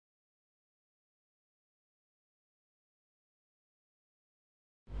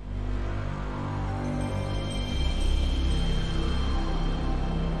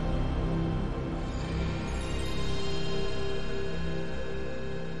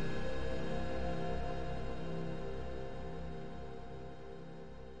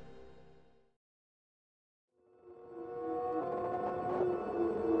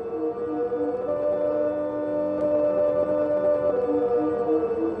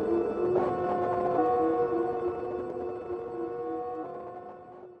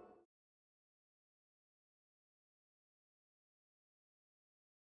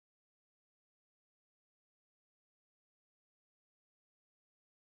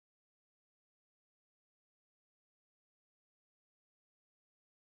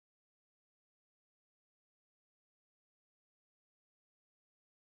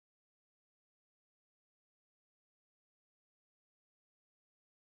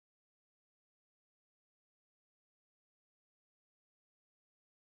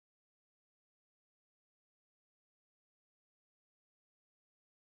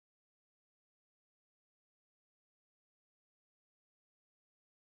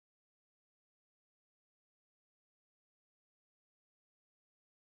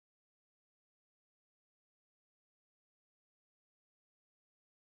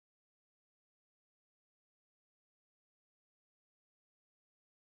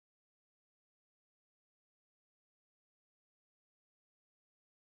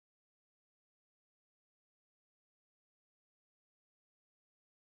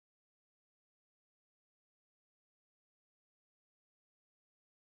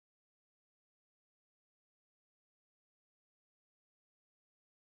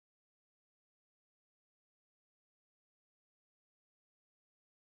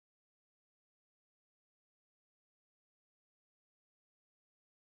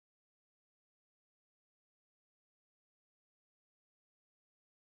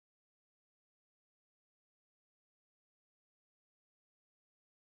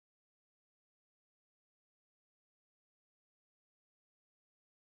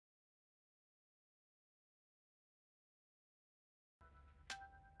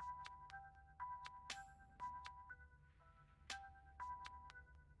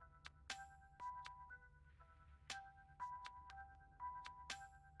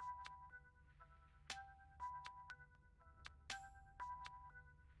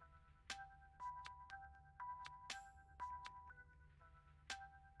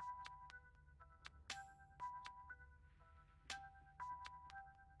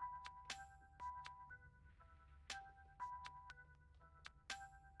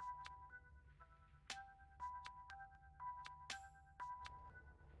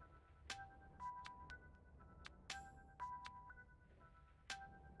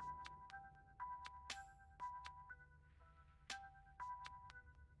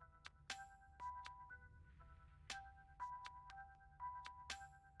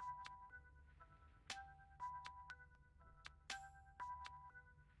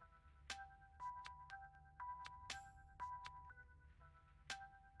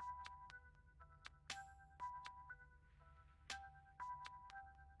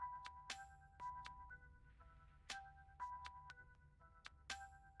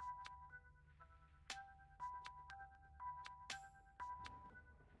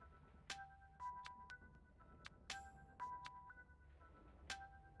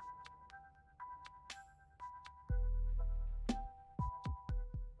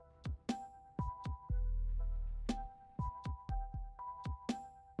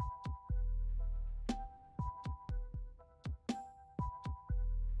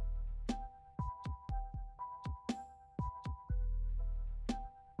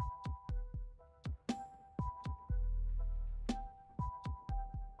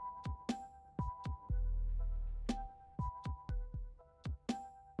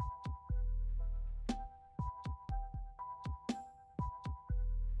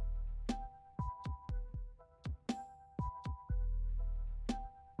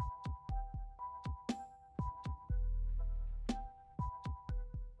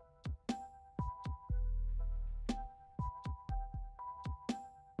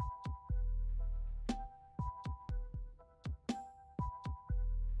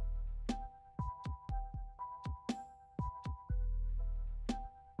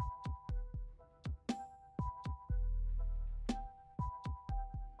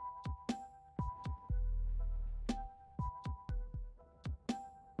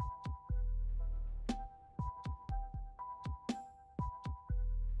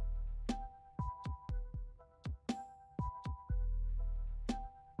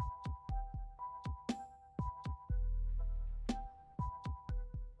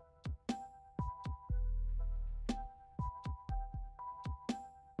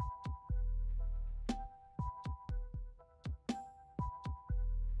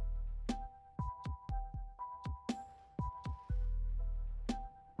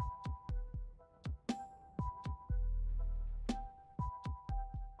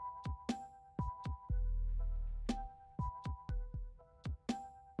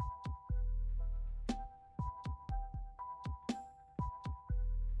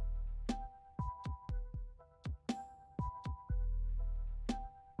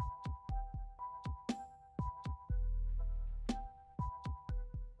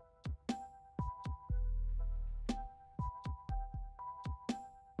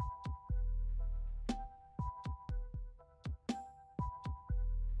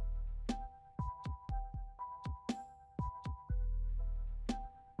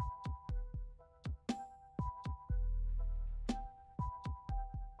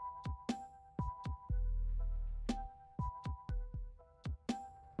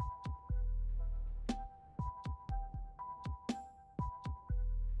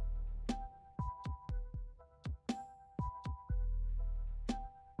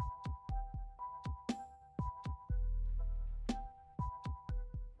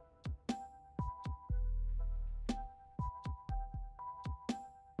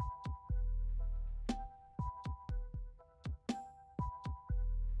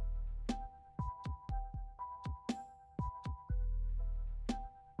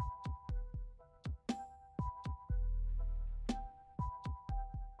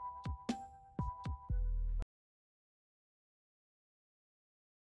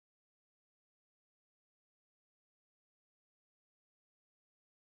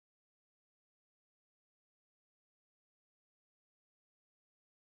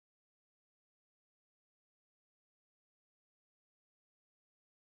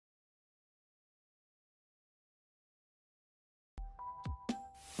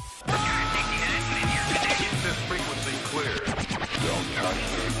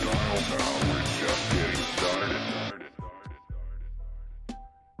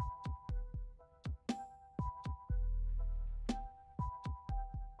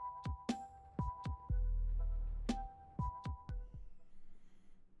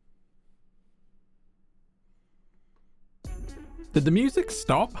Did the music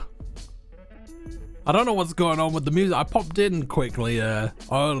stop? I don't know what's going on with the music. I popped in quickly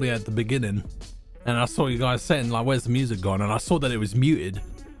early at the beginning, and I saw you guys saying like, "Where's the music gone?" And I saw that it was muted.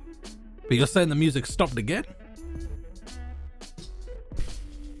 But you're saying the music stopped again?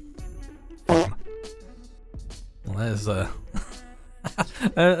 Well, there's a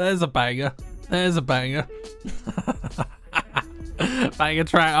there's a banger. There's a banger. Banger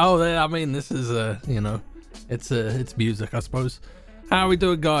track. Oh, I mean, this is you know, it's music, I suppose. How are we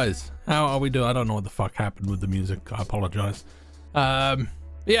doing, guys? How are we doing? I don't know what the fuck happened with the music. I apologize.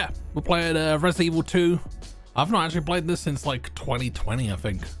 Yeah, we're playing Resident Evil 2. I've not actually played this since like 2020, I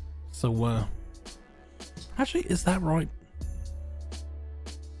think. So, actually, is that right?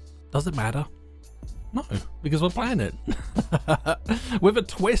 Does it matter? No, because we're playing it with a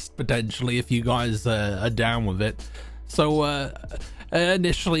twist potentially if you guys are down with it. So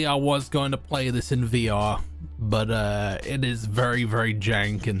initially I was going to play this in VR, but it is very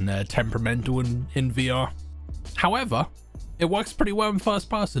jank and temperamental in VR. However, it works pretty well in first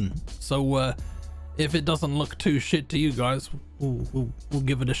person, so if it doesn't look too shit to you guys, we'll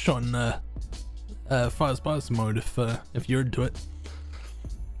give it a shot in first person mode if you're into it.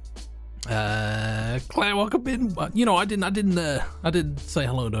 Claire, welcome in. You know, I didn't say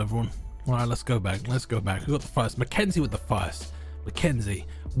hello to everyone. All right, let's go back. We got the first. Mackenzie with the first. Mackenzie,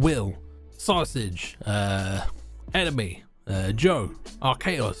 Will, Sausage, Enemy, Joe,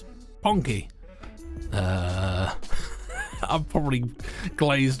 Archaeos, Ponky. I've probably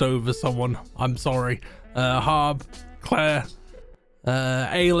glazed over someone. I'm sorry. Harb, Claire,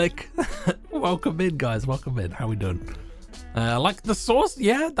 Alec. Welcome in, guys. Welcome in. How we doing? Like the source,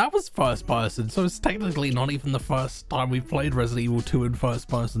 yeah, that was first person, so it's technically not even the first time we've played Resident Evil 2 in first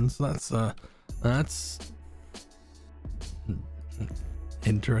person, so that's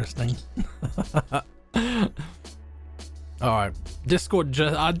interesting. Alright, Discord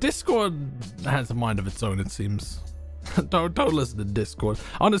has a mind of its own, it seems. don't listen to Discord.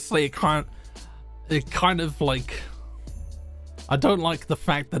 Honestly, it kind of like, I don't like the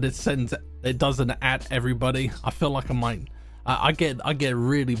fact that it doesn't at everybody. I feel like I get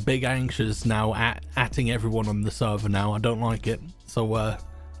really big anxious now atting everyone on the server now. I don't like it. So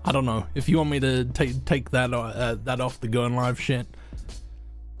I don't know if you want me to take that off the going live shit.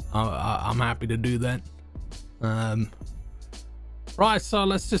 I'm happy to do that. Right, so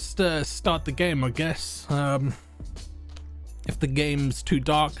let's just start the game, I guess. If the game's too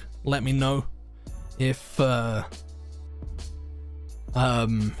dark, let me know. If you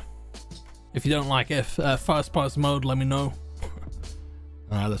don't like first person mode, let me know.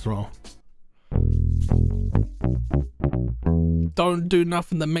 Alright, let's roll. Don't do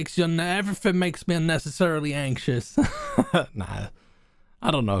nothing that makes you everything makes me unnecessarily anxious. Nah,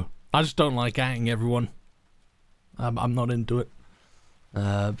 I don't know. I just don't like atting everyone. I'm not into it.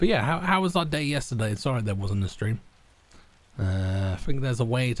 But yeah, how was our day yesterday? Sorry there wasn't a stream. I think there's a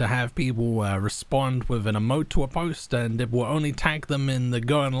way to have people respond with an emote to a post, and it will only tag them in the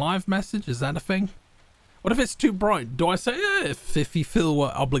going live message. Is that a thing? What if it's too bright? Do I say if you feel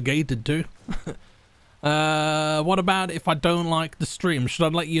obligated to? What about if I don't like the stream? Should I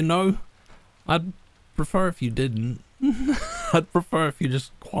let you know? I'd prefer if you didn't. I'd prefer if you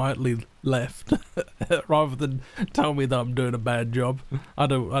just quietly left rather than tell me that I'm doing a bad job. I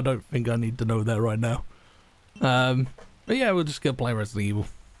don't think I need to know that right now. But yeah, we're just gonna play Resident Evil.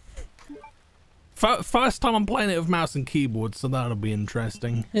 First time I'm playing it with mouse and keyboard, so that'll be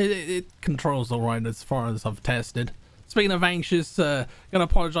interesting. It controls alright as far as I've tested. Speaking of anxious, gonna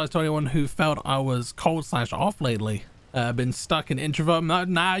apologize to anyone who felt I was cold/off lately. Been stuck in introvert mode.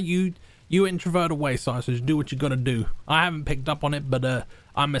 Nah, you introvert away, Sausage. Do what you gotta do. I haven't picked up on it, but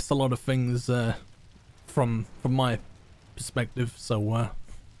I missed a lot of things from my perspective, so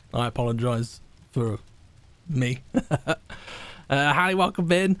I apologize for me. Hi,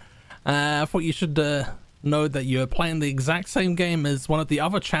 welcome in. I thought you should know that you're playing the exact same game as one of the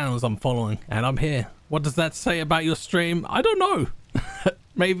other channels I'm following, and I'm here. What does that say about your stream? I don't know.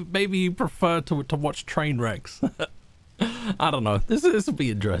 maybe you prefer to watch train wrecks. I don't know. This will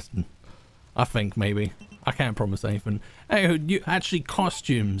be interesting. I think maybe. I can't promise anything. Hey, you actually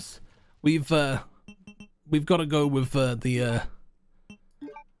costumes. We've got to go with the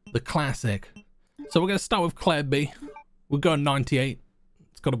classic. So we're gonna start with Claire B. We're going 98.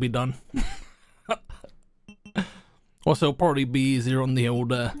 It's got to be done. Also, it'll probably be easier on the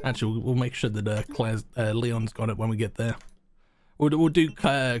old. Actually, we'll make sure that Leon's got it when we get there. We'll do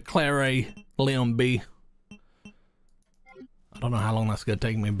Claire A, Leon B. I don't know how long that's gonna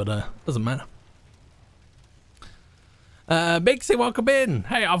take me, but doesn't matter. Bixie, welcome in.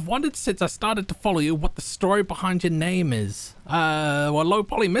 Hey, I've wondered since I started to follow you what the story behind your name is. Well, low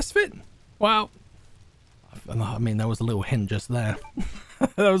poly misfit? Well, I mean, there was a little hint just there.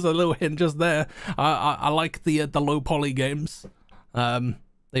 There was a little hint just there. I like the low poly games.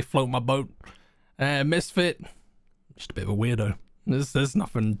 They float my boat. Misfit, just a bit of a weirdo. There's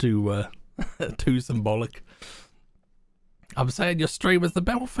nothing too too symbolic. I'm saying your stream is the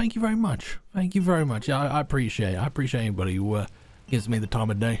best. Well, thank you very much. Thank you very much. I appreciate it. I appreciate anybody who gives me the time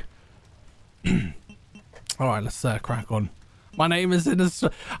of day. All right, let's crack on. My name is in a.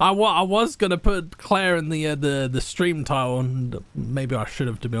 I was gonna put Claire in the stream title, and maybe I should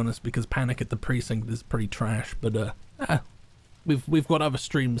have, to be honest, because Panic at the Precinct is pretty trash. But we've got other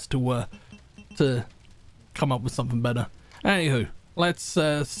streams to come up with something better. Anywho, let's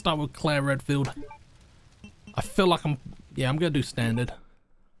start with Claire Redfield. I feel like I'm gonna do standard.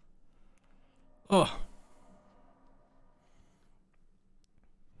 Oh.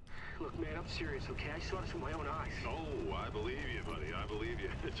 Look, man, I'm serious, okay? I saw this with my own eyes. Oh, I believe you, buddy. I believe you.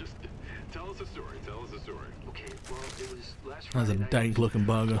 Just tell us a story. Tell us a story. Okay, well, it was last That's Friday a night. dank-looking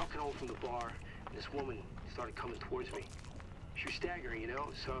burger. I was walking home from the bar, and this woman started coming towards me. She was staggering, you know,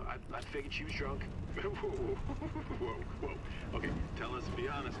 so I figured she was drunk. Whoa. Okay, tell us, be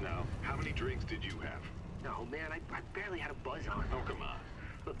honest now. How many drinks did you have? No, man, I barely had a buzz on. Oh, come on.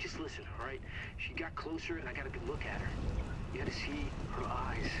 Look, just listen, all right? She got closer, and I got a good look at her. You had to see her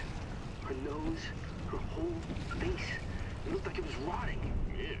eyes, her nose, her whole face. It looked like it was rotting.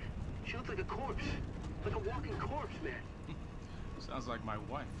 Yeah. She looked like a corpse. Like a walking corpse, man. Sounds like my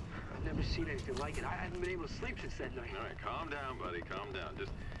wife. I've never seen anything like it. I haven't been able to sleep since that night. All right, calm down, buddy. Calm down.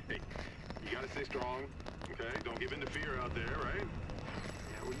 Just, hey, you gotta stay strong, okay? Don't give in to fear out there, right?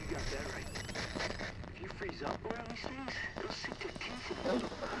 Yeah, well, you got that right. If you freeze up around these things, it'll sink their teeth in you.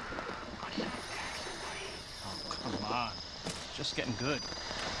 I should attack somebody. Oh, come on. Just getting good.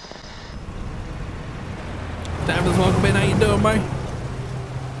 Davis, welcome in. How you doing, mate?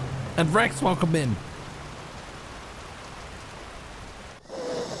 And Rex, welcome in. I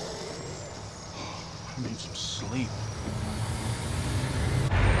need some sleep.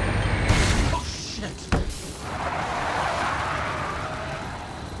 Oh, shit.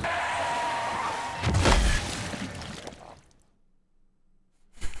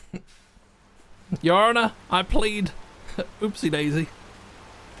 Your Honor, I plead. Oopsie daisy.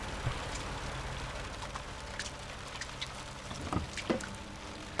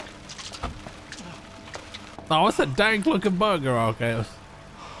 Oh, what's a dank looking burger, Archaeos?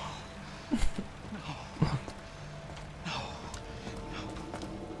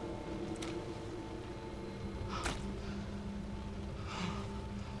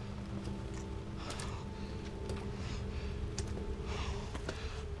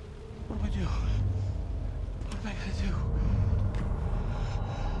 What do I do? What am I gonna do?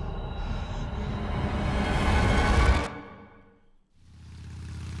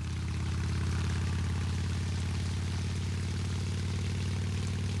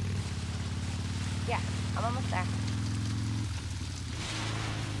 Yeah, I'm almost there.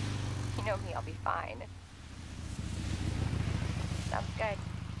 You know me, I'll be fine. Sounds good.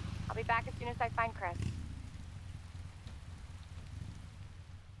 I'll be back as soon as I find Chris.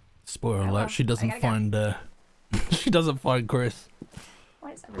 Spoiler Hello? alert, she doesn't I gotta find she doesn't find Chris.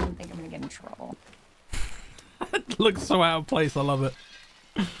 Why does everyone think I'm gonna get in trouble? It looks so out of place, I love it.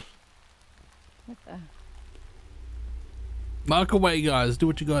 What the? Mark away, guys. Do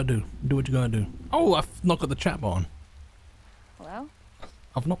what you gotta do. Do what you gotta do. Oh, I've not got the chat on. Hello?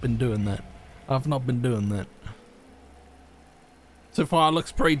 I've not been doing that. I've not been doing that. So far, it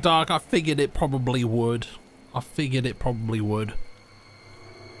looks pretty dark. I figured it probably would.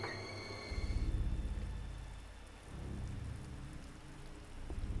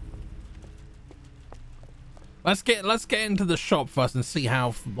 Let's get into the shop first and see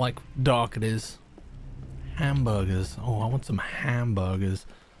how like dark it is. Hamburgers. Oh, I want some hamburgers.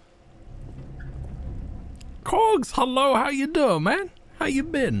 Cogs, hello. How you doing, man? How you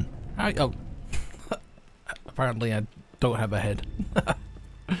been? Oh, apparently I don't have a head.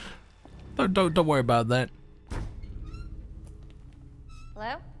 Don't worry about that.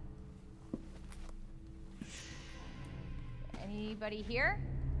 Hello? Anybody here?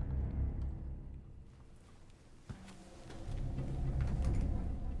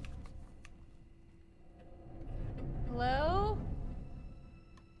 Hello?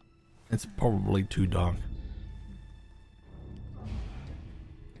 It's probably too dark.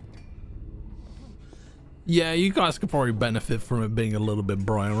 Yeah, you guys could probably benefit from it being a little bit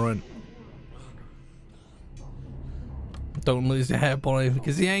bright, right? Don't lose your hair, boy,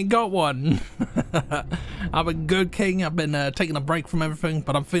 because you ain't got one. I've been good, King. I've been taking a break from everything,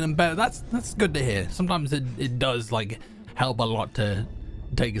 but I'm feeling better. That's good to hear. Sometimes it does like help a lot to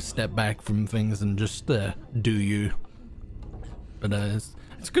take a step back from things and just do you. But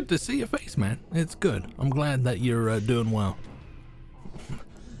it's good to see your face, man. It's good. I'm glad that you're doing well.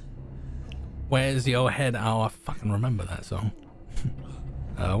 Where's your head? Oh, I fucking remember that song.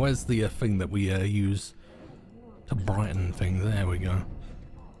 Where's the thing that we use to brighten things? There we go.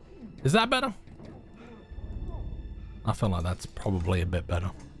 Is that better? I feel like that's probably a bit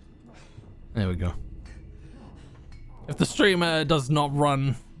better. There we go. If the streamer does not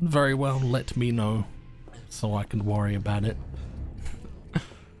run very well, let me know so I can worry about it.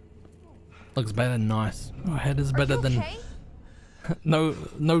 Looks better than nice. Your head is better than... Okay?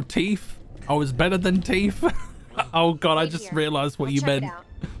 No teeth? Oh, it's better than teeth? Oh god, I just realized what you meant.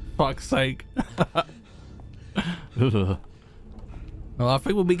 Fuck's sake. Well, I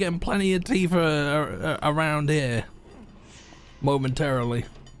think we'll be getting plenty of teeth around here momentarily.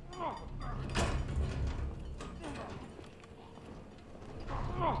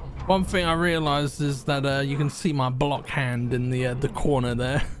 One thing I realized is that you can see my block hand in the corner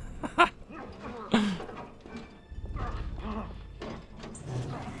there.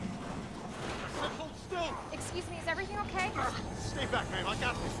 Excuse me, is everything okay? Stay back, man. I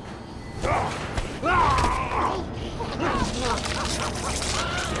got this. Get off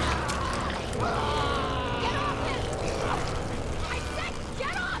him! I said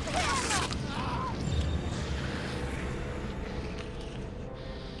get off him!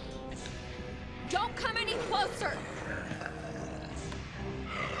 Don't come any closer!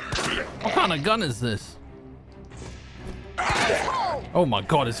 What kind of gun is this? Asshole! Oh my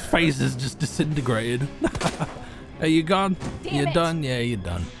god, his face is just disintegrated. Are you gone? Damn You it. done? Yeah, you're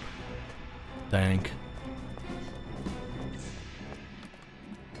done. Dang.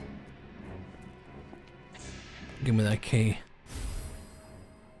 Give me that key.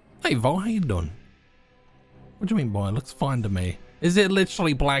 Hey Vo, how you doing? What do you mean, boy? It looks fine to me. Is it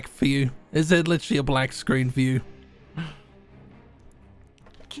literally black for you? Is it literally a black screen for you?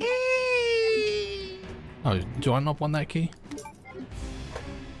 Key! Oh, do I not want that key?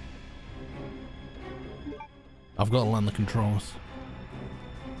 I've got to learn the controls.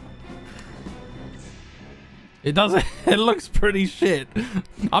 It doesn't. It looks pretty shit.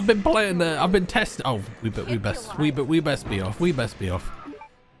 I've been playing. I've been testing. Oh, we best be off. We best be off.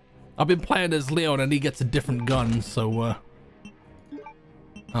 I've been playing as Leon, and he gets a different gun. So,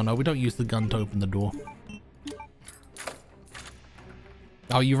 oh no, we don't use the gun to open the door.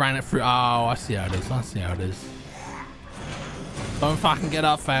 Oh, you ran it through. Oh, I see how it is. I see how it is. Don't fucking get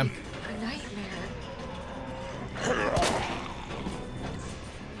up, fam.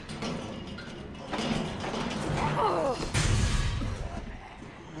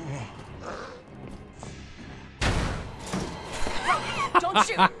 Don't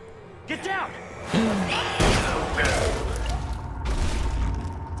shoot! Get down!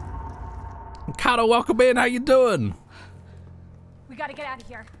 Kato, welcome in. How you doing? We gotta get out of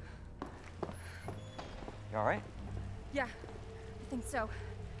here. You alright? Yeah, I think so.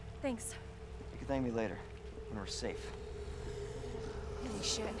 Thanks. You can thank me later, when we're safe. Holy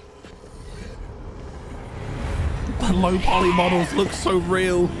shit. The low poly models look so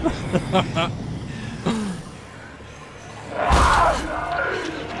real.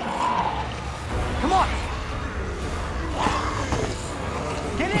 Come on!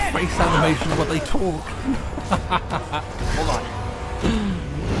 Get in! Face animation, what they talk. Hold on.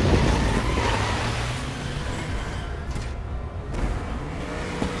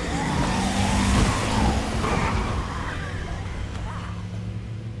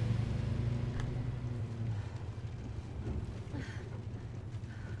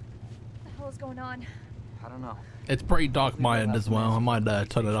 What the hell is going on? I don't know. It's pretty dark my end as well. I might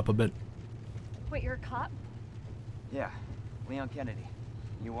turn it up a bit. Wait, you're a cop? Yeah, Leon Kennedy.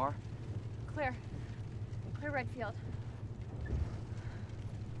 You are? Claire. Claire Redfield.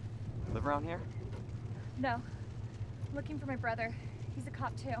 Live around here? No. I'm looking for my brother. He's a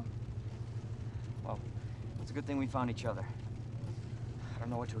cop too. Well, it's a good thing we found each other. I don't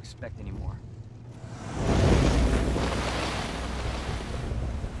know what to expect anymore.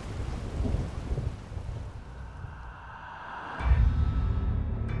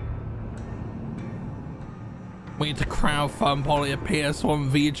 We need to crowdfund probably a PS1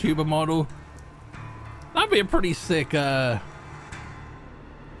 VTuber model. That'd be a pretty sick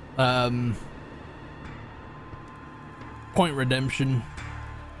point redemption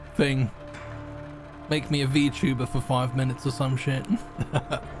thing. Make me a VTuber for 5 minutes or some shit.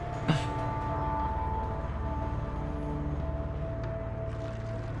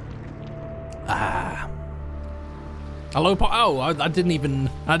 Hello, oh, I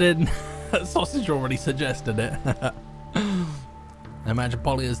didn't. Sausage already suggested it. Imagine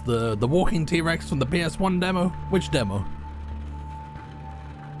Polly is the walking T-Rex from the PS1 demo. Which demo?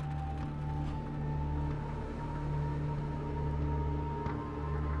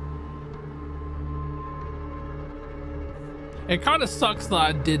 It kind of sucks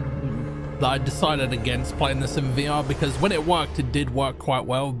that I decided against playing this in VR, because when it worked, it did work quite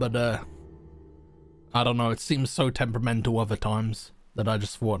well, but I don't know, it seems so temperamental other times that I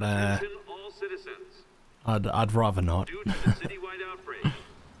just thought All citizens, I'd rather not. due to the citywide outbreak,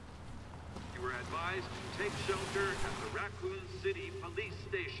 you were advised to take shelter at the Raccoon City Police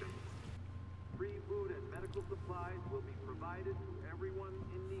Station. Free food and medical supplies will be provided to everyone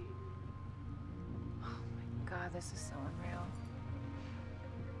in need. Oh my god, this is so unreal.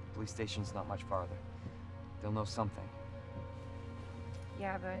 Police station's not much farther. They'll know something.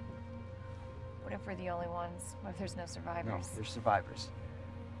 Yeah, but what if we're the only ones? What if there's no No, survivors? there's survivors.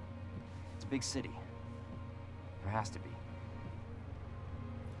 It's a big city. There has to be.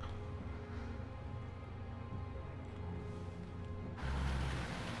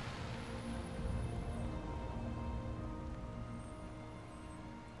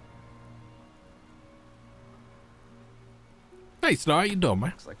 Hey, Star, how you doing, man?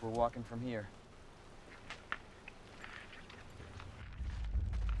 Looks like we're walking from here.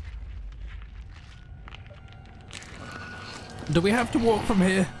 Do we have to walk from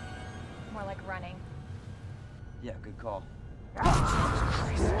here? More like running. Yeah, good call. Leon,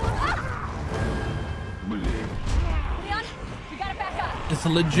 we gotta back up. It's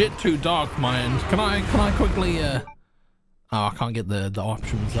legit too dark, my end. Can I quickly oh, I can't get the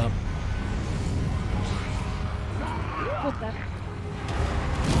options up. What the?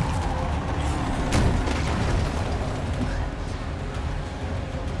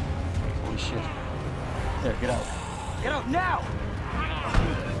 Holy shit. There, get out. Get out now!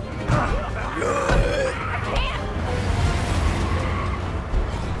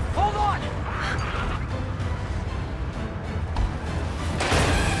 Hold on!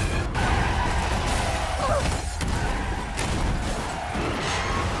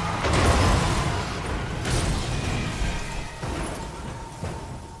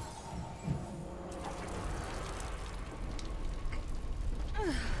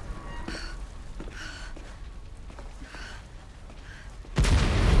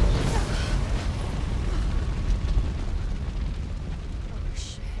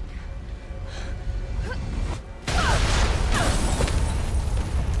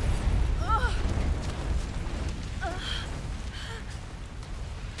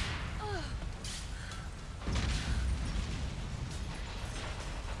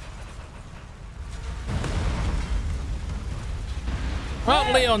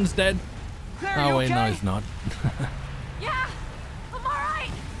 Well, Leon's dead. Claire, Oh you wait, no, okay? he's not. Yeah, I'm alright.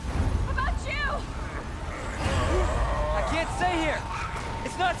 How about you? I can't stay here!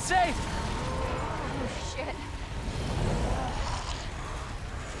 It's not safe! Oh shit.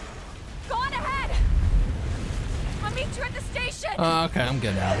 Go on ahead. I'll meet you at the station. Okay, I'm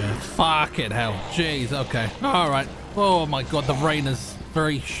getting out of here. Fuck it, hell. Jeez, okay. Alright. Oh my god, the rain is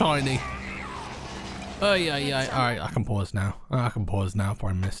very shiny. Oh, yeah. Alright, I can pause now.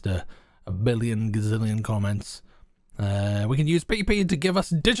 Probably missed a billion gazillion comments. We can use PP to give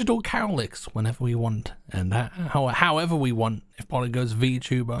us digital cowlicks whenever we want. And however we want, if Polly goes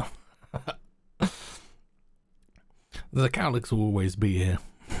VTuber. The cowlicks will always be here.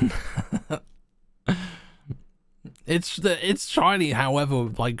 It's shiny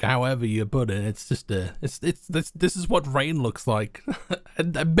however you put it. It's just this is what rain looks like.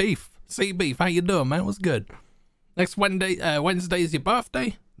 and beef. See Beef, how you doing, man? What's good? Next Wednesday is your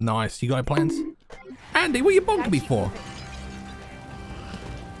birthday? Nice, you got plans? Andy, what you bonking me for?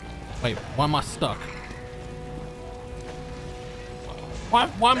 Wait, why am I stuck? Why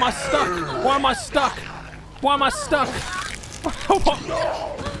am I stuck? Why am I stuck? Why am I stuck?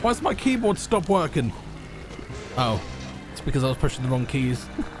 Why's my keyboard stop working? Oh, it's because I was pushing the wrong keys.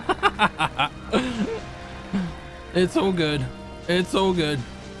 It's all good. It's all good.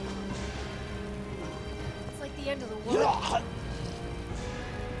 It's like the end of the world.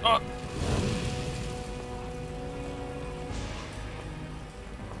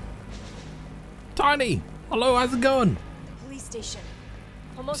 Tiny, hello, how's it going? Police station.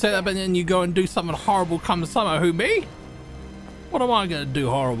 Almost Say that, there. but then you go and do something horrible come summer. Who, me? What am I gonna do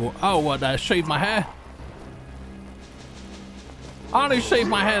horrible? Oh, what, shave my hair? I only shaved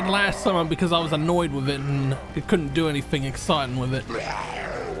my head last summer because I was annoyed with it and I couldn't do anything exciting with it.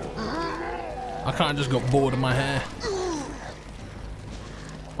 I kinda just got bored of my hair.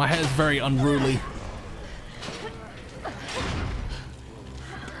 My hair's very unruly.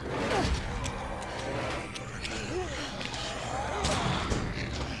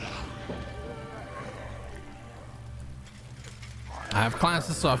 I have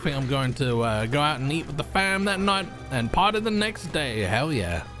classes, so I think I'm going to go out and eat with the fam that night and party the next day. Hell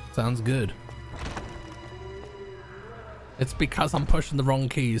yeah. Sounds good. It's because I'm pushing the wrong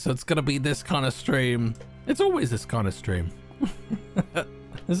keys, so it's gonna be this kind of stream. It's always this kind of stream.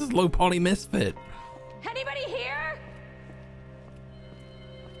 This is low poly misfit. Anybody here?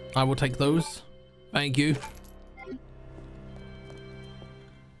 I will take those. Thank you.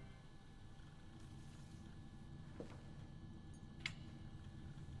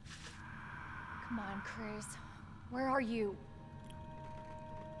 Come on, Chris. Where are you?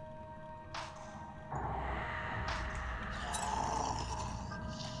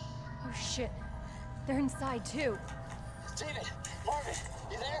 Oh shit. They're inside too. David, Marvin,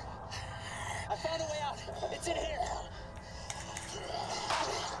 you there? I found a way out. It's in here.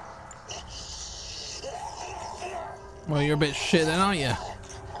 Well, you're a bit shit then, aren't you?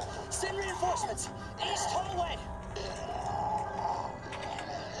 Send reinforcements. East hallway.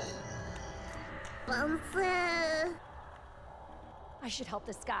 I should help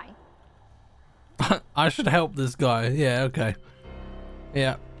this guy. I should help this guy. Yeah, okay.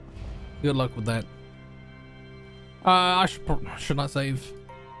 Yeah. Good luck with that. Should I save?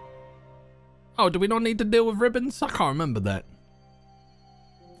 Oh, do we not need to deal with ribbons? I can't remember that.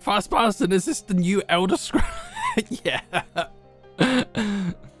 First person, is this the new Elder Scrolls? Yeah.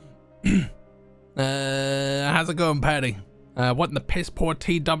 How's it going, Patty? What in the piss poor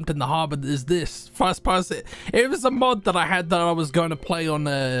tea dumped in the harbor is this? First person. It was a mod that I had that I was going to play on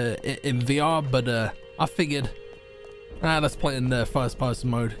in VR, but I figured, let's play in the first person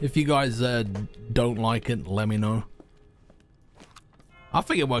mode. If you guys don't like it, let me know. I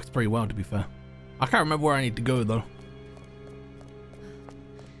think it works pretty well, to be fair. I can't remember where I need to go though.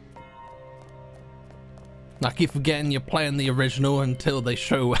 I keep forgetting you're playing the original until they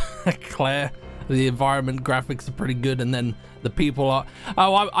show Claire. The environment graphics are pretty good, and then the people are.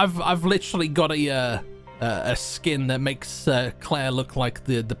 Oh, I've literally got a skin that makes Claire look like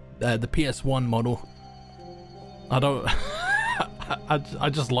the PS1 model. I don't. I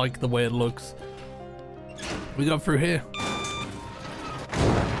just like the way it looks. We go through here.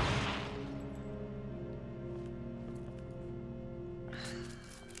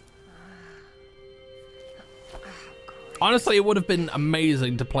 Honestly, it would have been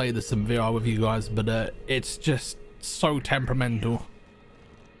amazing to play this in VR with you guys, but it's just so temperamental.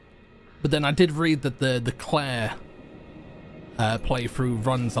 But then I did read that the Claire playthrough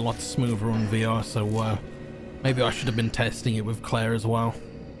runs a lot smoother on VR, so maybe I should have been testing it with Claire as well.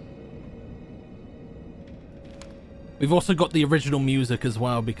 We've also got the original music as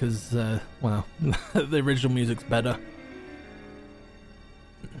well because, well, the original music's better.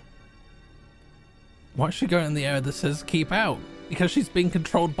 Why is she going in the area that says keep out? Because she's being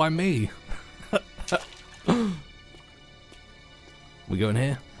controlled by me. We go in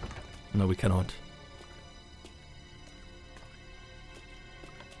here? No, we cannot.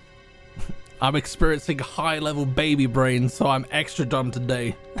 I'm experiencing high-level baby brain, so I'm extra dumb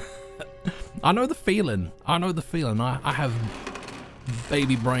today. I know the feeling. I know the feeling. I have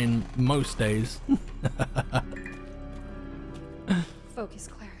baby brain most days. Focus,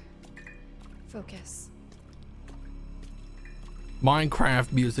 Claire. Focus.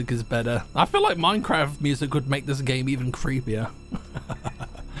 Minecraft music is better. I feel like Minecraft music would make this game even creepier.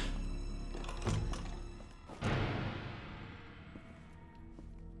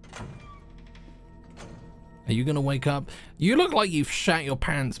 Are you gonna wake up? You look like you've shat your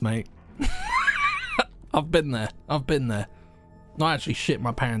pants, mate. I've been there. I've been there. Not actually shit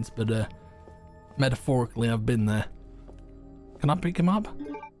my pants, but metaphorically I've been there. Can I pick him up?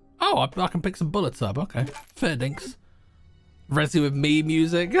 Oh, I can pick some bullets up. Okay, fair dinks. Resi with me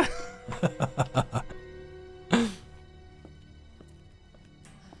music.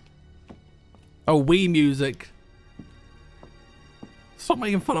 Oh, we music. Stop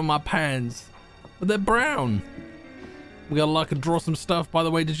making fun of my pants. But they're brown. We gotta like and draw some stuff. By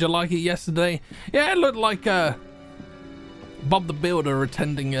the way, did you like it yesterday? Yeah, it looked like Bob the Builder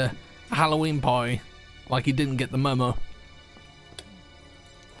attending a Halloween party. Like he didn't get the memo.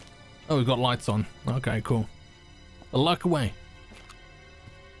 Oh, we've got lights on. Okay, cool. A luck away.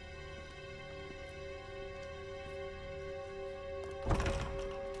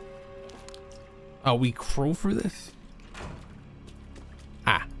 Oh, we crawl through this?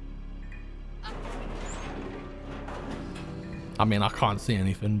 Ah. I mean, I can't see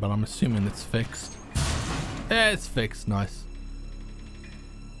anything, but I'm assuming it's fixed. Yeah, it's fixed. Nice.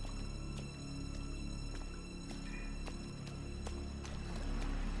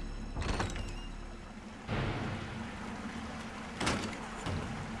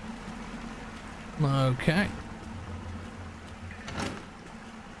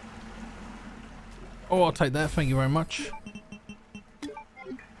 Oh, I'll take that. Thank you very much.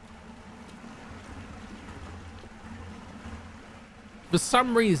 For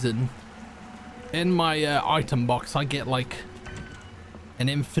some reason, in my item box, I get like an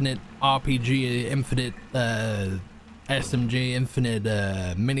infinite RPG, infinite SMG, infinite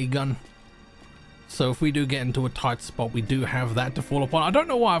minigun. So if we do get into a tight spot, we do have that to fall upon. I don't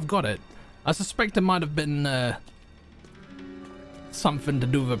know why I've got it. I suspect it might have been something to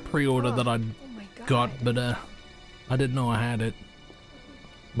do with a pre-order that I got, but I didn't know I had it.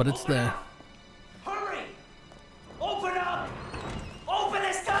 But it's there. Hurry! Open up! Open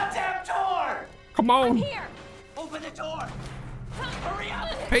this goddamn door! Come on! I'm here. Open the door! Hurry up!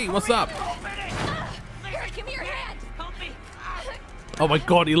 Hey, what's up? Open it! Here, give me your hand. Help me! Oh my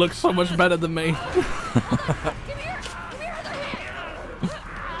god, he looks so much better than me. Give me your other hand.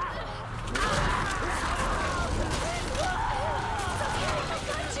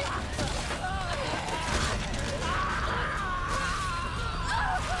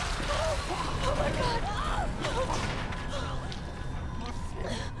 Oh my god.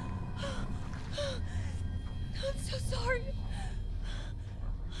 I'm so sorry.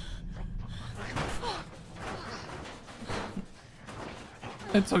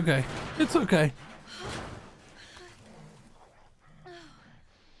 It's okay. It's okay.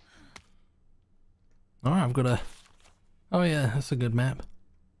 Alright, I've got a... Oh yeah, that's a good map.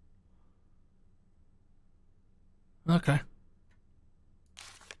 Okay.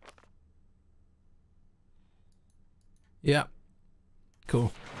 Yeah.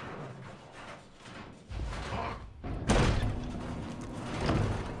 Cool.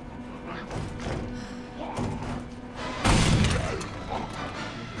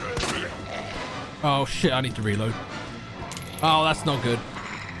 Oh shit, I need to reload. Oh, that's not good.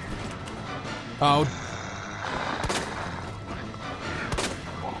 Oh.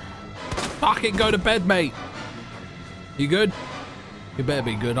 Fucking go to bed, mate. You good? You better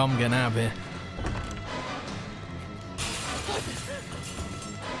be good. I'm getting out of here.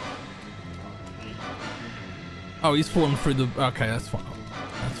 Oh, he's falling through the... Okay, that's fine.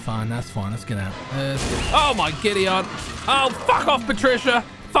 That's fine. That's fine. Let's get out. Oh my giddy aunt. Oh, fuck off, Patricia.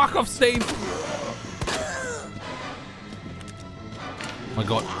 Fuck off, Steve. Oh my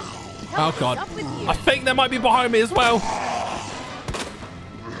god. Oh god. I think they might be behind me as well.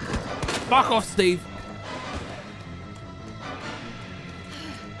 Fuck off, Steve.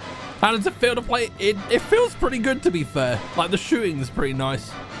 How does it feel to play? It feels pretty good, to be fair. Like, the shooting is pretty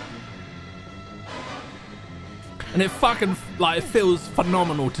nice. And it fucking, like, it feels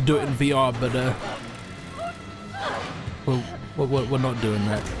phenomenal to do it in VR, but, well, we're not doing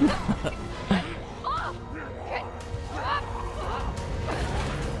that.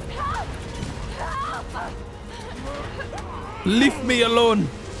 Leave me alone.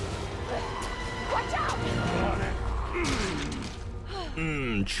 Watch out.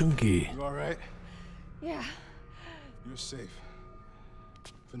 Chunky. You all right? Yeah. You're safe.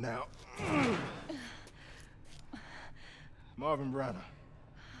 For now. Marvin Browner.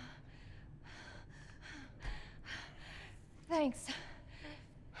 Thanks.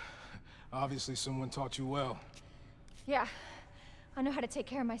 Obviously someone taught you well. Yeah. I know how to take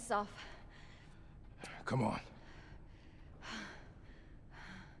care of myself. Come on.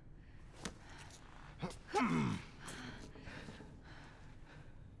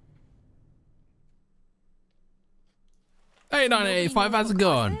 Hey, 985, how's it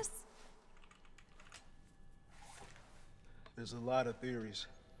going? There's a lot of theories,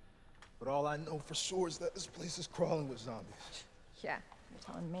 but all I know for sure is that this place is crawling with zombies. Yeah, you're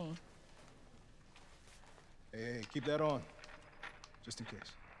telling me. Hey, keep that on, just in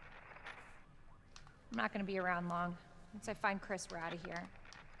case. I'm not gonna be around long. Once I find Chris, we're out of here.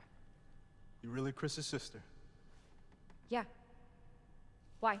 You really Chris's sister? Yeah.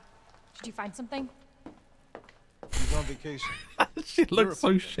 Why? Did you find something? She's on vacation. She looks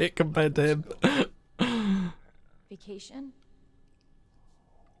so shit compared to him. Vacation?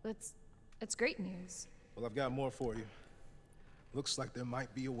 It's great news. Well, I've got more for you. Looks like there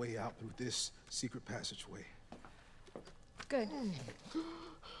might be a way out through this secret passageway. Good.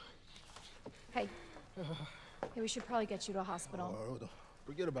 Hey. Hey, we should probably get you to a hospital. Oh,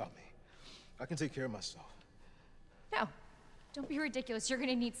 forget about me. I can take care of myself. No. Don't be ridiculous. You're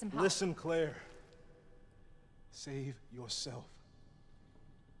gonna need some help. Listen, Claire. Save yourself.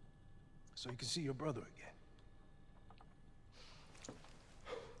 So you can see your brother again.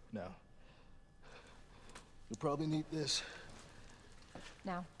 Now, you'll probably need this.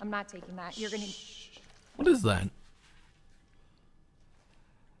 No, I'm not taking that. You're gonna... What is that?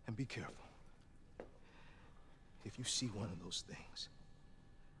 And be careful. If you see one of those things,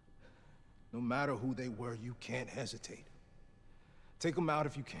 No matter who they were, you can't hesitate. Take them out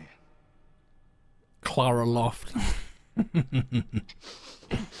if you can. Clara Loft.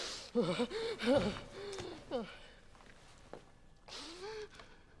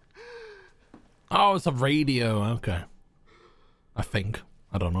 Oh, it's a radio. Okay. I think.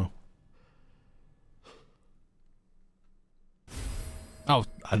 I don't know. Oh,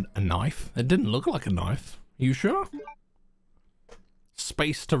 a knife? It didn't look like a knife. You sure?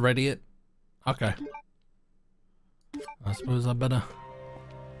 Space to ready it. Okay. I suppose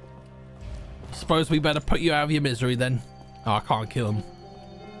we better put you out of your misery then. Oh, I can't kill him.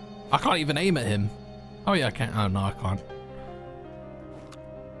 I can't even aim at him. Oh yeah, I can. Oh no, I can't.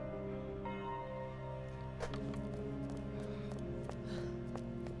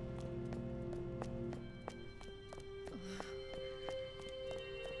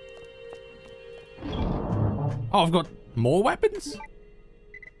 Oh, I've got more weapons?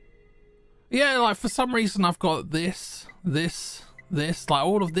 Yeah, like for some reason I've got this, like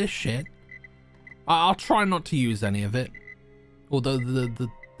all of this shit. I'll try not to use any of it. Although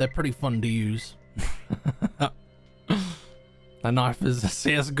they're pretty fun to use. A knife is a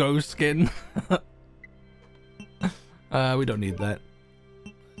CSGO skin. We don't need that.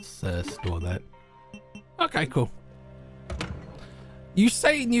 Let's store that. Okay, cool. You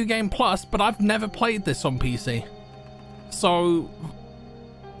say New Game Plus, but I've never played this on PC. So,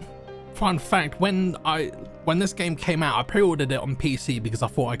 fun fact, when this game came out, I pre-ordered it on PC because I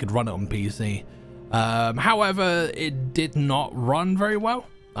thought I could run it on PC. However, it did not run very well.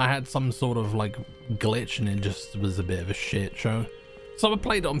 I had some sort of like glitch and it just was a bit of a shit show. So I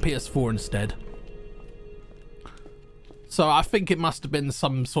played it on PS4 instead. So I think it must have been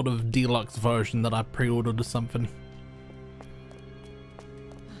some sort of deluxe version that I pre-ordered or something.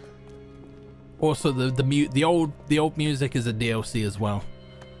 Also, the old music is a DLC as well.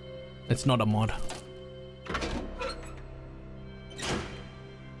 It's not a mod.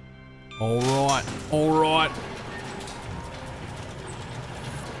 All right, all right.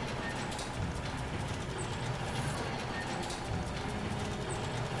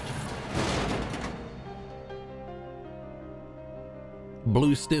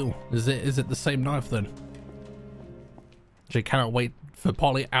 Blue steel. Is it the same knife then? I cannot wait for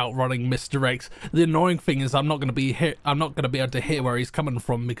Polly outrunning Mr. X. The annoying thing is I'm not gonna be able to hear where he's coming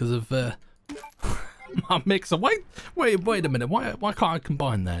from because of my mixer. Wait a minute. Why can't I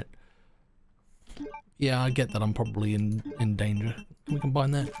combine that? Yeah, I get that I'm probably in danger. Can we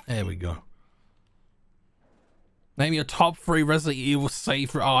combine that? There we go. Name your top 3 Resident Evil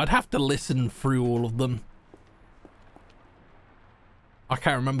save. Oh, I'd have to listen through all of them. I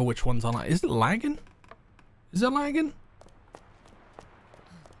can't remember which ones I like. Is it lagging? Is it lagging?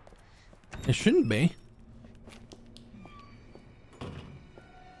 It shouldn't be. I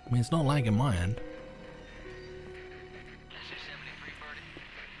mean, it's not lagging my end.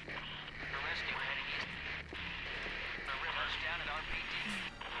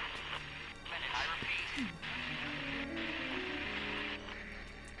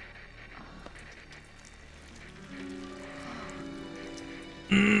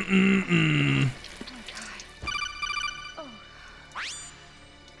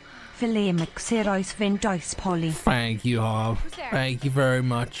 Thank you, Harv. Thank you very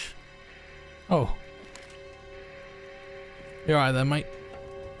much. Oh. You're alright then, mate.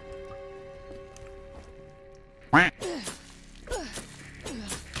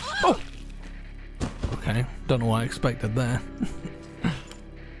 Oh! Okay, don't know what I expected there.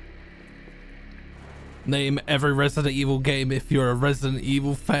 Name every Resident Evil game if you're a Resident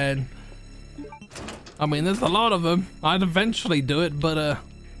Evil fan. I mean, there's a lot of them. I'd eventually do it, but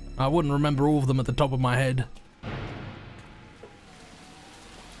I wouldn't remember all of them at the top of my head.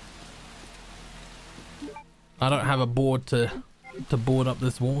 I don't have a board to board up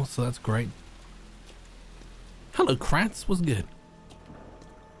this wall, so that's great. Hello, Kratz. What's good?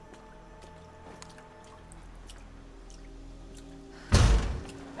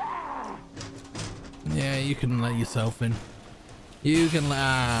 Yeah, you can let yourself in. You can let...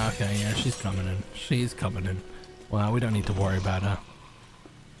 Ah, okay, yeah, she's coming in. She's coming in. Well, we don't need to worry about her.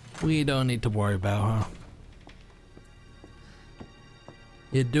 We don't need to worry about her.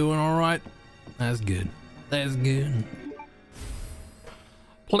 You doing alright? That's good. That's good.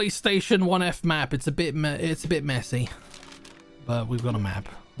 Police Station 1F map. It's a bit messy. But we've got a map.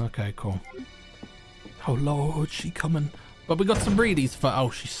 Okay, cool. Oh lord, she coming. But we got some readies for... Oh,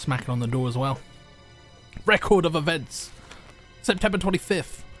 she's smacking on the door as well. Record of events. September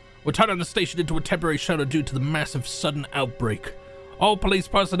 25th. We're turning the station into a temporary shelter due to the massive sudden outbreak. All police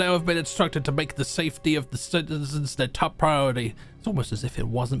personnel have been instructed to make the safety of the citizens their top priority. It's almost as if it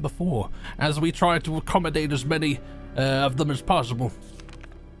wasn't before, as we try to accommodate as many of them as possible.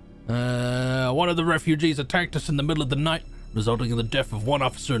 One of the refugees attacked us in the middle of the night, resulting in the death of one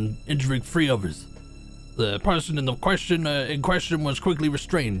officer and injuring 3 others. The person in question was quickly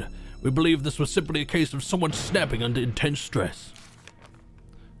restrained. We believe this was simply a case of someone snapping under intense stress.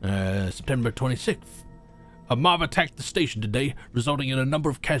 September 26th. A mob attacked the station today, resulting in a number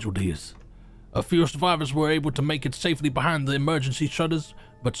of casualties. A few survivors were able to make it safely behind the emergency shutters,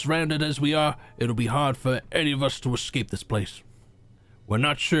 but surrounded as we are, it'll be hard for any of us to escape this place. We're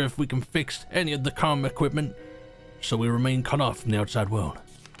not sure if we can fix any of the comm equipment, so we remain cut off from the outside world.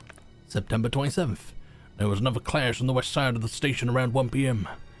 September 27th. There was another clash on the west side of the station around 1 p.m.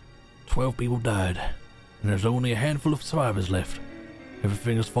 12 people died, and there's only a handful of survivors left.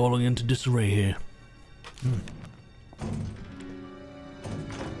 Everything is falling into disarray here.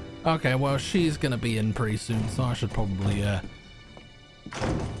 Okay, well, she's gonna be in pretty soon, so I should probably,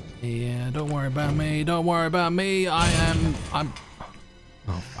 yeah, don't worry about me, don't worry about me, I'm...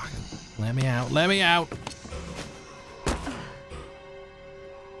 Oh, fucking... Let me out, let me out!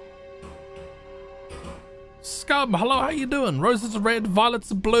 Scum, hello, how you doing? Roses are red,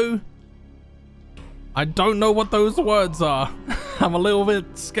 violets are blue. I don't know what those words are. I'm a little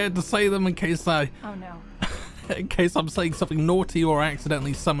bit scared to say them in case I... Oh no. In case I'm saying something naughty or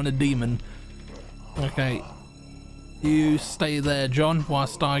accidentally summon a demon. Okay. You stay there, John,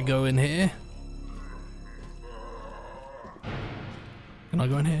 whilst I go in here. Can I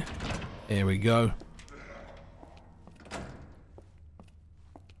go in here? Here we go.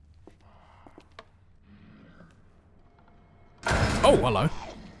 Oh, hello.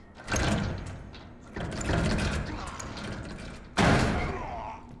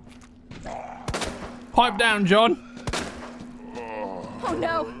 Pipe down, John. Oh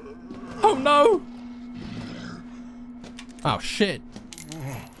no. Oh no. Oh shit.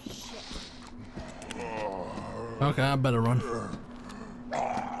 Okay, I better run.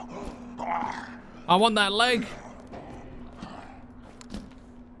 I want that leg.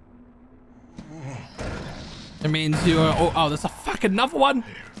 It means you are... Oh, there's a fucking another one.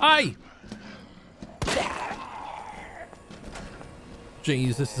 Hey.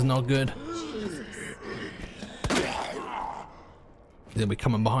 Jeez, this is not good. He's gonna be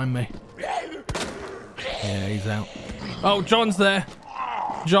coming behind me. Yeah, he's out. Oh, John's there.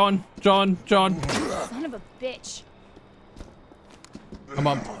 John. Son of a bitch. Come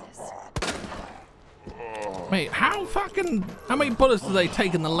on. Wait, how many bullets do they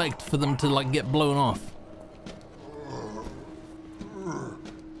take in the leg for them to, like, get blown off?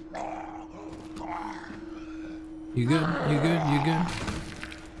 You good? You good? You good?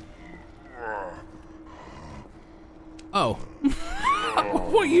 Oh.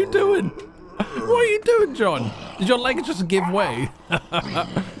 What are you doing? What are you doing, John? Did your leg just give way?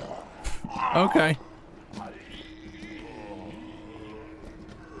 Okay.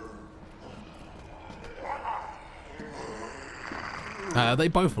 They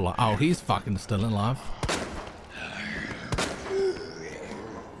both alive. Oh, he's fucking still alive.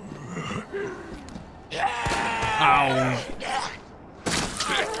 Ow.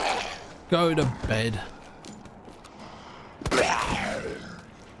 Go to bed.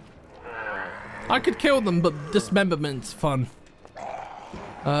 I could kill them, but dismemberment's fun.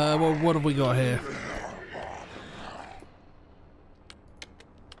 Well, what have we got here?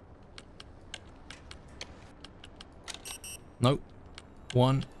 Nope.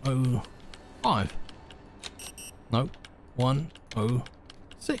 105. Nope.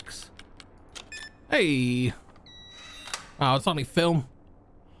 106. Hey. Oh, it's only film.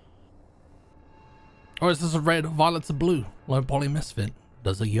 Or is this a red, violets are blue? Low poly misfit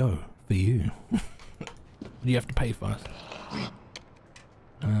does a yo for you. You have to pay first.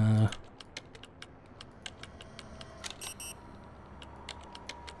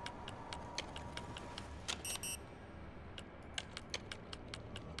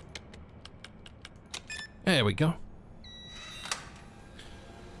 There we go.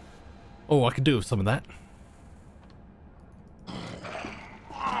 Oh, I could do with some of that.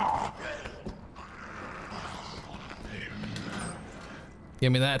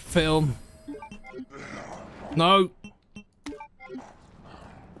 Give me that film. No.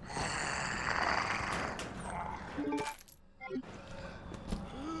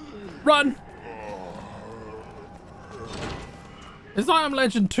 Run. Is I Am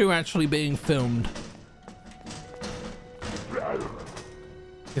Legend 2 actually being filmed?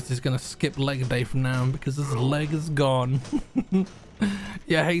 Guess he's gonna skip leg day from now on because his leg is gone.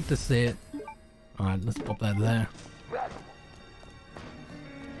 Yeah, I hate to see it. Alright, let's pop that there.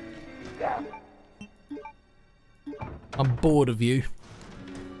 I'm bored of you.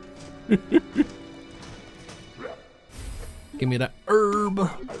 Give me that herb.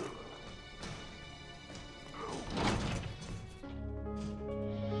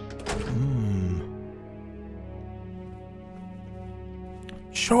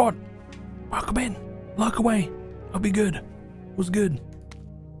 Short. Welcome in. Lock away. I'll be good. Was good.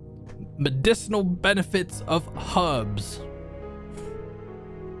 Medicinal benefits of herbs.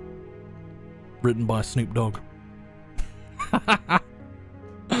 Written by Snoop Dogg.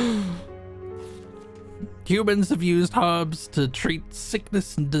 Humans have used herbs to treat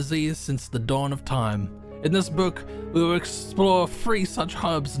sickness and disease since the dawn of time. In this book, we will explore 3 such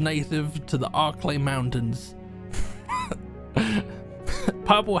herbs native to the Arklay Mountains.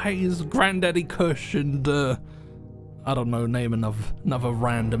 Purple Haze, Granddaddy Kush, and I don't know, name another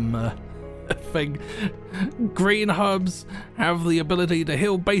random thing. Green herbs have the ability to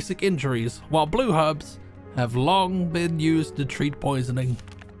heal basic injuries, while blue herbs have long been used to treat poisoning.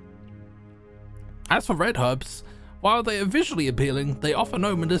 As for red herbs, while they are visually appealing, they offer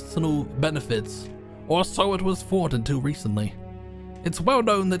no medicinal benefits, or so it was thought until recently. It's well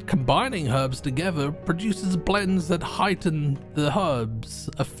known that combining herbs together produces blends that heighten the herbs'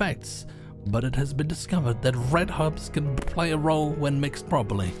 effects, but it has been discovered that red herbs can play a role when mixed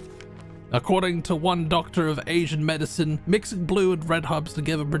properly. According to one doctor of Asian medicine, mixing blue and red herbs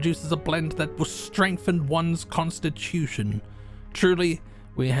together produces a blend that will strengthen one's constitution. Truly,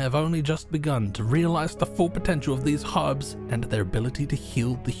 we have only just begun to realize the full potential of these herbs and their ability to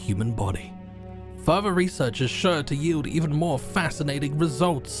heal the human body. Further research is sure to yield even more fascinating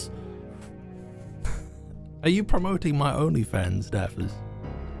results. Are you promoting my OnlyFans, Daffers?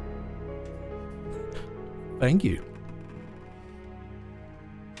 Thank you.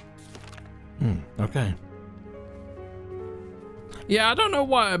 Okay. Yeah, I don't know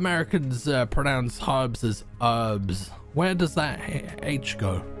why Americans pronounce herbs as herbs. Where does that H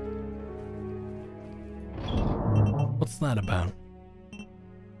go? What's that about?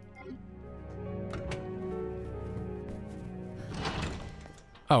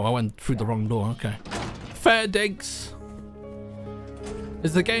 Oh, I went through the wrong door, okay. Fair dinks.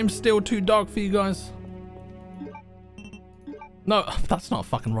 Is the game still too dark for you guys? No, that's not a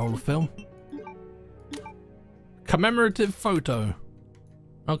fucking roll of film. Commemorative photo.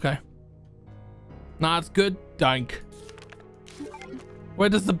 Okay. Nah, it's good. Dank. Where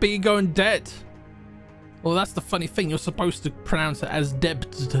does the B go in debt? Well, that's the funny thing. You're supposed to pronounce it as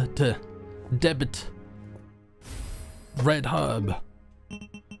debit. Debit. Red herb.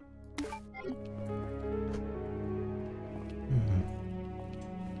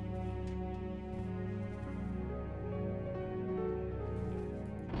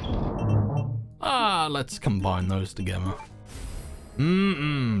 Let's combine those together.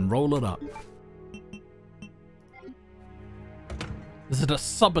 Roll it up. Is it a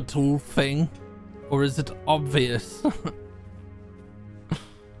subtle thing? Or is it obvious?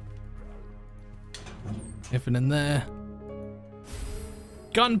 Anything in there?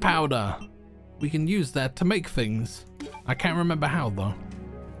 Gunpowder! We can use that to make things. I can't remember how though.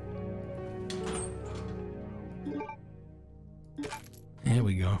 Here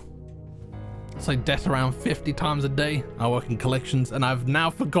we go. I say death around 50 times a day. I work in collections and I've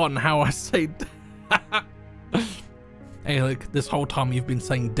now forgotten how I say Hey, look, this whole time you've been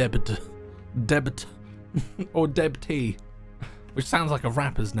saying debit. Debit. Or debtee. Which sounds like a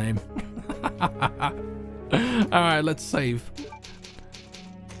rapper's name. Alright, let's save.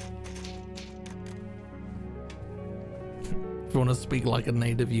 If you want to speak like a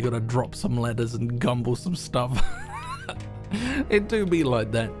native, you gotta drop some letters and gumble some stuff. It do be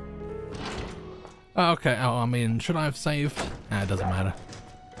like that. Okay, oh, I mean, should I have saved? It doesn't matter.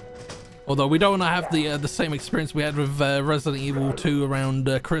 Although we don't want to have the same experience we had with Resident Evil 2 around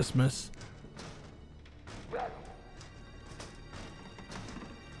Christmas.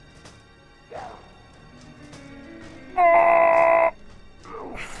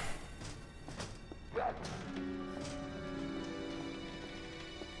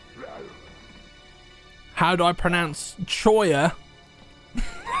 How do I pronounce Choya?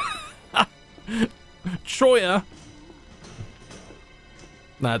 Choya?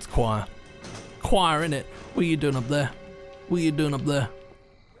 That's choir. Choir, innit? What are you doing up there? What are you doing up there?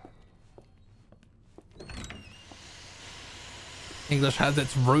 English has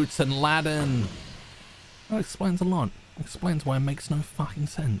its roots in Latin. That explains a lot. Explains why it makes no fucking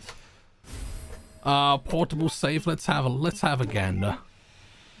sense. Portable safe. Let's have a gander.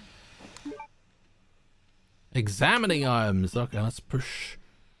 Examining items. Okay, let's push.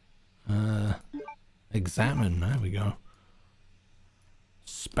 Examine. There we go.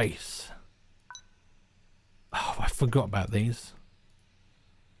 Space. Oh, I forgot about these.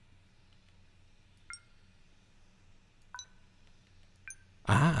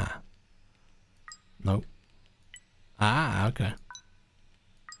 Ah. Nope. Ah, okay.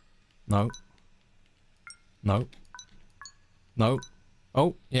 Nope. Nope. Nope.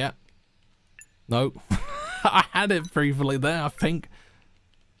 Oh, yeah. Nope. I had it briefly there, I think.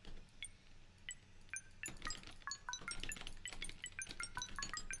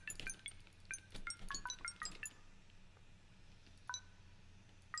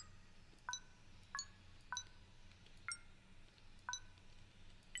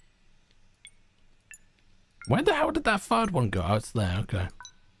 Where the hell did that third one go? Oh, it's there, okay.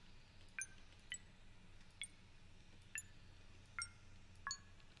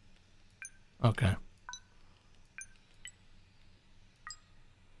 Okay.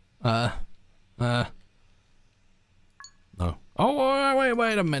 No. Oh,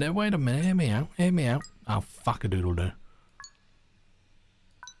 wait a minute, hear me out, Oh, fuck a doodle do.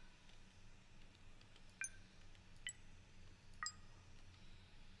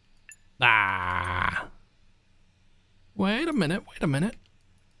 Ah. Wait a minute.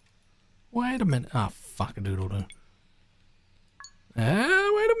 Ah, fuck a doodle do.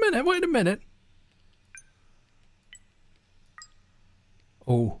 Wait a minute.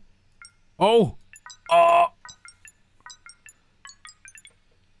 Oh. Oh. Oh.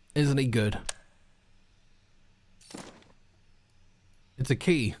 Isn't he good? It's a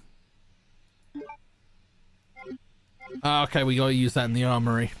key. Okay, we gotta use that in the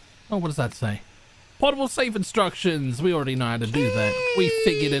armory. Oh, what does that say? Portable safe instructions. We already know how to do that. We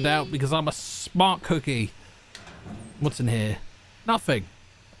figured it out because I'm a smart cookie. What's in here? Nothing.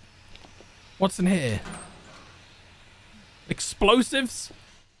 What's in here? Explosives?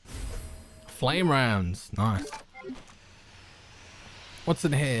 Flame rounds. Nice. What's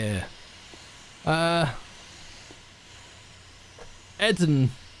in here?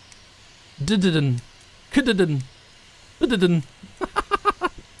 Eden. Didden. Kidden. Bidden.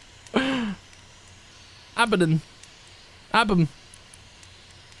 Abaddon. Abum.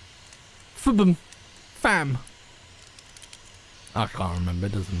 Fubum. Fam. I can't remember,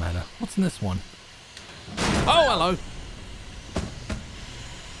 it doesn't matter. What's in this one? Oh, hello.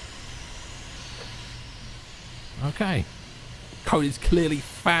 Okay. Code is clearly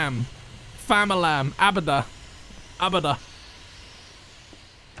fam. Famalam. Abada. Abada.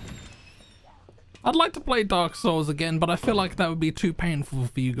 I'd like to play Dark Souls again, but I feel like that would be too painful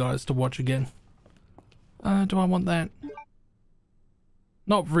for you guys to watch again. Do I want that?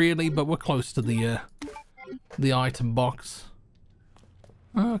 Not really, but we're close to the item box.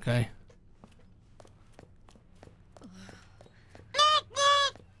 Okay.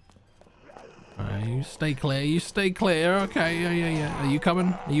 You stay clear, okay, yeah. Are you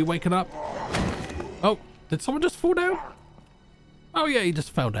coming? Are you waking up? Oh, did someone just fall down? Oh yeah, he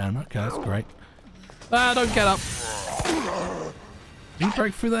just fell down, okay, that's great. Don't get up. Can you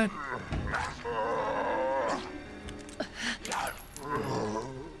break through that?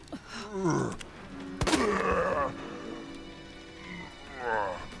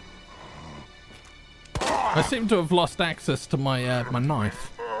 I seem to have lost access to my my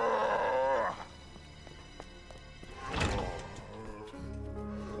knife.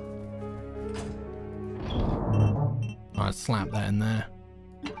 Alright, slap that in there.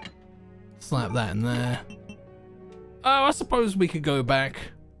 Slap that in there. Oh, I suppose we could go back.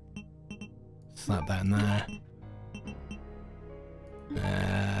 Slap that in there.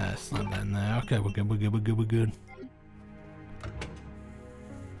 Slap that in there. Okay, we're good.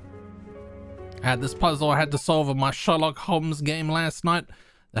 I had this puzzle I had to solve in my Sherlock Holmes game last night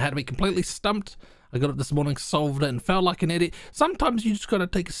that had me completely stumped. I got up this morning, solved it, and felt like an idiot. Sometimes you just gotta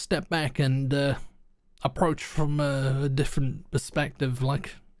take a step back and approach from a different perspective,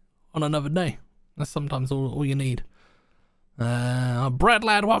 like on another day. That's sometimes all you need. Brad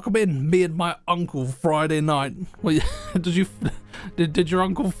lad, welcome in. Me and my uncle Friday night. Wait, did your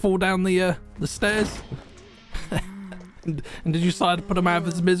uncle fall down the stairs? and did you decide to put him out of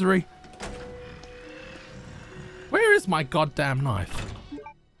his misery? Where is my goddamn knife?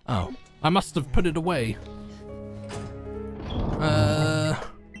 Oh, I must have put it away.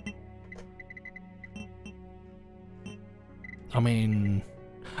 I mean,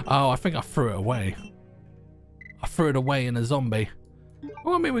 oh, I think I threw it away. I threw it away in a zombie.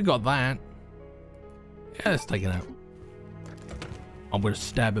 Well, I mean, we got that. Yeah, let's take it out. I'm gonna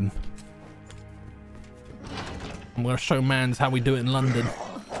stab him. I'm gonna show mans how we do it in London.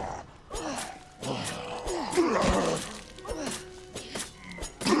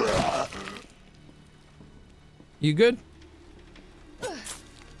 You good?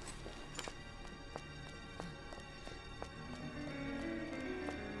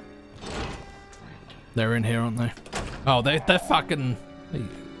 They're in here, aren't they? Oh, they're fucking... Are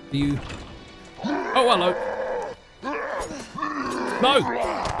you... Oh, hello. No!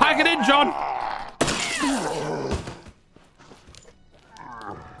 Pack it in, John!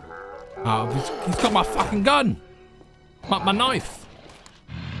 Oh, he's got my fucking gun! My knife!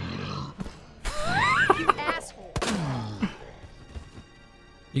 You asshole.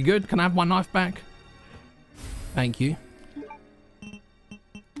 You good? Can I have my knife back? Thank you.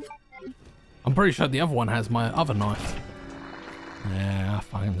 I'm pretty sure the other one has my other knife. Yeah, I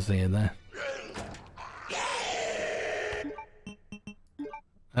fucking see it there.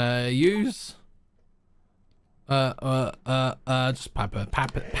 Use. Just pap it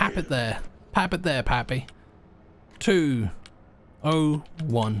there. Pap it there, Pappy.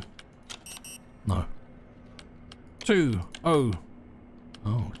 201. No. 2 0.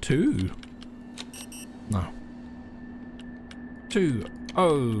 Oh, 2. No. 2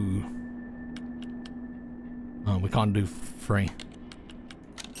 0. Oh, we can't do 3.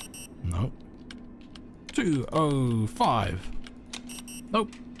 Nope. 205. Nope.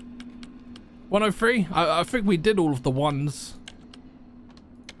 103. I think we did all of the ones.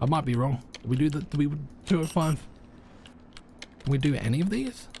 I might be wrong. Did we do the 205? Can we do any of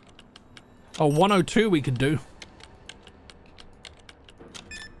these? Oh, 102 we could do.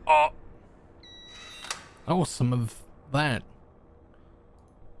 Oh. Oh, some of that.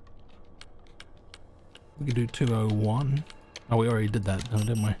 We could do 201. Oh, we already did that, though,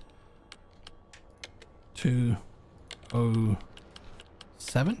 didn't we?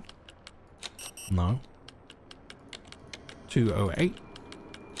 207? No. 208.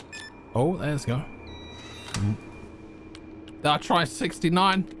 Oh, let's go. I'll try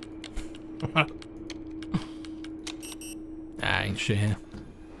 69. Ain't shit here.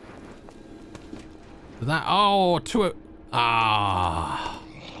 Is that? Oh, 20. Ah.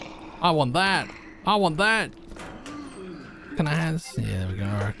 I want that. I want that. Can I have this? Yeah, there we go.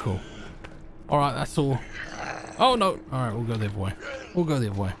 Alright, cool. Alright, that's all. Oh, no. Alright, we'll go the other way. We'll go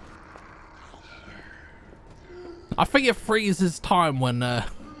the other way. I think it freezes time when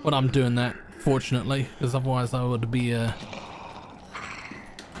I'm doing that, fortunately, because otherwise I would be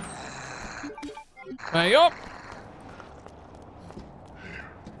Hey up!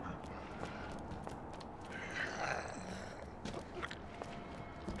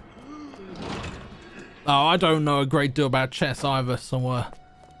 Oh, I don't know a great deal about chess either, so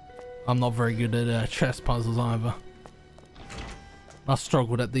I'm not very good at chess puzzles either. I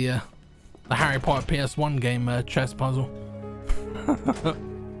struggled at the Harry Potter PS1 game chess puzzle.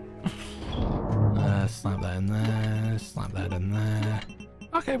 Slap that in there, slap that in there.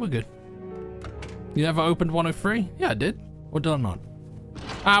 Okay, we're good. You ever opened 103? Yeah, I did. Or did I not?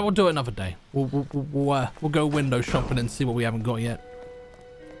 Ah, we'll do it another day. We'll go window shopping and see what we haven't got yet.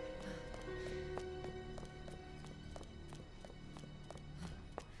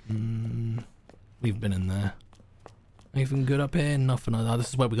 We've been in there. Anything good up here? Nothing. Oh, this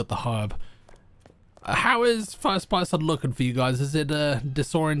is where we got the herb. How is first person looking for you guys? Is it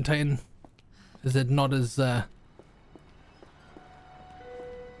disorientating? Is it not as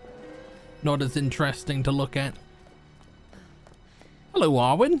interesting to look at? Hello,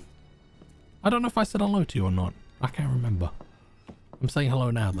 Arwen. I don't know if I said hello to you or not. I can't remember. I'm saying hello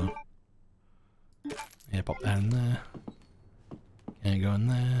now though. Yeah, pop that in there. Can't go in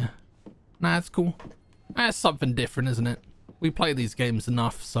there. Nah, it's cool. That's something different, isn't it? We play these games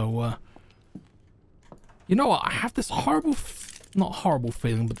enough, so you know what? I have this horrible, not horrible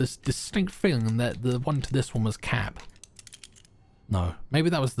feeling, but this distinct feeling that the one to this one was Cap. No,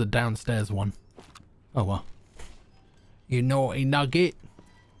 maybe that was the downstairs one. Oh well. You naughty nugget.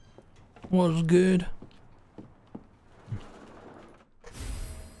 Was good.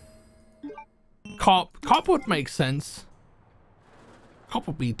 Cop would make sense. Cop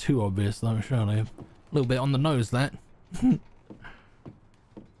would be too obvious though, surely. A little bit on the nose, that.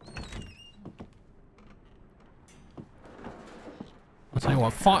 I'll tell you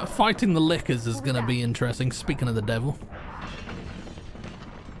what, fighting the lickers is going to be interesting, speaking of the devil.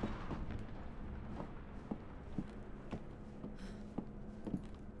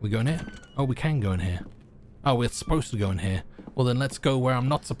 We go in here? Oh, we can go in here. Oh, we're supposed to go in here. Well, then let's go where I'm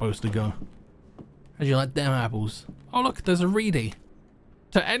not supposed to go. How'd you like them apples? Oh, look, there's a reedy.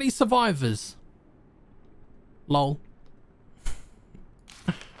 To any survivors. Lol.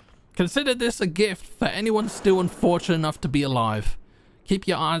 Consider this a gift for anyone still unfortunate enough to be alive. Keep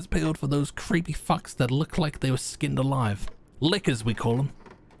your eyes peeled for those creepy fucks that look like they were skinned alive. Lickers, we call them.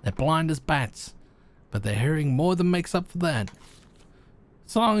 They're blind as bats, but their hearing more than makes up for that.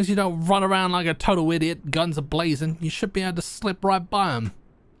 So long as you don't run around like a total idiot, guns are blazing, you should be able to slip right by them.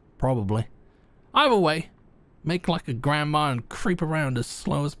 Probably. Either way, make like a grandma and creep around as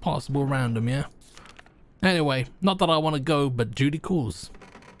slow as possible around him, yeah? Anyway, not that I want to go, but duty calls.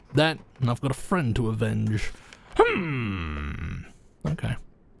 That, and I've got a friend to avenge. Okay.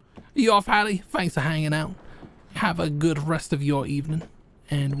 You off, Hallie? Thanks for hanging out. Have a good rest of your evening,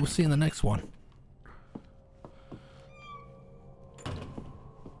 and we'll see you in the next one.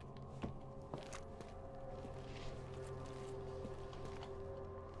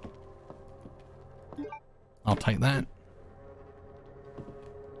 I'll take that.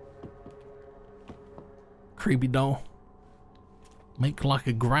 Creepy doll. Make like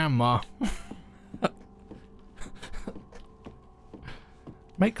a grandma.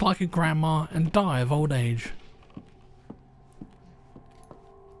 Make like a grandma and die of old age.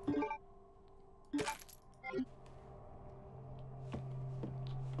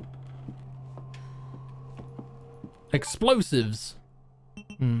 Explosives.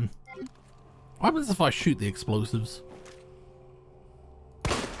 What happens if I shoot the explosives?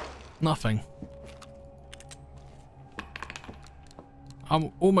 Nothing.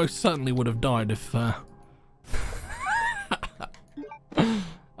 I almost certainly would have died if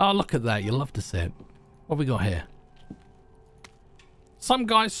oh, look at that. You love to see it. What we got here? Some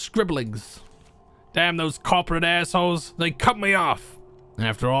guy's scribblings. Damn those corporate assholes. They cut me off.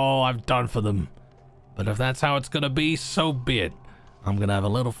 After all I've done for them. But if that's how it's gonna be, so be it. I'm gonna have a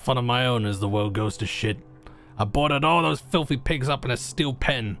little fun of my own as the world goes to shit. I boarded all those filthy pigs up in a steel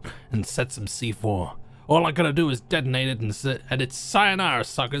pen and set some C4. All I gotta do is detonate it and it's sayonara,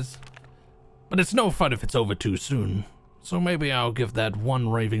 suckers. But it's no fun if it's over too soon. So maybe I'll give that one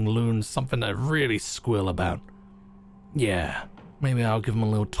raving loon something to really squeal about. Yeah, maybe I'll give him a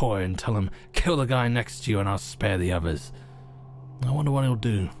little toy and tell him, kill the guy next to you and I'll spare the others. I wonder what he'll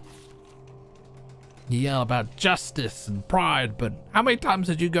do. You yell about justice and pride, but how many times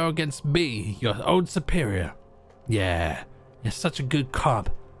did you go against me, your old superior? Yeah, you're such a good cop.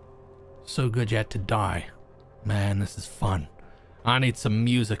 So good you had to die. Man, this is fun. I need some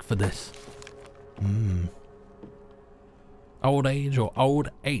music for this. Old age or old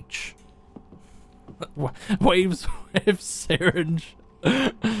H? Waves with syringe.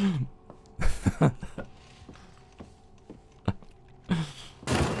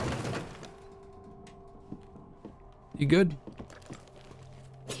 You good?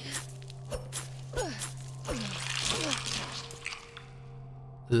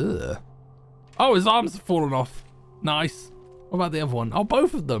 Ugh. Oh, his arms have fallen off. Nice. What about the other one? Oh,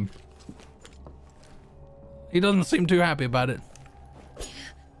 both of them. He doesn't seem too happy about it.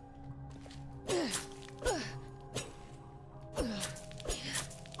 I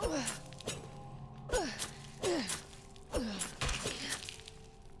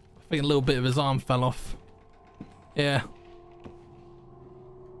think a little bit of his arm fell off. Yeah.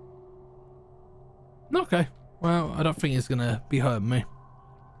 Okay. Well, I don't think he's gonna be hurting me.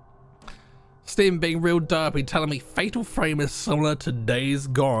 Steven being real derpy, telling me Fatal Frame is similar to Days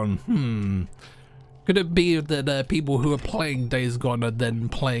Gone. Could it be that people who are playing Days Gone are then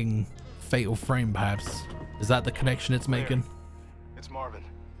playing Fatal Frame, perhaps? Is that the connection it's making? It's Marvin.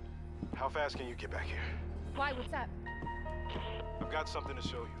 How fast can you get back here? Why? What's up? I've got something to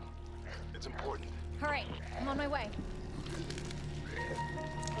show you. It's important. All right, I'm on my way.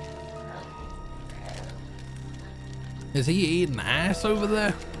 Is he eating ass over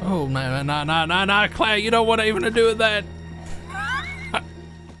there? Oh, no, Claire, you don't want anything to do with that.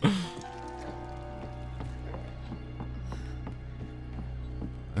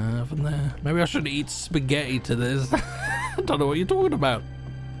 Nothing there. Maybe I should eat spaghetti to this. I don't know what you're talking about.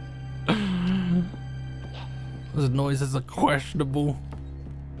 Those noises are questionable.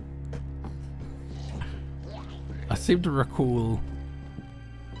 I seem to recall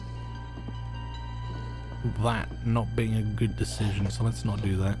that not being a good decision, so let's not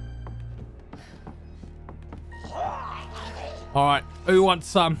do that. Alright, who wants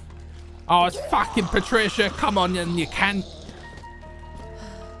some? Oh, it's fucking Patricia. Come on, and you can.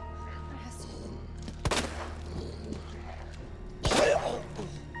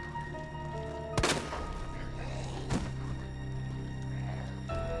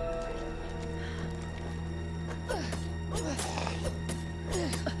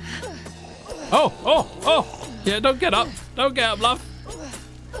 Oh! Yeah, don't get up. Don't get up, love.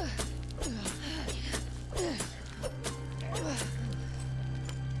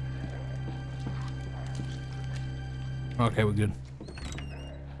 Okay, we're good.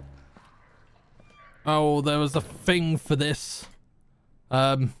 Oh, there was a thing for this.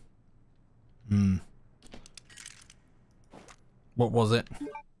 What was it?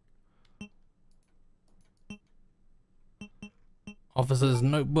 Officer's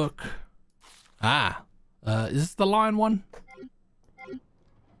notebook. Ah. Is this the lion one?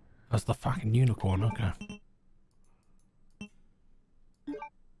 That's the fucking unicorn, okay.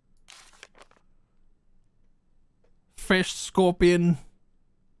 Fish, scorpion,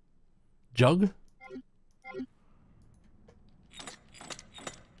 jug?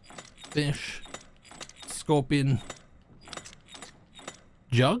 Fish, scorpion,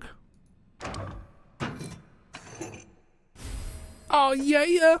 jug? Oh, yeah,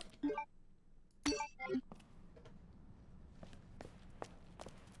 yeah.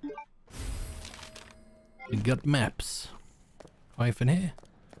 We got maps. Anything here?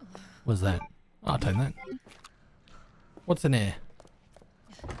 What's that? I'll take that. What's in here?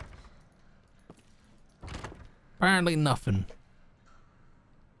 Apparently nothing.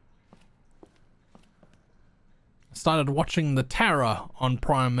 I started watching The Terror on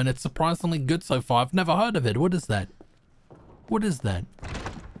Prime and it's surprisingly good so far. I've never heard of it. What is that? What is that?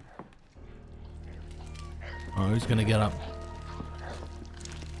 Oh, who's gonna get up?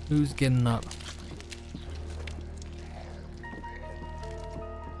 Who's getting up?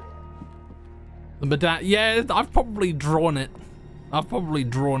 The medallion. Yeah, I've probably drawn it. I've probably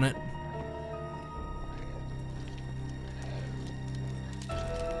drawn it.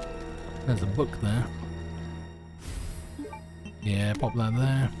 There's a book there. Yeah, pop that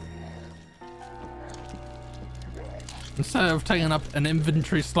there. Instead of taking up an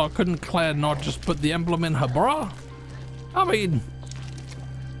inventory slot, couldn't Claire not just put the emblem in her bra? I mean,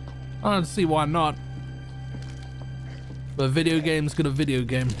 I don't see why not. But a video game's got a video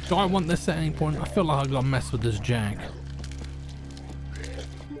game. Do I want this at any point? I feel like I gotta mess with this jack.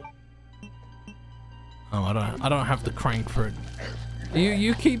 Oh, I don't have the crank for it.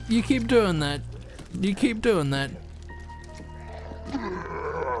 You keep doing that. You keep doing that.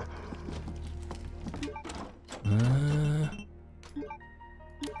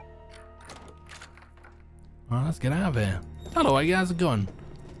 Alright, let's get out of here. Hello, how's it going?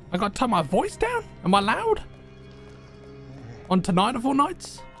 I gotta turn my voice down? Am I loud? On Tonight of All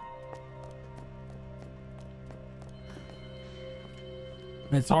Nights?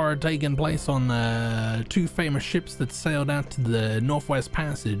 It's horror taking place on two famous ships that sailed out to the Northwest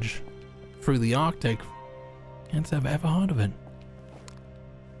Passage through the Arctic. Can't say I've ever heard of it.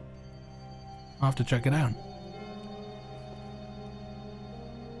 I'll have to check it out.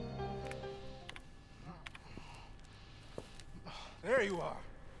 There you are.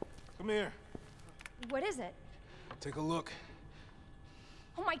 Come here. What is it? Take a look.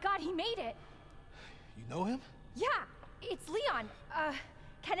 Oh my god, he made it! You know him? Yeah, it's Leon.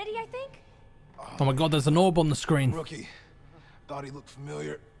 Kennedy, I think? Oh my god, there's an orb on the screen. Rookie. Thought he looked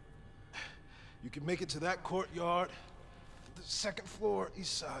familiar. You can make it to that courtyard. The second floor,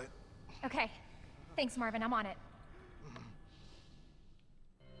 east side. Okay. Thanks, Marvin. I'm on it.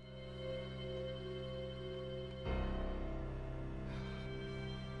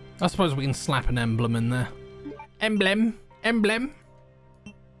 I suppose we can slap an emblem in there. Emblem. Emblem.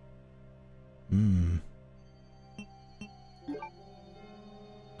 Hmm.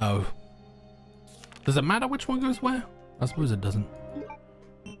 Oh. Does it matter which one goes where? I suppose it doesn't.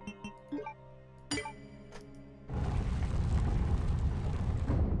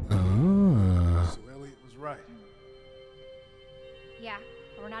 So Elliot was right. Yeah,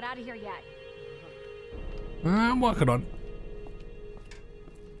 but we're not out of here yet. I'm working on.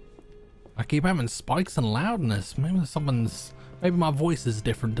 I keep having spikes and loudness. Maybe my voice is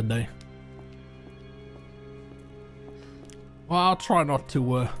different today. Well, I'll try not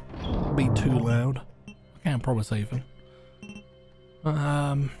to be too loud. I can't promise anything.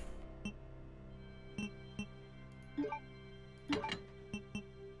 Are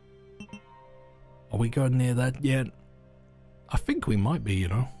we going near that yet? I think we might be, you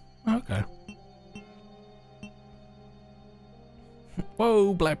know. Okay.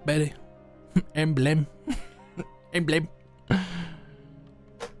 Whoa, Black Betty. Emblem. Emblem.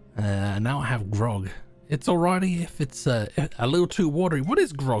 Now I have grog. It's alrighty if it's a little too watery. What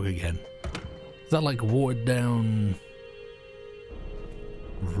is grog again? Is that like watered down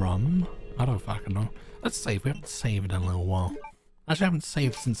rum? I don't fucking know. Let's save. We haven't saved in a little while. Actually, I haven't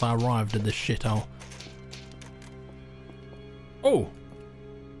saved since I arrived at this shithole. Oh!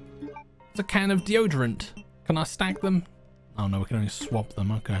 It's a can of deodorant. Can I stack them? Oh no, we can only swap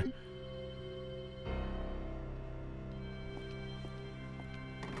them. Okay.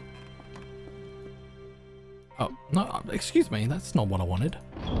 Oh, no, excuse me, that's not what I wanted.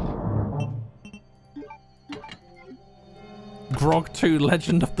 Grog 2,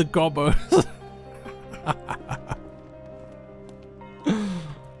 Legend of the Gobbos.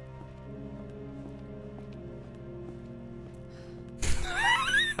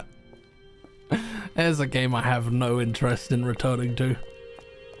 a game I have no interest in returning to.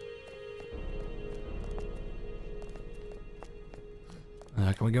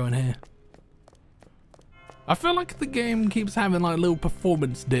 Can we go in here? I feel like the game keeps having like little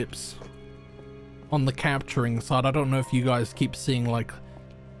performance dips on the capturing side. I don't know if you guys keep seeing like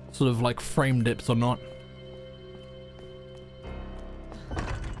sort of like frame dips or not.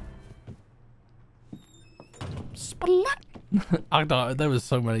 Splat! I don't, there was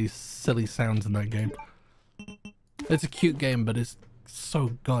so many silly sounds in that game. It's a cute game, but it's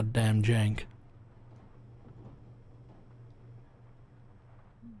so goddamn jank.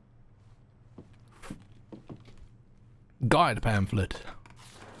 Guide pamphlet.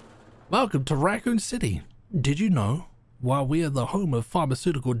 Welcome to Raccoon City. Did you know? While we are the home of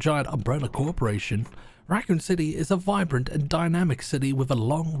pharmaceutical giant Umbrella Corporation, Raccoon City is a vibrant and dynamic city with a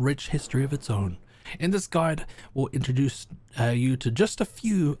long, rich history of its own. In this guide, we'll introduce you to just a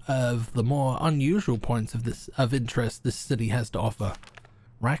few of the more unusual points of interest this city has to offer.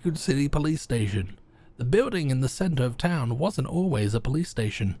 Raccoon City Police Station. The building in the center of town wasn't always a police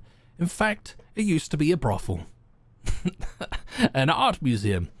station. In fact, it used to be a brothel. An art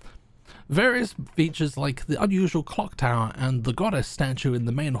museum. Various features like the unusual clock tower and the goddess statue in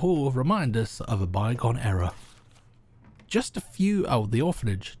the main hall remind us of a bygone era. Just a few, the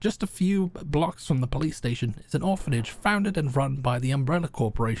orphanage. Just a few blocks from the police station is an orphanage founded and run by the Umbrella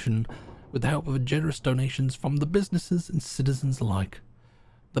Corporation with the help of generous donations from the businesses and citizens alike.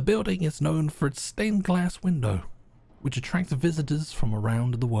 The building is known for its stained glass window, which attracts visitors from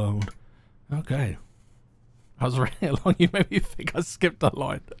around the world. Okay. I was really long, you made me think I skipped a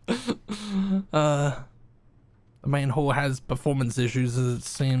line. The main hall has performance issues as it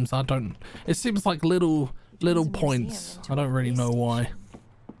seems. It seems like little points. I don't really know why.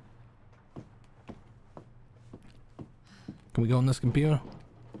 Can we go on this computer?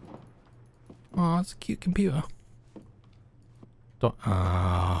 Oh, it's a cute computer.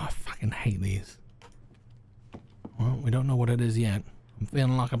 I fucking hate these. Well, we don't know what it is yet. I'm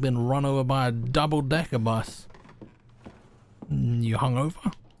feeling like I've been run over by a double-decker bus. You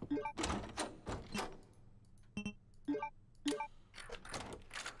hungover?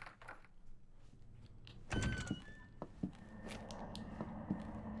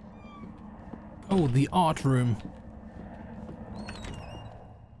 Oh, the art room.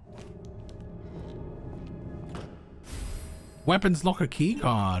 Weapons locker key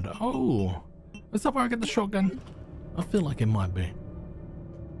card. Oh, is that where I get the shotgun? I feel like it might be.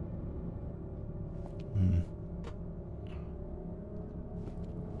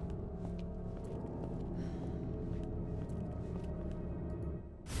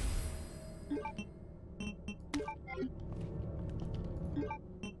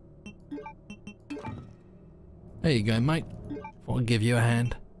 There you go, mate. Thought I'd give you a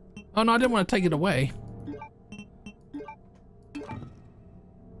hand. Oh no, I didn't want to take it away.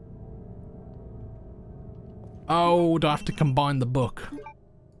 Oh, do I have to combine the book?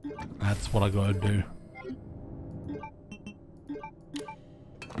 That's what I gotta do.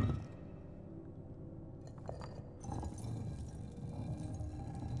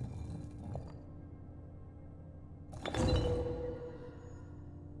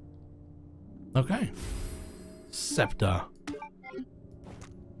 Okay. Scepter.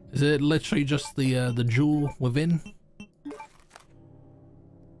 Is it literally just the jewel within?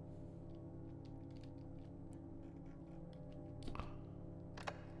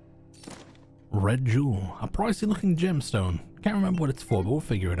 Red jewel, a pricey looking gemstone. Can't remember what it's for, but we'll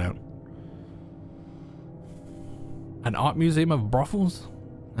figure it out. An art museum of brothels?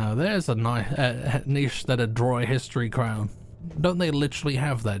 Now there's a nice niche that a dry history crown. Don't they literally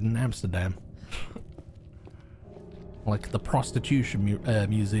have that in Amsterdam? Like the prostitution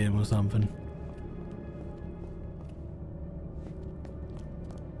museum or something.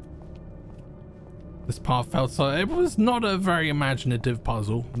 This part felt so... It was not a very imaginative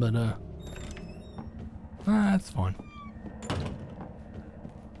puzzle, but that's fine.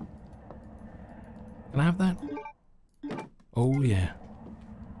 Can I have that? Oh yeah.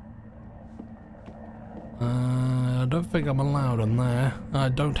 I don't think I'm allowed on there. I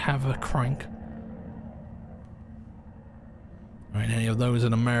don't have a crank. Right, any of those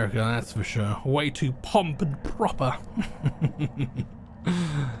in America, that's for sure. Way too pomp and proper.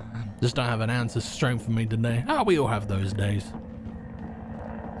 Just don't have an ounce of strength for me today. Oh, we all have those days.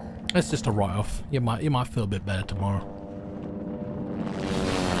 It's just a write-off. You might feel a bit better tomorrow.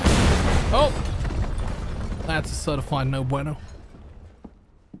 Oh! That's a certified no bueno.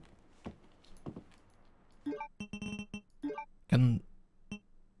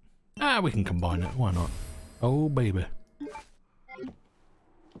 We can combine it. Why not? Oh, baby.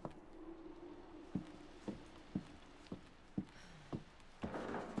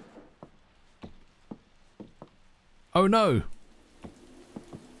 Oh no.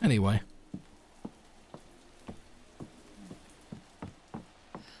 Anyway.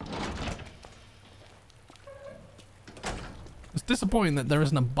 It's disappointing that there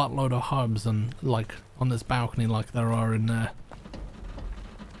isn't a buttload of hubs and like on this balcony like there are in the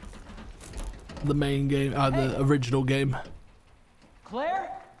main game, the original game. Claire?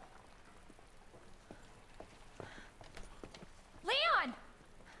 Leon!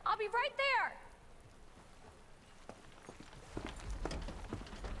 I'll be right there!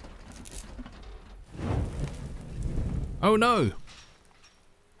 Oh no!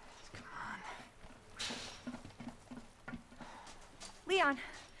 Leon,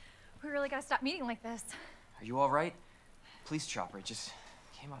 we really gotta stop meeting like this. Are you all right? Police chopper, it just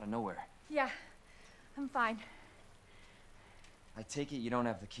came out of nowhere. Yeah, I'm fine. I take it you don't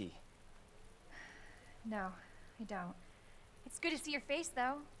have the key. No, I don't. It's good to see your face,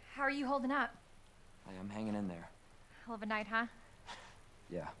 though. How are you holding up? I am hanging in there. Hell of a night, huh?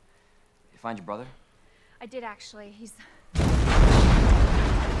 Yeah. You find your brother? I did, actually. He's...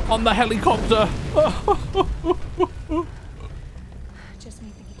 On the helicopter! Just when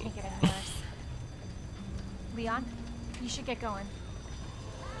you think you can't get any worse. Leon, you should get going.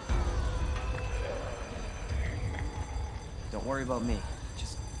 Don't worry about me.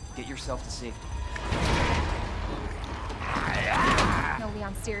 Just get yourself to safety. No,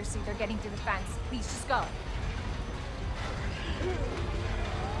 Leon, seriously, they're getting through the fence. Please, just go.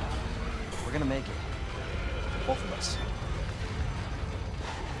 We're gonna make it. Both of us.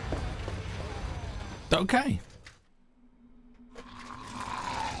 Okay.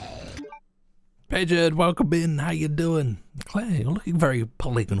 Paget, welcome in. How you doing? Claire, you're looking very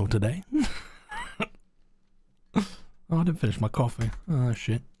polygonal today. Oh, I didn't finish my coffee. Oh,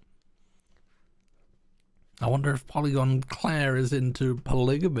 shit. I wonder if Polygon Claire is into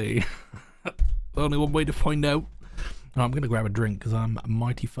polygamy. Only one way to find out. Oh, I'm going to grab a drink because I'm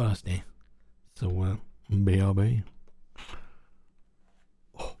mighty thirsty. So, BRB.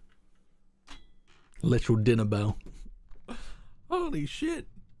 Oh. Literal dinner bell. Holy shit.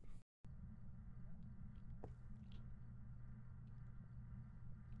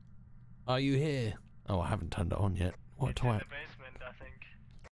 Are you here? Oh, I haven't turned it on yet. What It's in the basement, I think.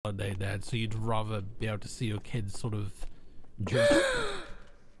 holiday, Dad, so you'd rather be able to see your kids sort of jump.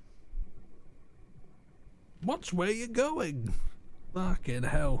 Watch where you're going. Fucking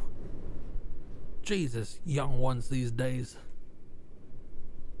hell. Jesus, young ones these days.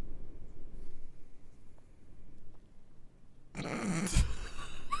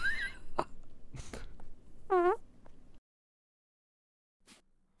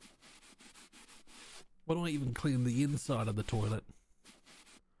 Why don't I even clean the inside of the toilet?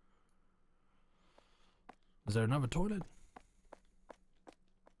 Is there another toilet?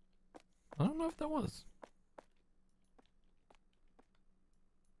 I don't know if there was.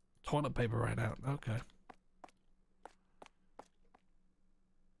 Toilet paper ran out. Okay.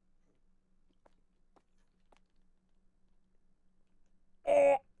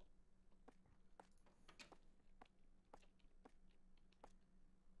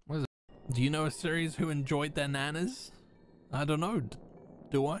 What is it? Do you know a series who enjoyed their nanas? I don't know.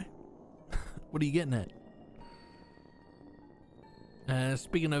 Do I? What are you getting at?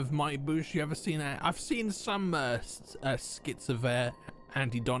 Speaking of Mighty Boosh, you ever seen I've seen some skits of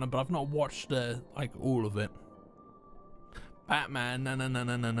Auntie Donna, but I've not watched like all of it. Batman, no.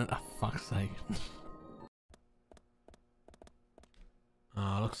 Oh, fuck's sake.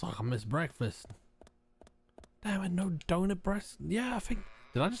 Oh, looks like I missed breakfast. Damn it, no donut breast? Yeah, I think.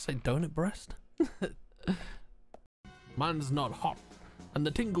 Did I just say donut breast? Mine's not hot. And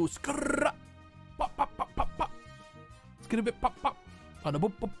the tingles. Pop, pop, pop, pop, pop. Let's get a bit pop, pop. And a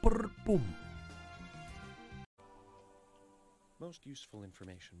boom, boom, boom, boom. Most useful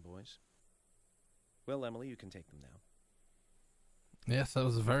information, boys. Well, Emily, you can take them now. Yes, that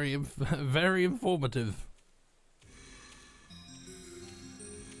was very, very informative.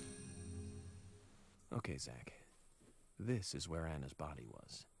 Okay, Zach. This is where Anna's body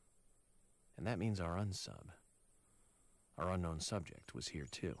was. And that means our unsub, our unknown subject, was here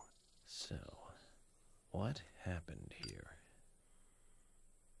too. So, what happened here?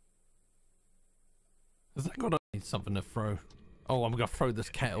 Has that got something to throw? Oh, I'm gonna throw this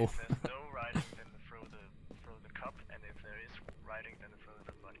kettle. If there's no writing, then throw the cup, and if there is writing, then throw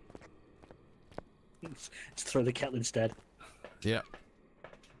the body. Let's throw the kettle instead. Yeah.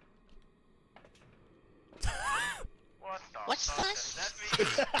 What's this? That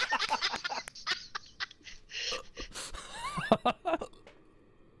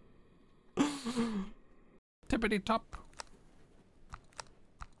means... Tippity top.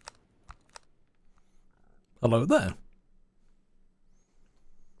 Hello there.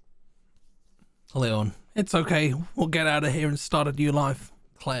 Leon, it's okay. We'll get out of here and start a new life.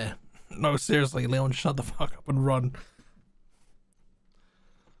 Claire, no, seriously, Leon, shut the fuck up and run.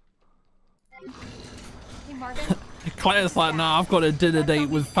 Hey, Marvin. Claire's like, nah, I've got a dinner date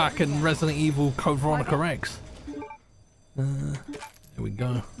with fucking Resident Evil Code Veronica Rex. Here we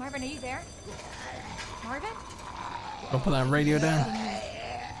go. Marvin, are you there? Marvin? Don't put that radio down.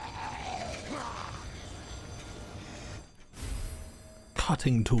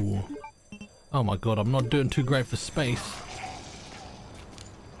 Cutting tool. Oh my god, I'm not doing too great for space.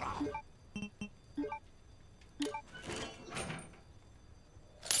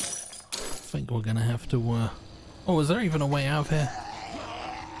 I think we're gonna have to, oh, is there even a way out here?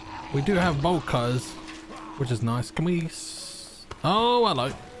 We do have bolt cutters, which is nice. Can we... Oh,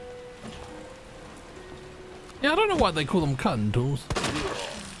 hello. Yeah, I don't know why they call them cutting tools.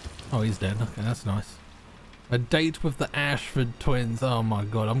 Oh, he's dead. Okay, that's nice. A date with the Ashford twins. Oh my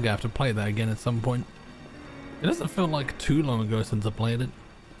god, I'm gonna have to play that again at some point. It doesn't feel like too long ago since I played it.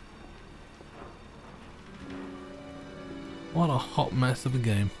 What a hot mess of a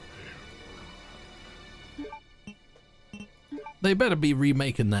game. They better be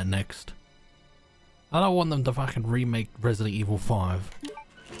remaking that next. I don't want them to fucking remake Resident Evil 5.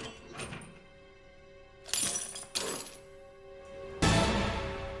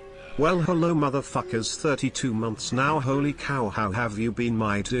 Well, hello motherfuckers, 32 months now, holy cow, how have you been,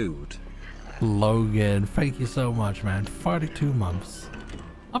 my dude? Logan, thank you so much, man. 32 months.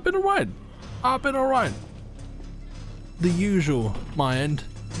 I've been alright. I've been alright. The usual, my end.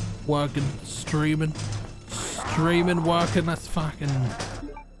 Working, streaming, working, that's fucking...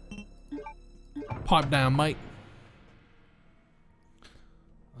 Pipe down, mate.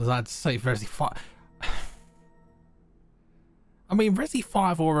 As I'd say, Resi 5... I mean, Resi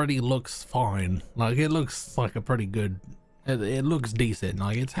 5 already looks fine. Like, it looks like a pretty good... It looks decent.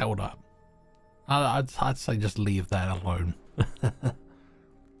 Like, it's held up. I'd say just leave that alone.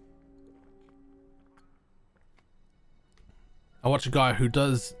 I watch a guy who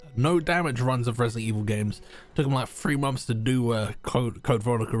does no damage runs of Resident Evil games. Took him like 3 months to do Code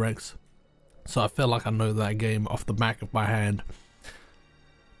Veronica Rex. So I feel like I know that game off the back of my hand.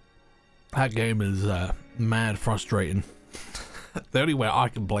 That game is mad frustrating. The only way I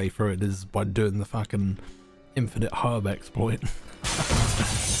can play through it is by doing the fucking infinite herb exploit.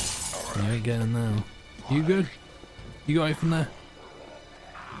 You ain't getting now. You good? You got anything there?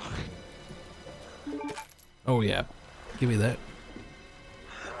 Oh yeah, give me that.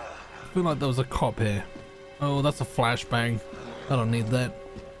 I feel like there was a cop here. Oh, that's a flashbang. I don't need that.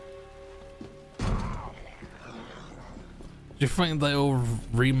 Do you think they'll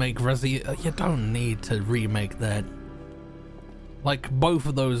remake Resident? You don't need to remake that. Like, both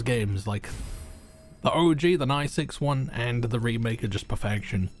of those games, like the OG, the 96 one, and the remake are just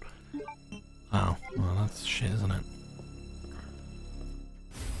perfection. Oh, well, that's shit, isn't it?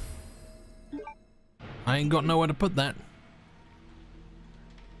 I ain't got nowhere to put that.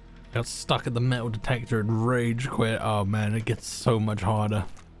 Got stuck at the metal detector and rage quit. Oh man, it gets so much harder.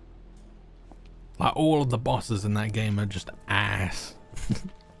 Like, all of the bosses in that game are just ass.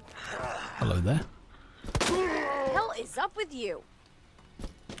 Hello there. What the hell is up with you?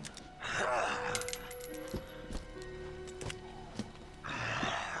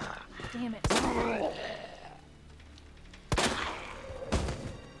 Damn it.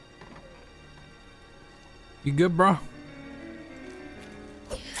 You good, bro?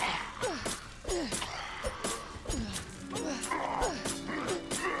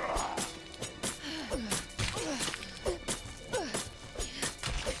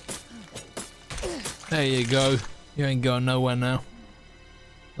 There you go. You ain't going nowhere now.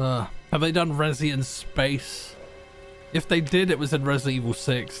 Have they done Resi in space? If they did, it was in Resident Evil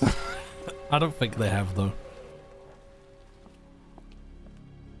 6. I don't think they have, though.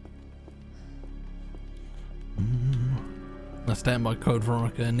 I stand by Code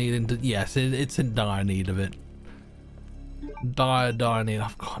Veronica needing to... Yes, it's in dire need of it. Dire need.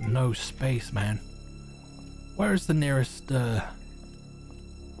 I've got no space, man. Where is the nearest... I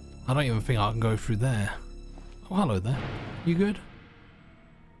don't even think I can go through there. Oh, hello there. You good?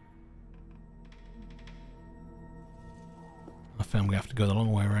 I think I'm gonna have to go the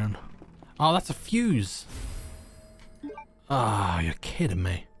long way around. Oh, that's a fuse. Ah, you're kidding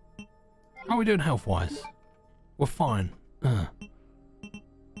me. How are we doing health-wise? We're fine. I've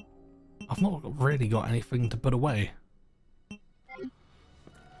not really got anything to put away.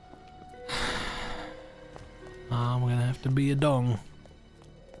 I'm gonna have to be a dong.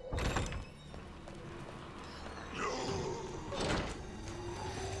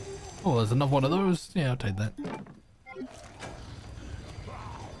 Oh, there's another one of those. Yeah, I'll take that.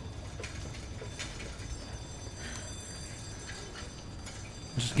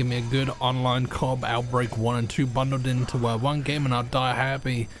 Just give me a good online co-op Outbreak 1 and 2 bundled into one game and I'll die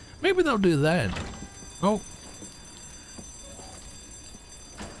happy. Maybe they'll do that. Oh.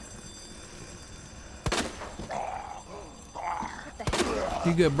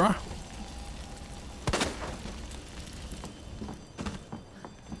 You good, bro?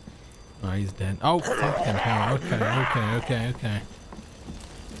 Oh, he's dead. Oh, fucking hell. Okay.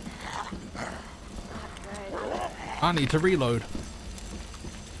 I need to reload.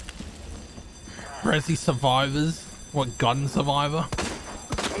 Resi survivors? What, gun survivor?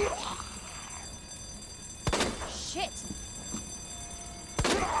 Shit.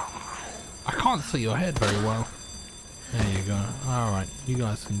 I can't see your head very well. There you go. Alright, you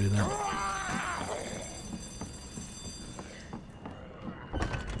guys can do that.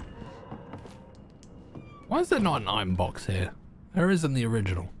 Why is there not an item box here? There is in the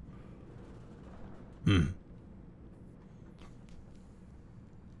original.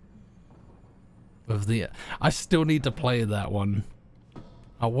 Of the, I still need to play that one.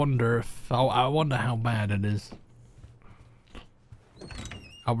 I wonder if I wonder how bad it is.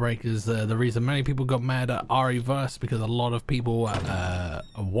 Outbreak is the reason many people got mad at RE-verse because a lot of people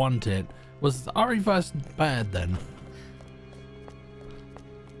want it. Was RE-verse bad then?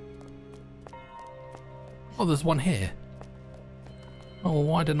 Oh, there's one here. Oh, well,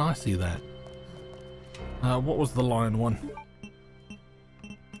 why didn't I see that? What was the lion one?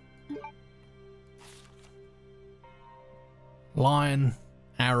 Lion,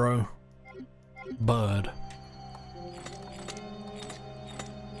 arrow, bird.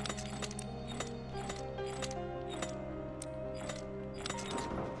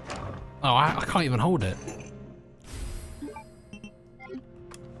 Oh, I can't even hold it.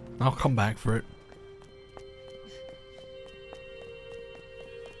 I'll come back for it.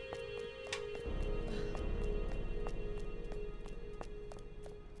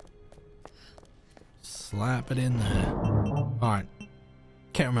 Slap it in there. Alright.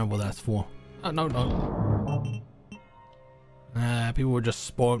 Can't remember what that's for. Oh, no. People were just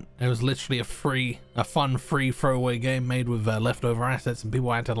spawned. It was literally a fun free throwaway game made with leftover assets, and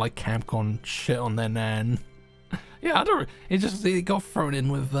people had to like camp on shit on their nan. Yeah, I don't. It got thrown in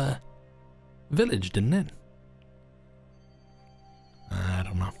with Village, didn't it? I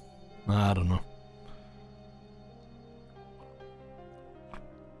don't know.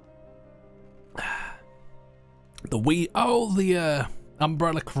 The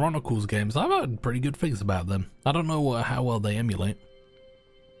Umbrella Chronicles games. I've heard pretty good things about them. I don't know how well they emulate.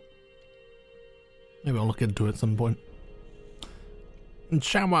 Maybe I'll look into it at some point. And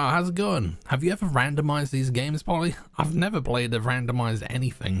Shamwow, how's it going? Have you ever randomized these games, Polly? I've never played a randomized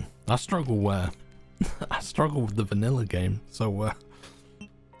anything. I struggle I struggle with the vanilla game, so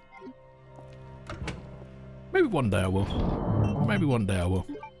maybe one day I will.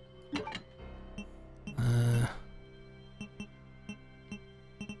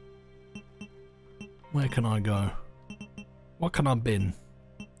 Where can I go? What can I bin?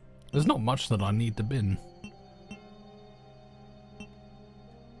 There's not much that I need to bin.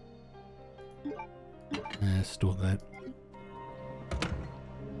 Store that.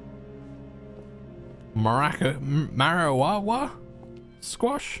 Marawawa?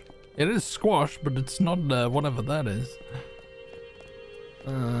 Squash? It is squash, but it's not whatever that is.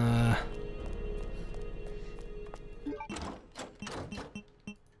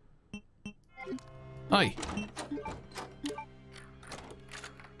 Hey.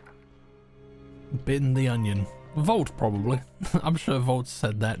 Bin the onion. Volt, probably. I'm sure Volt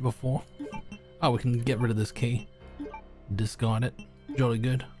said that before. Oh, we can get rid of this key. Discard it. Jolly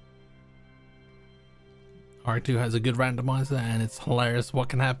good. R2 has a good randomizer and it's hilarious what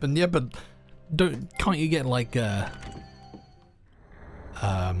can happen. Yeah, but can't you get like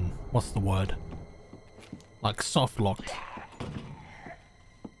what's the word? Like soft locked?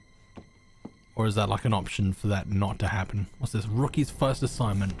 Or is that like an option for that not to happen? What's this? Rookie's first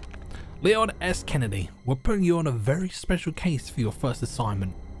assignment. Leon S. Kennedy, we're putting you on a very special case for your first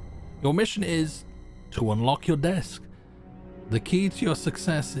assignment. Your mission is to unlock your desk. The key to your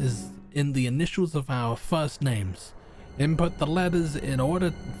success is in the initials of our first names. Input the letters in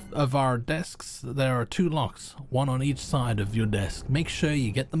order of our desks. There are 2 locks, one on each side of your desk. Make sure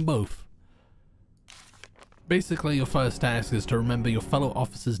you get them both. Basically, your first task is to remember your fellow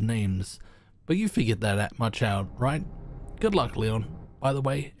officers' names. But you figured that much out, right? Good luck, Leon. By the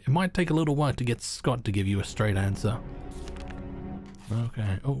way, it might take a little while to get Scott to give you a straight answer.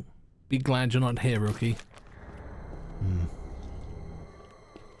 Okay. Oh, be glad you're not here, Rookie.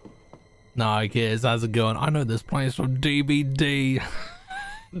 Nah, kids, how's it going? I know this place from DBD.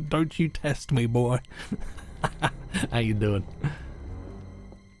 Don't you test me, boy. How you doing?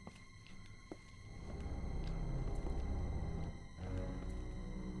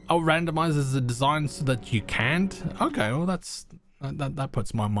 Oh, randomizes the design so that you can't? Okay, well that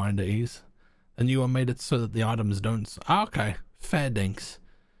puts my mind at ease. And you made it so that the items don't. Okay, fair dinks.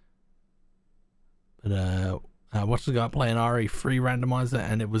 But watched the guy playing RE3 randomizer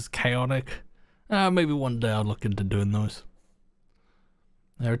and it was chaotic. Maybe one day I'll look into doing those.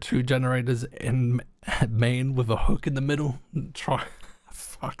 There are 2 generators in main with a hook in the middle. Try,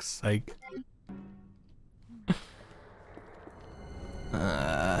 fuck's sake.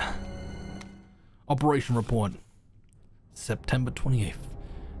 Operation report. September 28th.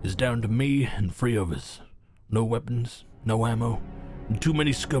 It's down to me and 3 others. No weapons, no ammo, and too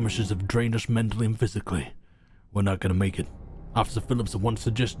many skirmishes have drained us mentally and physically. We're not gonna make it. Officer Phillips once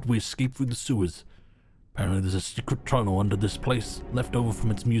suggested we escape through the sewers. Apparently there's a secret tunnel under this place, left over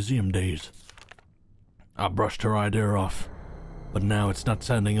from its museum days. I brushed her idea off, but now it's not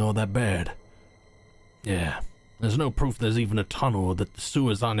sounding all that bad. Yeah, there's no proof there's even a tunnel or that the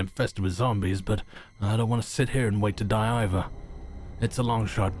sewers aren't infested with zombies, but I don't want to sit here and wait to die either. It's a long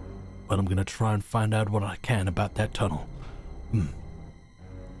shot, but I'm gonna try and find out what I can about that tunnel.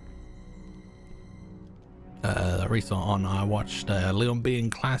 Recent on, I watched Leon being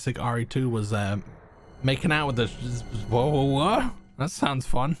classic RE2 was making out with the. Whoa, that sounds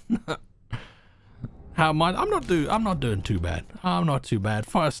fun. How am I? I'm not doing too bad. I'm not too bad.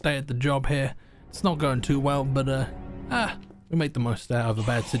 First day at the job here. It's not going too well, but we make the most out of a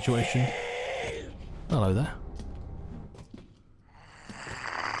bad situation. Hello there.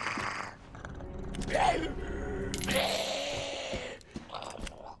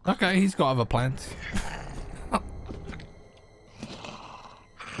 Okay, he's got other plans.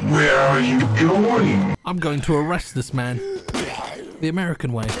 Where are you going? I'm going to arrest this man. The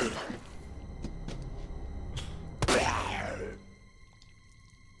American way.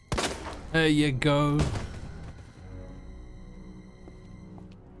 There you go.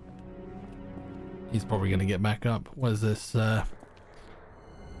 He's probably gonna get back up. What is this?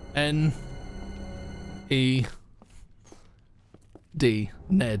 N-E-D.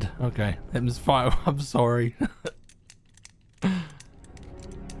 Ned. Okay. Him's fire. I'm sorry.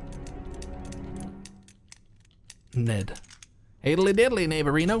 Ned. Hiddly diddly,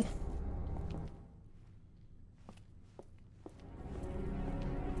 neighborino.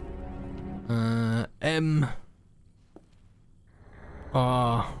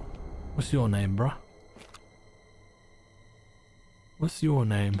 What's your name, bruh? What's your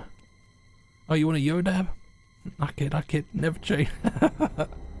name? Oh, you want a Yodab? I kid, never change.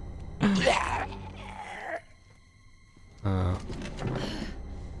 Oh,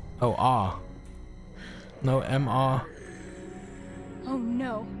 R. No, M-R. Oh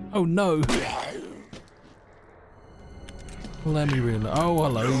no. Oh no. Let me realize. Oh,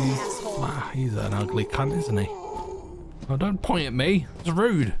 hello. He's an ugly cunt, isn't he? Oh, don't point at me. It's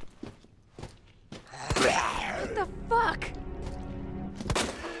rude. What the fuck?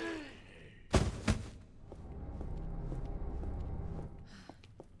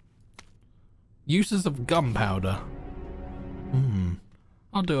 Uses of gunpowder.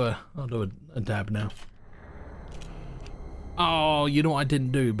 I'll do a dab now. Oh, you know what I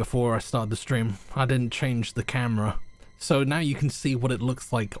didn't do before I started the stream? I didn't change the camera. So now you can see what it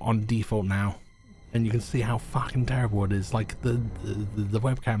looks like on default now. And you can see how fucking terrible it is. Like the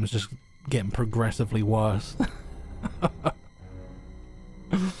webcam is just getting progressively worse.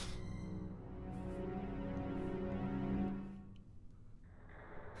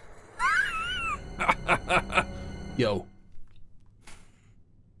 Yo.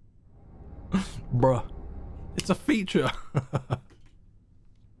 Bruh. It's a feature.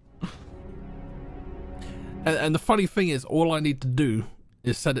 and the funny thing is, all I need to do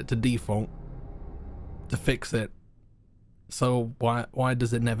is set it to default to fix it. So why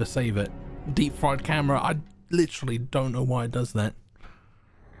does it never save it? Deep fried camera, I literally don't know why it does that.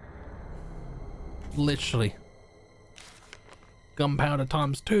 Literally. Gunpowder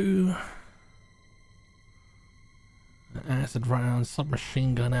 ×2. Acid rounds,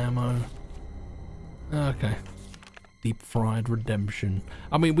 submachine gun ammo. Okay. Deep fried redemption.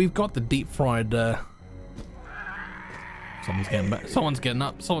 I mean, we've got the deep fried someone's getting back. Someone's getting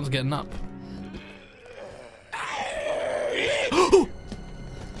up. Someone's getting up.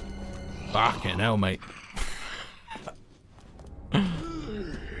 Fucking hell, mate.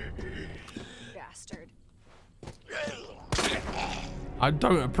 Bastard. I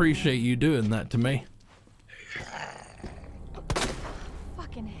don't appreciate you doing that to me.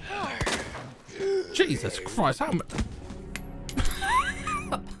 Fucking hell. Jesus Christ, how much?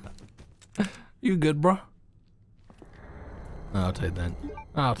 You good, bro? I'll take that.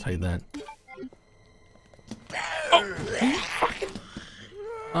 I'll take that. Oh, you fucking...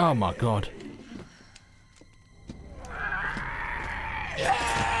 Oh my god.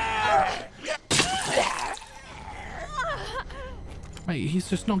 Mate, he's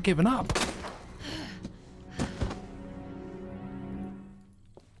just not giving up.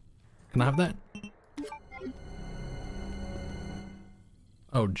 Can I have that?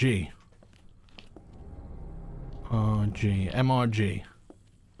 Oh, G. G. MRG.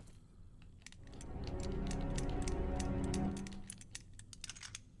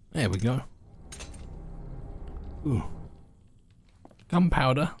 There we go. Ooh.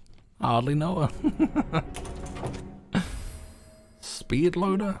 Gunpowder. I hardly know her. Speed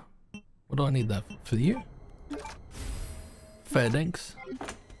loader? What do I need that for you? Fair dinks.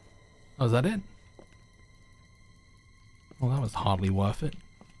 Oh, is that it? Well, that was hardly worth it.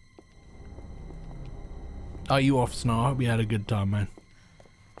 Are you off, Snow? I hope you had a good time, man.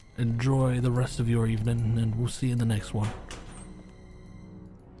 Enjoy the rest of your evening, and we'll see you in the next one.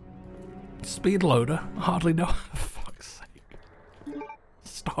 Speed loader? Hardly know. For fuck's sake.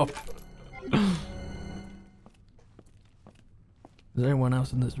 Stop. Is there anyone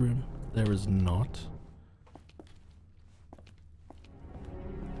else in this room? There is not.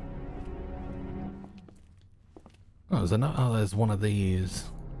 Oh, there's another. Oh, there's one of these.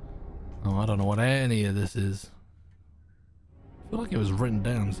 Oh, I don't know what any of this is. I feel like it was written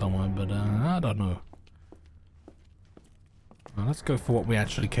down somewhere, but I don't know. Well, let's go for what we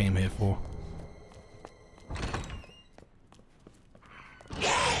actually came here for.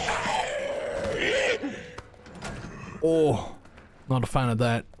 Oh, not a fan of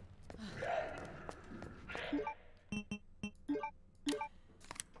that.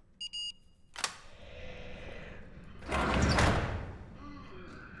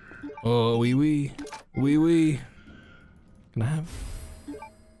 Oh, wee wee. Wee wee. Can I have?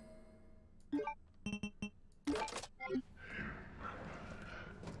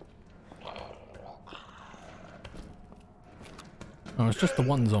 Oh, it's just the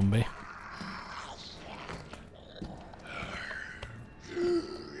one zombie.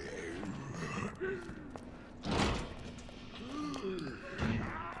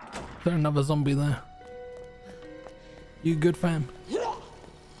 Is there another zombie there? You good, fam?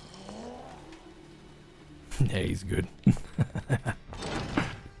 Yeah, he's good.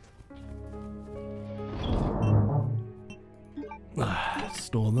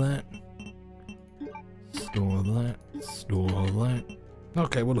 Store that. Store that. Store that.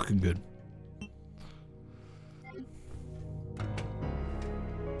 Okay, we're looking good.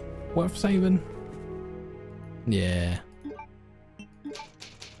 Worth saving? Yeah.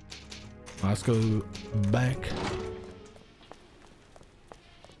 Let's go back.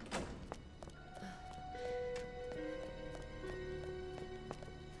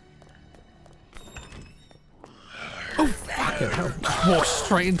 Oh, fucking hell. Walk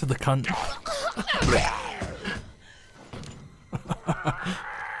straight into the cunt.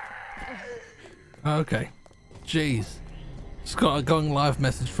 Okay. Jeez. Just got a going live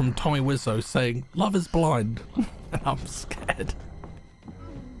message from Tommy Wiseau saying, "Love is blind." And I'm scared.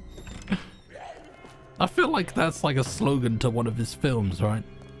 I feel like that's like a slogan to one of his films, right?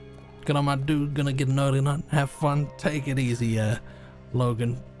 Gonna my dude, gonna get an early night, have fun, take it easy,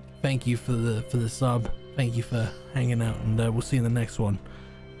 Logan. Thank you for the sub. Thank you for hanging out, and we'll see you in the next one.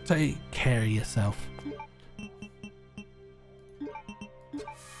 Take care of yourself.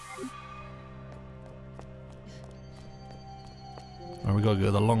 Alright, we gotta go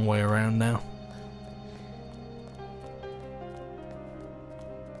the long way around now.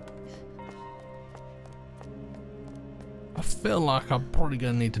 I feel like I'm probably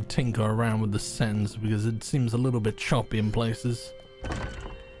gonna need to tinker around with the settings because it seems a little bit choppy in places.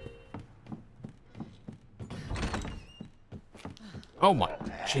 Oh my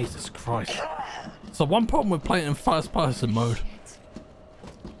Jesus Christ. So one problem with playing in first person mode.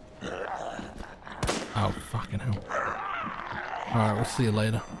 Oh fucking hell. Alright, we'll see you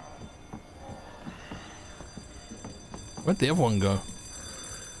later. Where'd the other one go?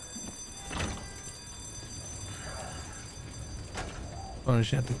 Oh,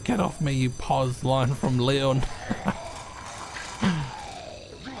 she had to get off me, you pause line from Leon.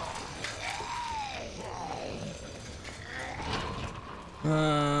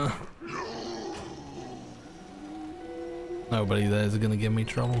 Nobody there's gonna give me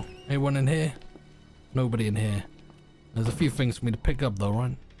trouble. Anyone in here? Nobody in here. There's a few things for me to pick up though,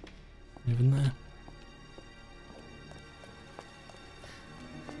 right? Even there.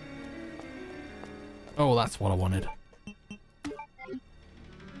 Oh, that's what I wanted.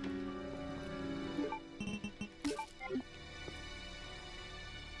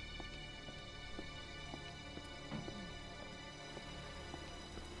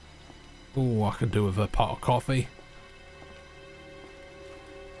 Oh, I could do with a pot of coffee.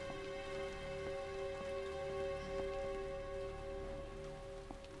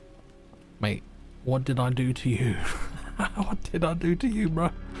 Mate, what did I do to you? What did I do to you,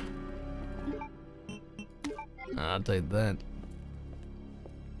 bro? I'll take that.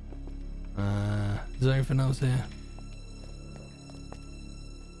 Is there anything else here?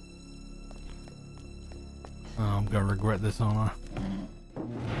 Oh, I'm gonna regret this, aren't I?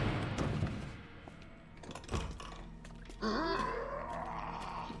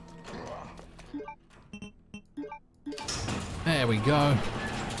 There we go.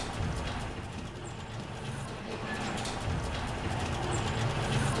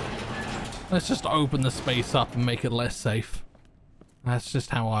 Let's just open the space up and make it less safe. That's just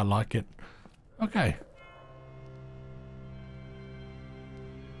how I like it. Okay.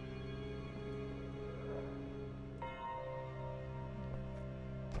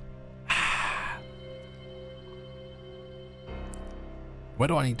 Where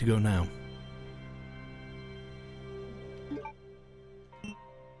do I need to go now?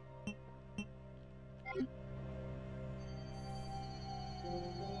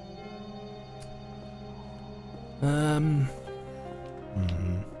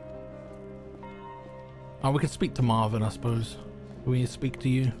 Oh, we could speak to Marvin, I suppose. Can we speak to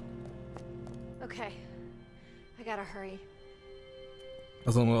you? Okay. I gotta hurry.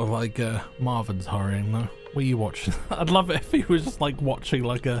 Doesn't look like Marvin's hurrying though. What are you watching? I'd love it if he was just like watching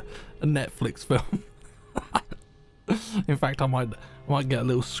like a Netflix film. In fact, I might get a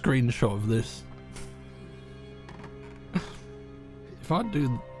little screenshot of this. If I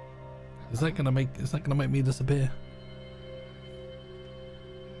do, is that gonna make me disappear?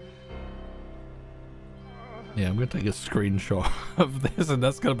 Yeah, I'm gonna take a screenshot of this, and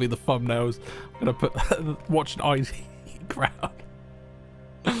that's gonna be the thumbnails. I'm gonna put watch an IT crowd.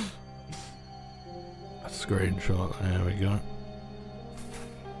 A screenshot. There we go.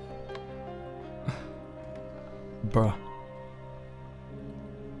 Bruh.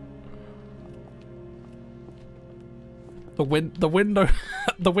 The window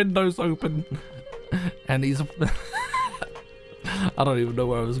the window's open and he's I don't even know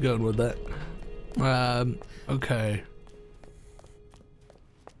where I was going with that. Okay.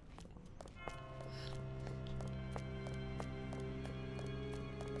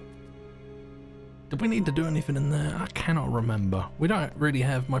 Did we need to do anything in there? I cannot remember. We don't really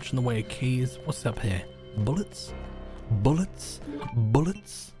have much in the way of keys. What's up here? Bullets? Bullets?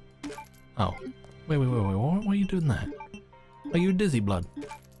 Bullets? Oh. Wait. Why are you doing that? Are you dizzy, blood?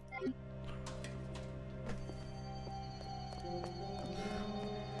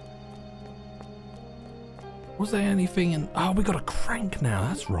 Was there anything in... Oh, we got a crank now.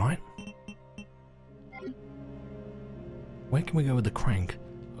 That's right. Where can we go with the crank?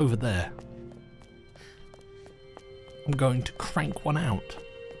 Over there. I'm going to crank one out.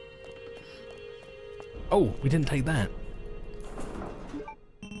 Oh, we didn't take that.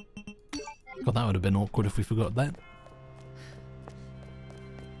 God, that would have been awkward if we forgot that.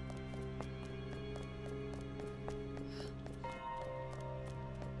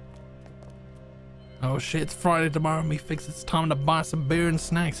 Oh shit, it's Friday tomorrow, methinks it's time to buy some beer and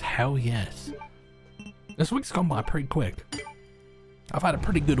snacks. Hell yes. This week's gone by pretty quick. I've had a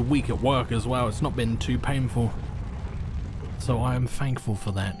pretty good week at work as well. It's not been too painful. So I am thankful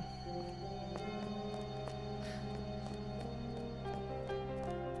for that.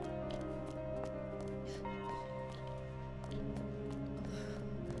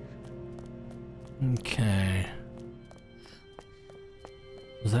 Okay.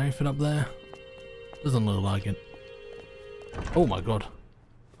 Is there anything up there? Doesn't look like it. Oh my god.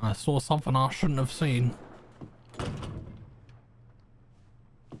 I saw something I shouldn't have seen.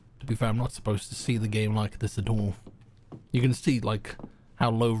 To be fair, I'm not supposed to see the game like this at all. You can see like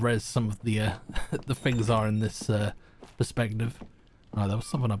how low res some of the the things are in this perspective. Oh, there was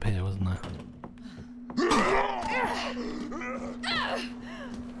something up here, wasn't there?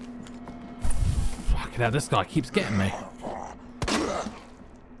 Fucking hell, this guy keeps getting me.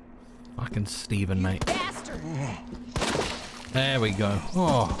 Fucking Steven, mate. There we go.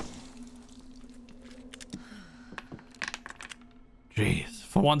 Oh. Jeez.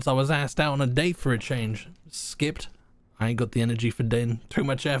 For once I was asked out on a date for a change. Skipped. I ain't got the energy for dating. Too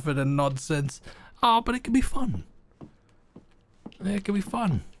much effort and nonsense. Oh, but it can be fun. Yeah, it can be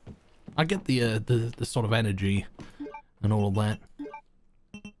fun. I get the sort of energy and all of that.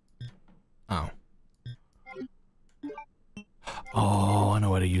 Oh. Oh, I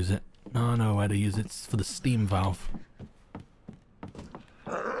know where to use it. I know where to use it. It's for the steam valve.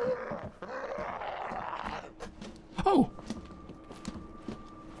 Oh!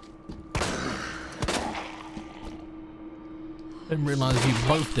 Didn't realise you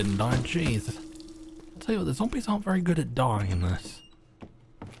both didn't die. Jeez. I'll tell you what, the zombies aren't very good at dying in this.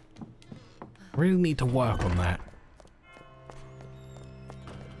 I really need to work on that.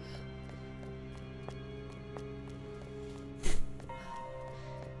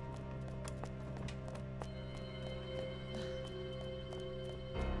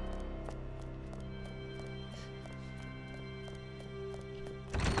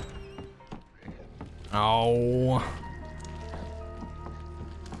 Oh.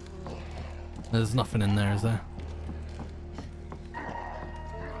 There's nothing in there, is there?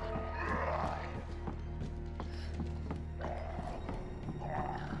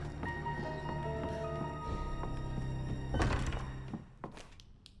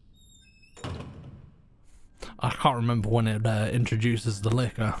 I can't remember when it introduces the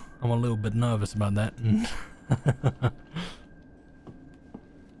liquor. I'm a little bit nervous about that.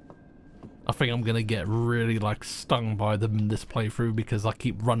 I think I'm gonna get really like stung by them in this playthrough because I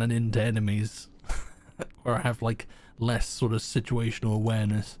keep running into enemies where I have like less sort of situational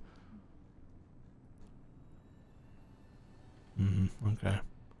awareness. Okay.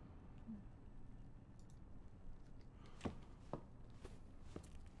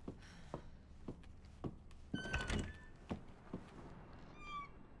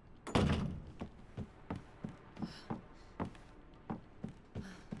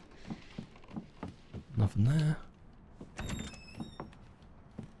 Nothing there.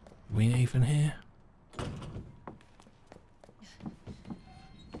 We ain't even here.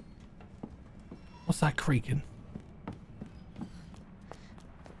 What's that creaking?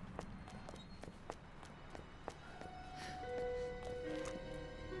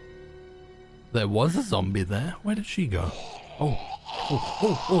 There was a zombie there. Where did she go?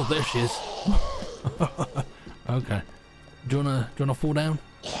 Oh, there she is. Okay. Do you wanna fall down?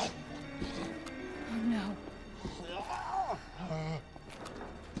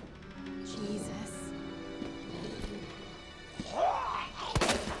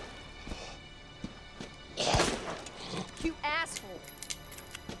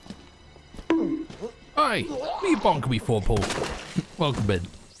 Hey, me bonk me for Paul. Welcome in.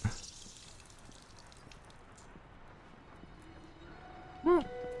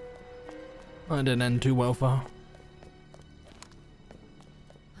 I didn't end too well for her.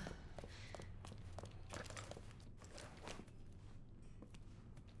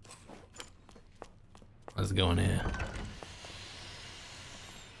 Let's go in here.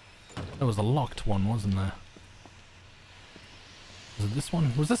 There was a locked one, wasn't there? Was it this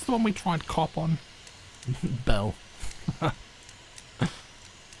one? Was this the one we tried cop on? Bell.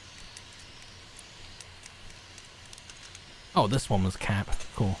 Oh, this one was cap.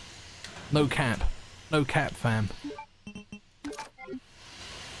 Cool. No cap. No cap, fam.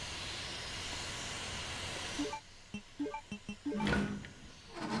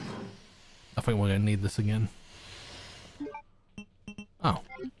 I think we're gonna need this again. Oh.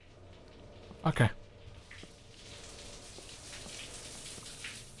 Okay.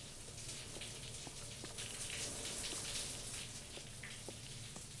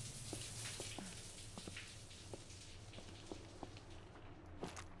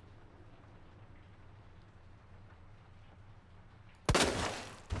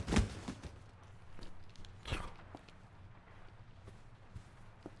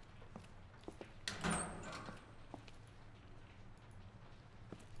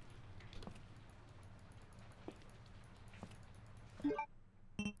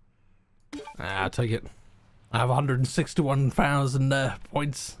 I'll take it. I have 161,000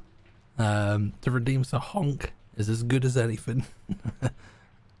 points to redeem, so honk is as good as anything.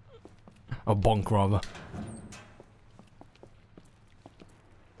 Or bonk, rather.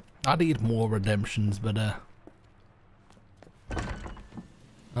 I need more redemptions, but I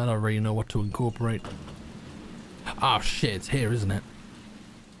don't really know what to incorporate. Oh shit, it's here, isn't it?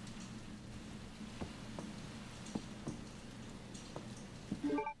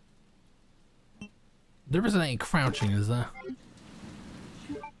 There isn't any crouching, is there?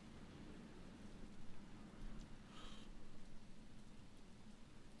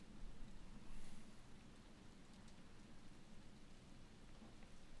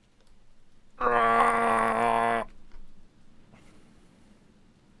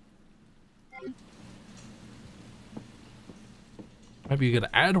 Maybe you could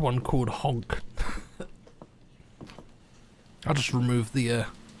add one called honk. I'll just remove the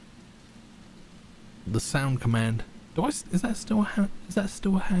sound command. Is that still a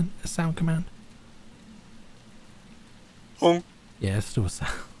sound command? Honk. Yeah, it's still a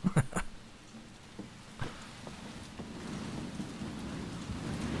sound.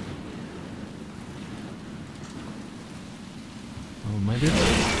 maybe.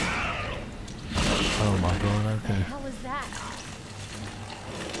 Oh my god, okay. What the hell was that?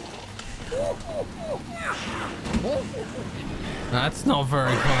 That's not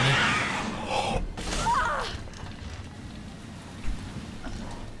very funny.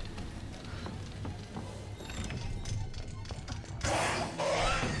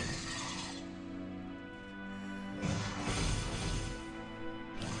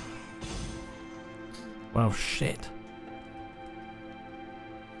 Well, shit.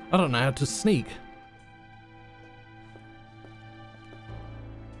 I don't know how to sneak.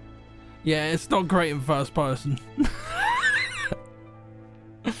 Yeah, it's not great in first person.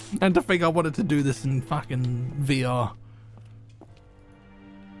 And to think I wanted to do this in fucking VR.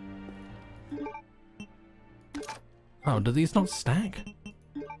 Oh, do these not stack?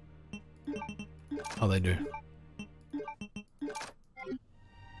 Oh, they do.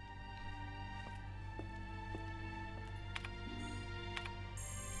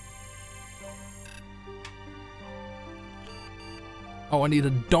 Oh, I need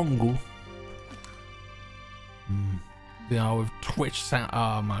a dongle. VR with Twitch sound.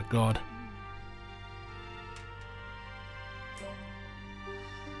 Oh my god.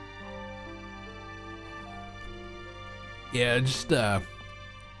 Yeah, just it's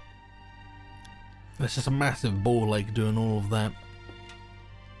just a massive ball like doing all of that.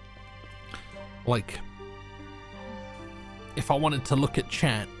 Like, if I wanted to look at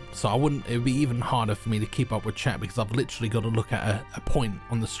chat, so I wouldn't, it would be even harder for me to keep up with chat because I've literally got to look at a point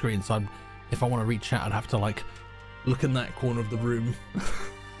on the screen. So if I want to read chat, I'd have to like look in that corner of the room.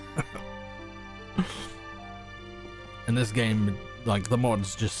 In this game, like the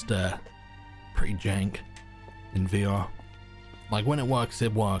mod's just pretty jank in VR. Like when it works,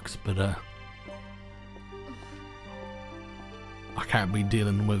 but I can't be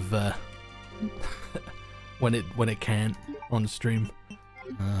dealing with when it can't on stream.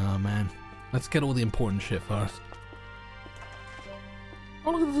 Oh man, let's get all the important shit first.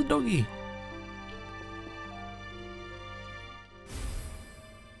 Oh look, there's a doggy.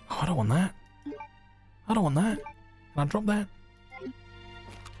 Oh, I don't want that. I don't want that. Can I drop that?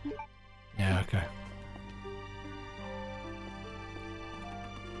 Yeah, okay.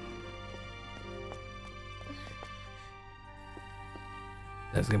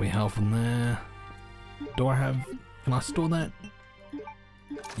 There's gonna be health in there. Do I have... Can I store that?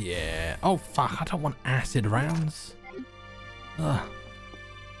 Yeah. Oh fuck, I don't want acid rounds. Ugh.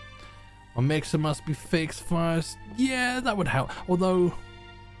 My mixer must be fixed first. Yeah, that would help. Although...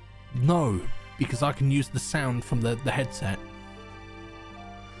 No, because I can use the sound from the headset.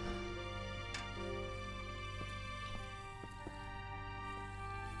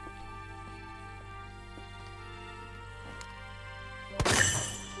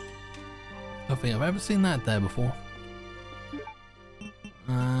 I don't think I've ever seen that there before.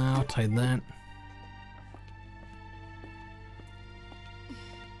 I'll take that.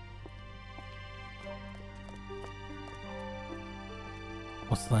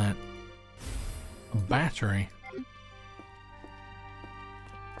 What's that? A battery.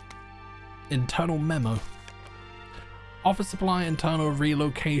 Internal memo. Office supply internal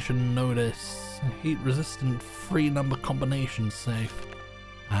relocation notice. Heat resistant 3-number combination safe.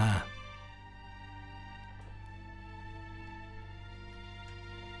 Ah.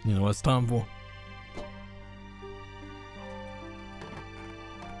 You know what it's time for?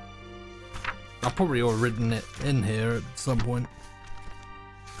 I've probably already written it in here at some point.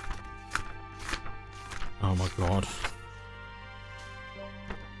 Oh my god.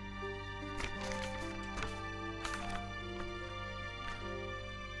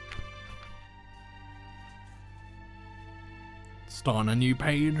 Starting a new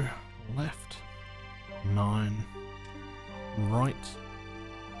page. Left. 9. Right.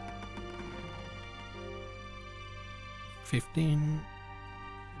 15.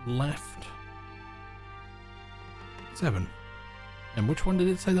 Left. 7. And which one did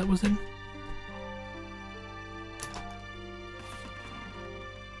it say that was in?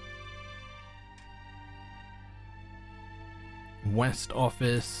 West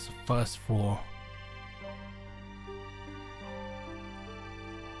office, first floor.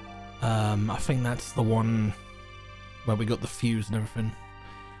 I think that's the one where we got the fuse and everything.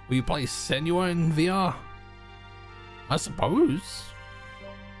 Will you play Senua in VR? I suppose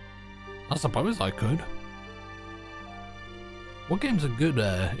I could. What games are good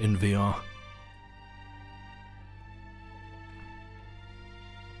in VR?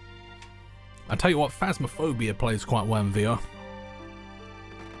 I tell you what, Phasmophobia plays quite well in VR.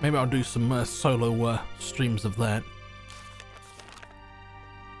 Maybe I'll do some solo streams of that.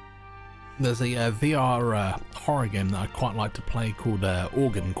 There's a VR horror game that I quite like to play called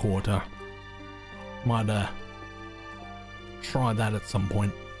Organ Quarter. Might try that at some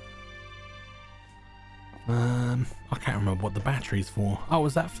point. I can't remember what the battery's for. Oh,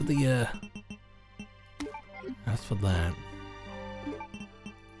 is that for the that's for that.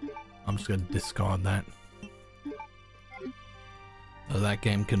 I'm just gonna discard that. So that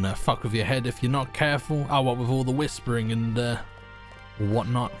game can fuck with your head if you're not careful. Oh, what with all the whispering and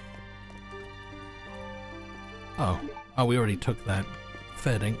whatnot. Oh, we already took that.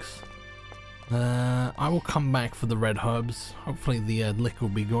 Fair dinks. I will come back for the red herbs. Hopefully the liquor will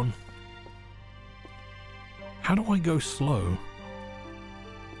be gone. How do I go slow?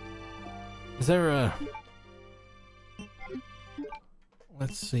 Is there a...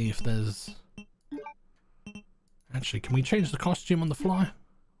 Let's see if there's... Actually, can we change the costume on the fly?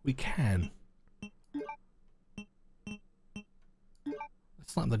 We can.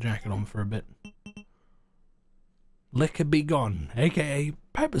 Let's slap the jacket on for a bit. Liquor be gone, aka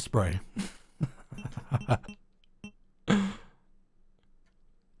pepper spray.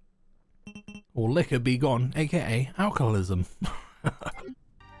 Or liquor be gone, aka alcoholism.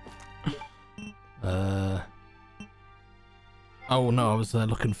 Oh no, I was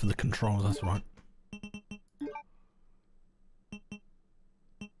looking for the controls, that's right.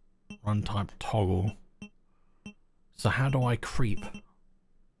 Run type toggle. So how do I creep?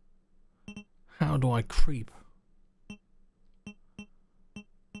 How do I creep?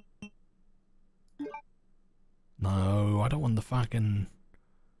 No, I don't want the fucking...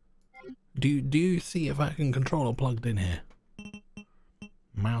 Do you see if I can controller plugged in here?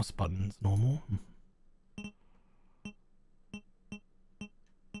 Mouse buttons, normal.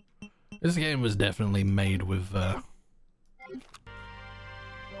 This game was definitely made with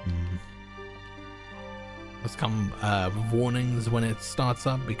let's come with warnings when it starts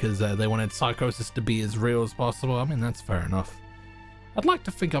up because they wanted Psychosis to be as real as possible. I mean, that's fair enough. I'd like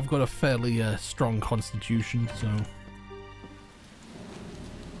to think I've got a fairly strong constitution, so...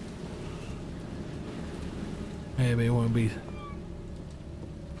 Maybe it won't be...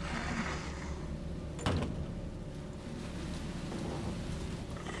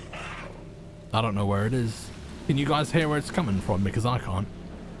 I don't know where it is. Can you guys hear where it's coming from? Because I can't.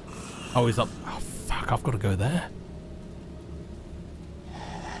 Oh, he's up. Oh, fuck, I've got to go there.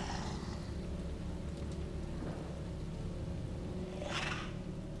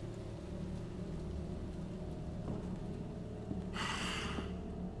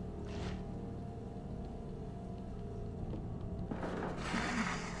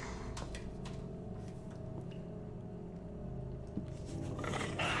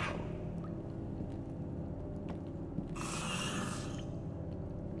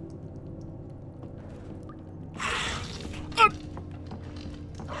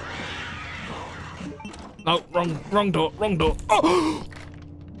 No, wrong door, wrong door. Oh!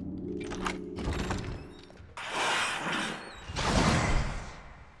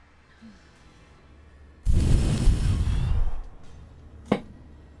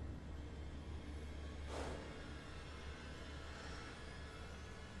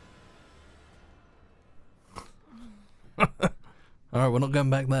 Alright, we're not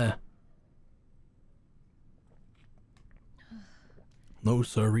going back there. No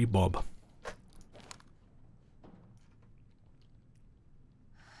sirree, Bob.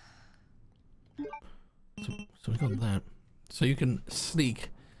 So we got that. So you can sneak.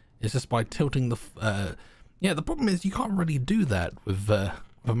 It's just by tilting the... yeah, the problem is you can't really do that with a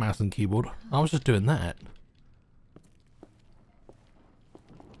mouse and keyboard. I was just doing that.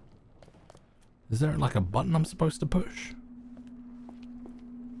 Is there like a button I'm supposed to push?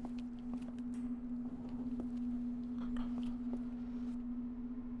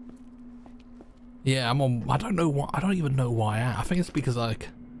 Yeah, I'm on... I don't know why... I don't even know why I think it's because like...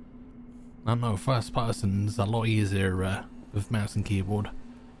 I don't know, first person's a lot easier with mouse and keyboard.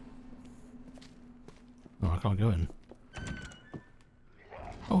 Oh, I can't go in.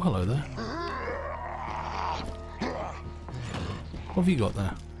 Oh, hello there. What have you got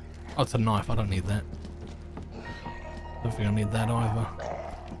there? Oh, it's a knife. I don't need that. Don't think I need that either.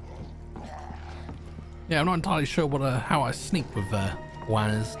 Yeah, I'm not entirely sure what how I sneak with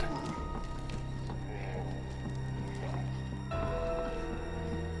Wanist.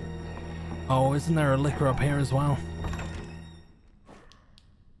 Oh, isn't there a liquor up here as well?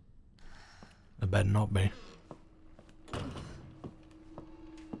 There better not be.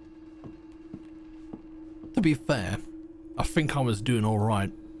 To be fair, I think I was doing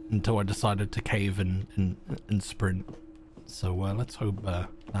alright until I decided to cave and sprint. So let's hope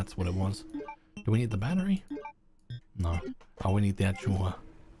that's what it was. Do we need the battery? No. Oh, we need the actual...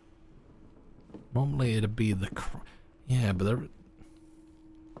 Normally it'd be the yeah, but there.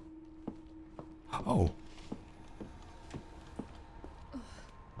 Oh.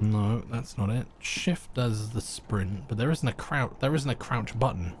 No, that's not it. Shift does the sprint, but there isn't a crouch. There isn't a crouch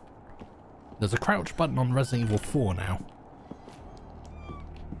button. There's a crouch button on Resident Evil 4 now.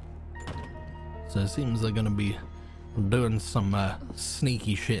 So it seems they're gonna be doing some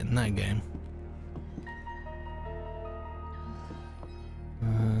sneaky shit in that game.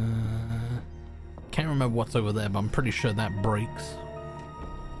 Can't remember what's over there, but I'm pretty sure that breaks.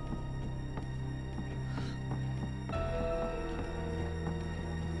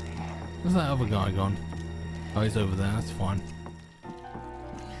 Where's that other guy gone? Oh, he's over there, that's fine.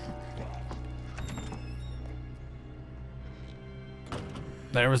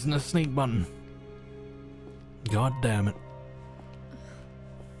 There isn't a sneak button. God damn it.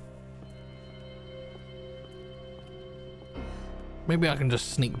 Maybe I can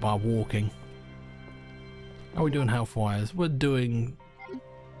just sneak by walking. How are we doing health-wise? We're doing...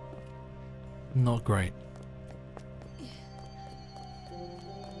 not great.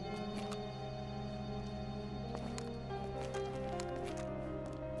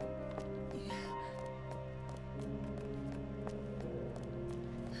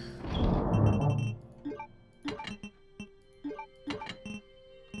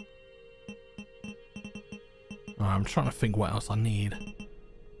 I'm trying to think what else I need.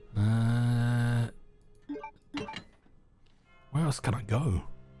 Where else can I go?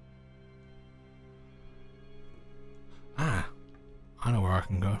 Ah, I know where I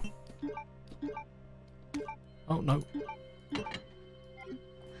can go. Oh no.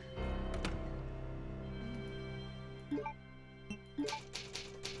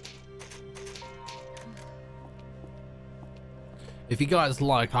 If you guys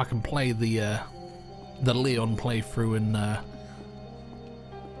like, I can play the Leon playthrough in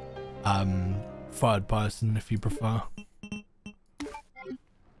third person if you prefer.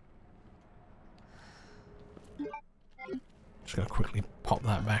 Just gonna quickly pop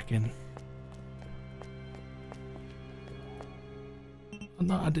that back in. Oh,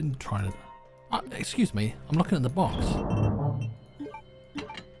 no, I didn't try to. Excuse me, I'm looking at the box.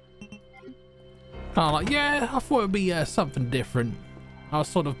 Kind of like, yeah, I thought it'd be something different. I was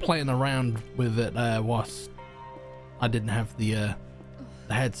sort of playing around with it whilst I didn't have the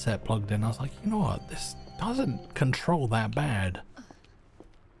headset plugged in. I was like, you know what, this doesn't control that bad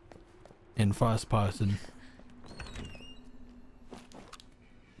in first person.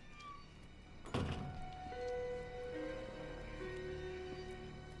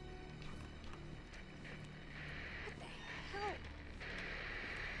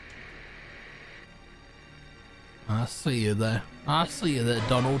 I see you there. I see you there,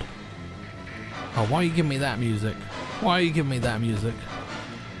 Donald. Oh, why are you giving me that music? Why are you giving me that music?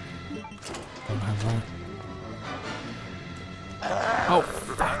 Don't have that. Oh,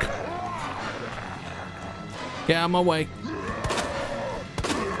 fuck. Get out of my way.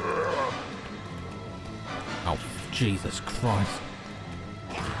 Oh, Jesus Christ.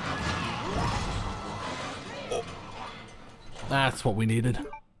 That's what we needed.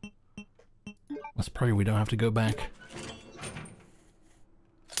 Let's pray we don't have to go back.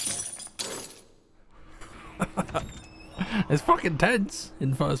 It's fucking tense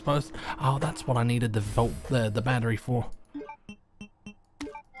in first person. Oh, that's what I needed the battery for.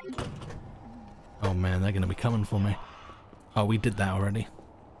 Oh man, they're gonna be coming for me. Oh, we did that already.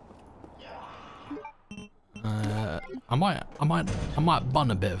 I might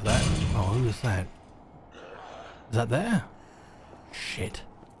bun a bit of that. Oh, who is that? Is that there? Shit.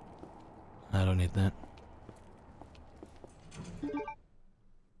 I don't need that.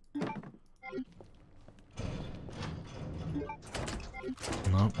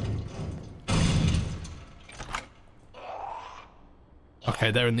 No.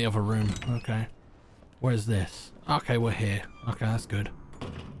 Okay, they're in the other room. Okay. Where's this? Okay, we're here. Okay, that's good.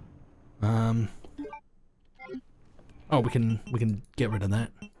 Oh, we can get rid of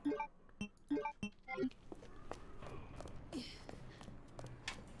that.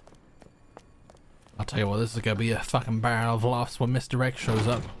 I'll tell you what, this is gonna be a fucking barrel of laughs when Mr. X shows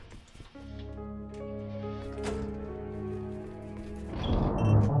up.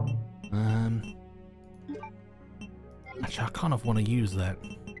 Actually, I kind of want to use that.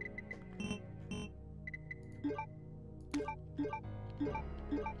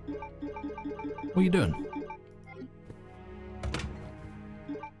 What are you doing?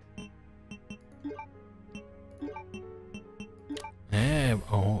 Yeah,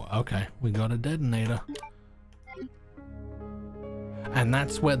 oh, okay. We got a detonator. And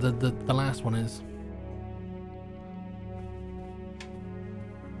that's where the last one is.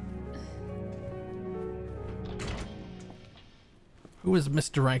 Who is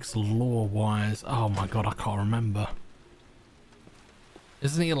Mr. X lore-wise? Oh my god, I can't remember.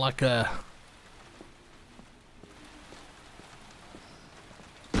 Isn't he like a...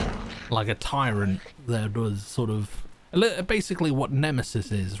 like a tyrant that was sort of... basically what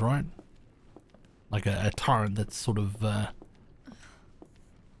Nemesis is, right? Like a tyrant that's sort of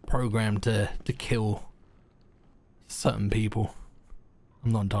programmed to kill certain people.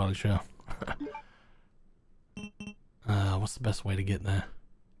 I'm not entirely sure. What's the best way to get there?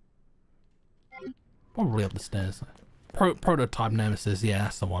 Probably up the stairs. Prototype Nemesis, yeah,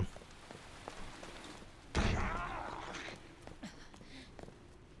 that's the one.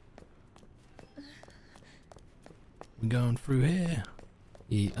 We're going through here.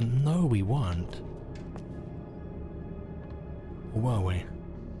 Yeah, no, we weren't. Or were we?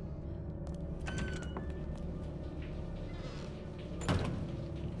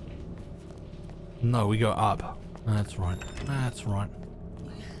 No, we go up. That's right. That's right.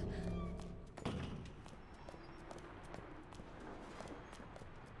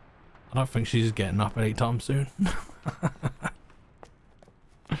 I don't think she's getting up anytime soon.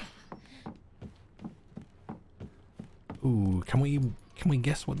 Ooh, can we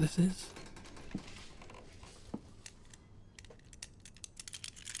guess what this is?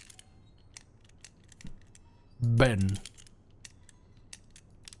 Ben.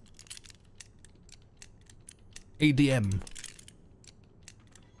 ADM.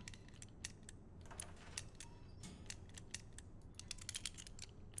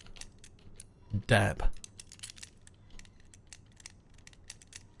 Dab.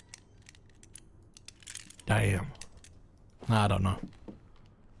 Damn. I don't know.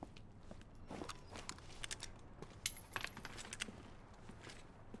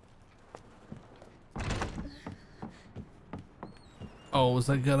 Oh, is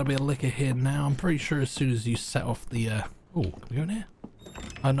there gonna be a liquor here now? I'm pretty sure as soon as you set off the oh, can we go in here?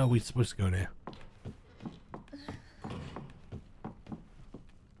 Oh no, we're supposed to go in here.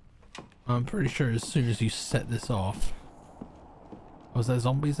 I'm pretty sure as soon as you set this off. Was there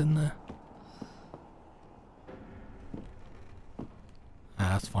zombies in there?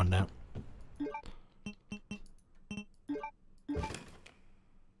 Let's find out.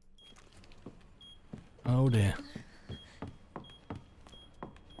 Oh dear.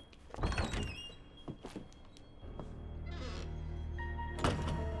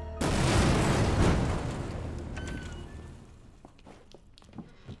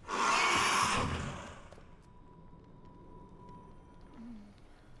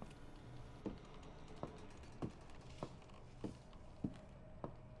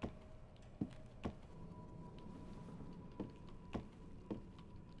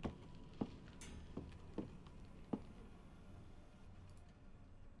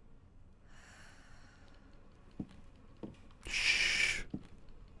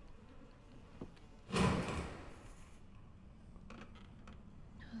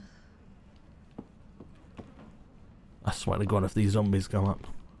 I swear to God, if these zombies come up.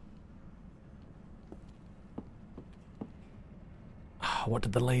 What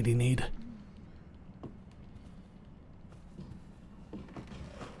did the lady need?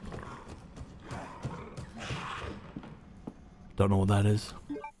 Don't know what that is.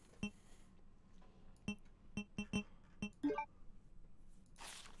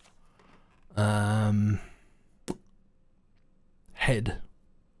 Head.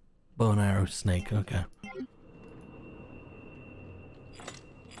 Bow and arrow snake, okay.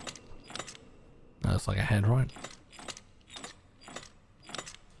 That's like a head, right?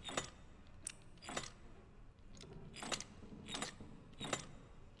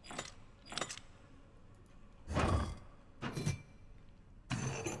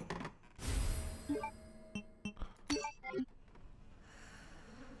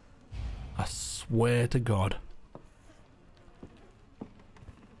 I swear to God.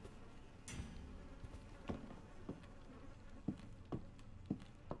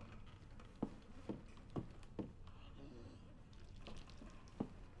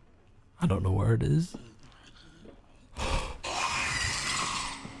 I don't know where it is.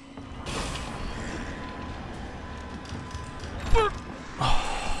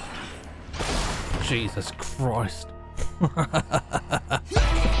 Jesus Christ.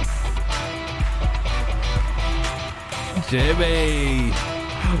 Jimmy!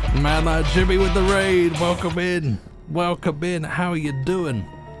 Man, Jimmy with the raid. Welcome in. Welcome in. How are you doing?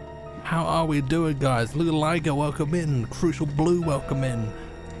 How are we doing, guys? Little Liger, welcome in. Crucial Blue, welcome in.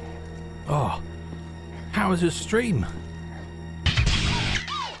 Oh, how was your stream?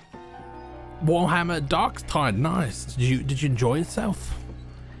 Warhammer Darktide, nice. Did you enjoy yourself?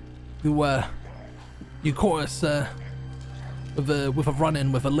 You caught us with a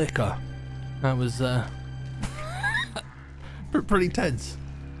run-in with a liquor. That was pretty tense.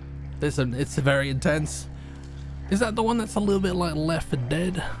 Listen, it's very intense. Is that the one that's a little bit like Left 4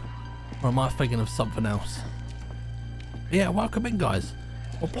 Dead? Or am I thinking of something else? Yeah, welcome in, guys.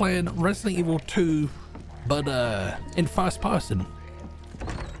 We're playing Resident Evil 2, but in first person.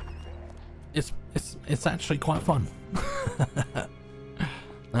 It's actually quite fun.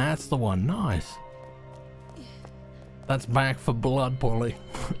 That's the one. Nice. That's Back for Blood, Polly.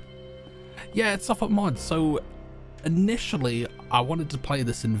 Yeah, it's off at mods. So initially I wanted to play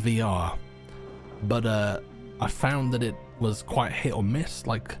this in VR, but I found that it was quite hit or miss.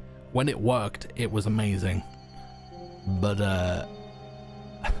 Like when it worked, it was amazing, but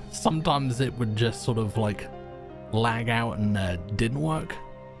sometimes it would just sort of like lag out and didn't work.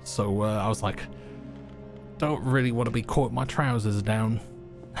 So I was like, don't really want to be caught my trousers down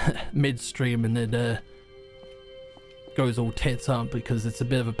midstream and it goes all tits up, because it's a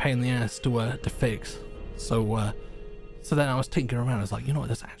bit of a pain in the ass to fix. So then I was tinkering around. I was like, you know what,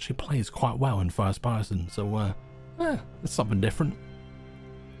 this actually plays quite well in first person. So it's something different.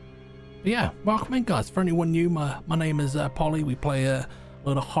 But yeah, welcome in, guys. For anyone new, my name is Polly. We play a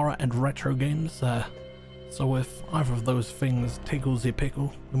lot of horror and retro games. So if either of those things tickles your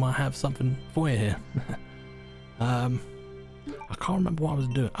pickle, we might have something for you here. I can't remember what I was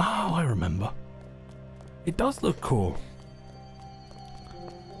doing. Oh, I remember. It does look cool.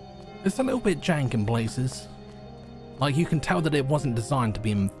 It's a little bit jank in places. Like you can tell that it wasn't designed to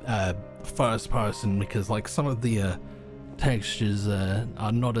be in first person, because like some of the textures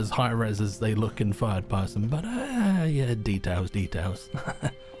are not as high res as they look in third person. But yeah, details.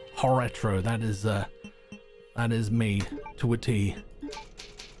 Retro. That is me to a T.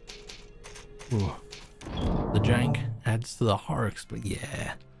 Ooh. The jank adds to the horror, but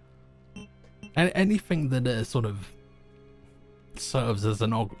yeah. And anything that sort of serves as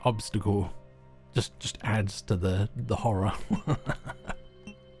an obstacle just adds to the horror.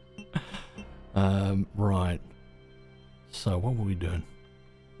 Right. So what were we doing?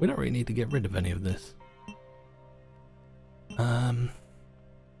 We don't really need to get rid of any of this.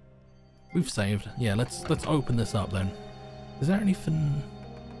 We've saved. Yeah, let's open this up then. Is there anything?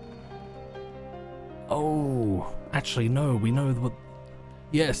 Oh, actually no, we know what.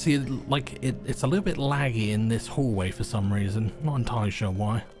 Yeah, see, like it's a little bit laggy in this hallway for some reason. Not entirely sure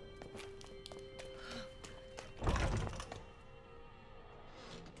why.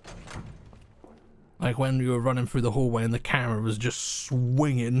 Like when you were running through the hallway and the camera was just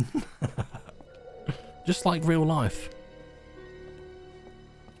swinging. Just like real life.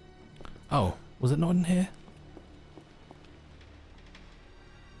 Oh, was it not in here?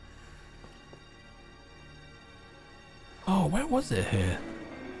 Oh, where was it here?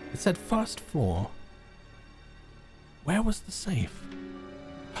 It said first floor. Where was the safe?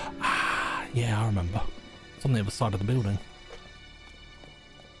 Ah, yeah, I remember. It's on the other side of the building.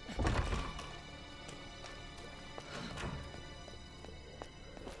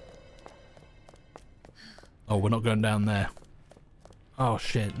 Oh, we're not going down there. Oh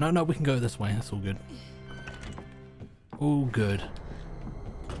shit. No, we can go this way. That's all good. All good.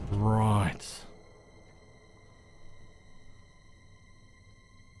 Right.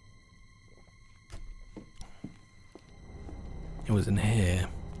 It was in here.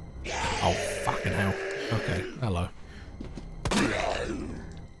 Oh, fucking hell. Okay, hello.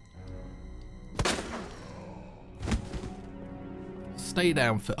 Stay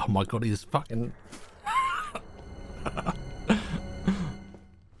down for. Oh my god, he's fucking.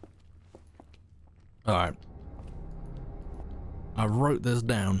 Alright. I wrote this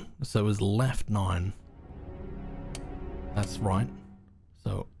down, so it was left 9. That's right.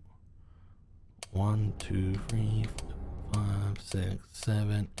 So 1, 2, 3, 4, 5, 6,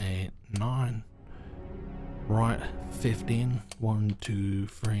 7, 8, 9. Right, 15. 1, 2,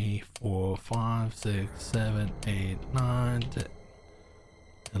 3, 4, 5, 6, 7, 8, 9, 10,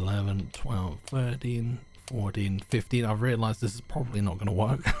 11, 12, 13, 14, 15. I've realized this is probably not going to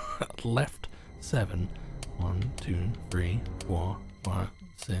work. Left 7. 1, 2, 3, 4, 5,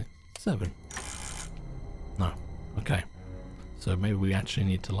 6, 7. No. Okay. So maybe we actually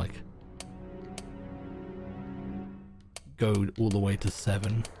need to like go all the way to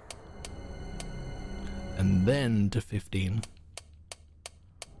 7. And then to 15.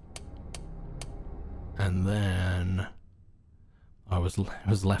 And then I was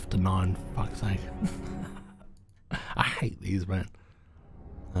left to 9, for fuck's sake. I hate these, man.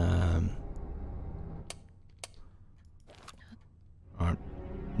 Alright,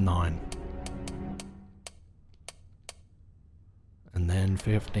 9. And then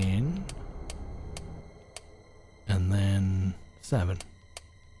 15. And then 7.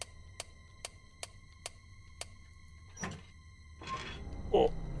 Oh.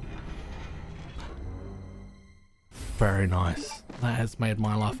 Very nice. That has made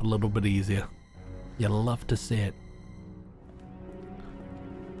my life a little bit easier. You'll love to see it.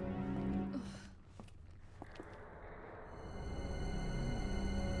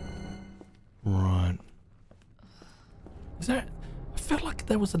 Right. Is there... I felt like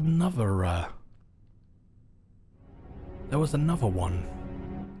there was another, there was another one.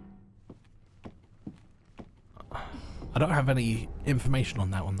 I don't have any information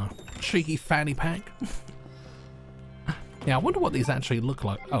on that one though. Cheeky fanny pack. Yeah, I wonder what these actually look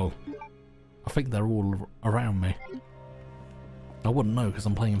like. Oh, I think they're all around me. I wouldn't know because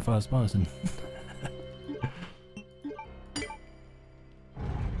I'm playing in first person.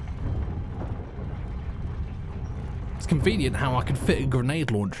 It's convenient how I could fit a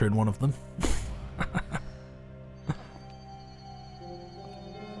grenade launcher in one of them.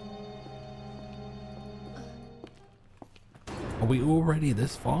 Are we already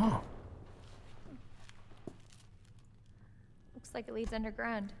this far? Looks like it leads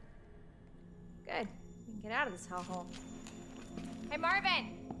underground. Good. We can get out of this hellhole. Hey,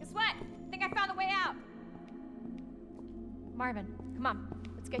 Marvin! Guess what? I think I found the way out. Marvin, come on.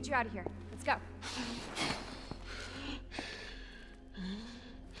 Let's get you out of here. Let's go.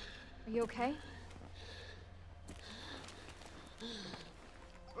 Are you okay?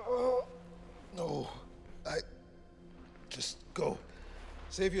 Oh, no. Just go.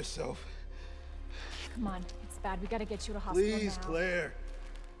 Save yourself. Come on. It's bad. We gotta get you to hospital Please, now. Claire.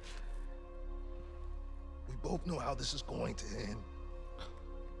 We both know how this is going to end.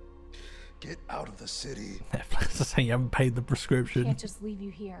 Get out of the city. Netflix is saying you haven't paid the prescription. Can't just leave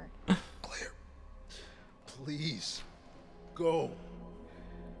you here. Claire, please, go.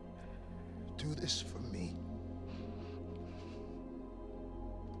 Do this for me.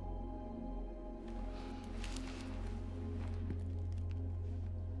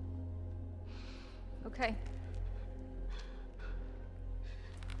 Okay.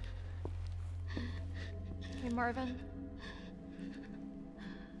 Hey, Marvin.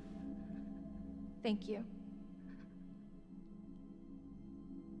 Thank you.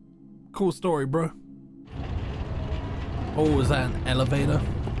 Cool story, bro. Oh, is that an elevator?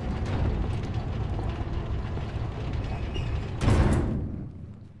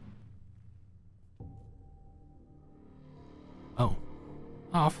 Oh.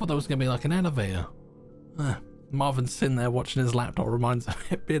 Oh, I thought that was gonna be like an elevator. Marvin's sitting there watching his laptop. Reminds me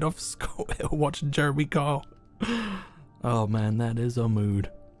a bit of school watching Jeremy Kyle. Oh man, that is a mood.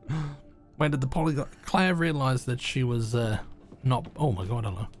 When did the polygon... Claire realised that she was not... Oh my god,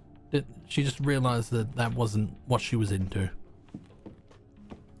 hello. She just realised that that wasn't what she was into.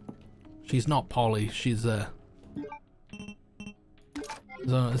 She's not poly, she's there's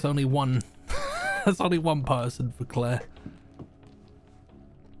only one... There's only one person for Claire.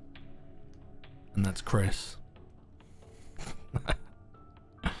 And that's Chris.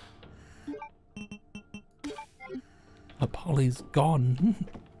 The poly's gone.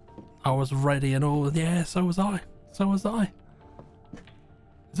 I was ready and all. Yeah, so was I. So was I.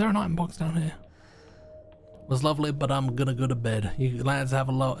 Is there an item box down here? It was lovely, but I'm gonna go to bed. You lads have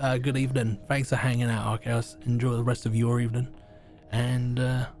a good evening. Thanks for hanging out, okay? Enjoy the rest of your evening. And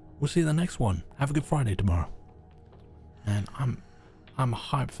we'll see you in the next one. Have a good Friday tomorrow. And I'm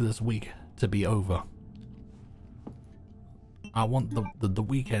hyped for this week to be over. I want the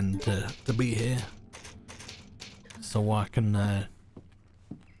weekend to be here so I can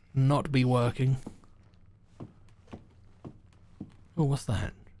not be working. Oh, what's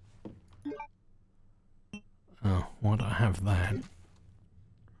that? Oh, why do I have that?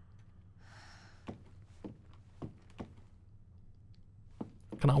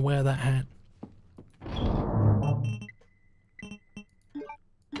 Can I wear that hat?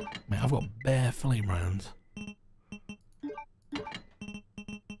 Man, I've got bare flame rounds.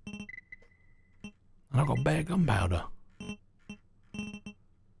 And I've got bare gunpowder.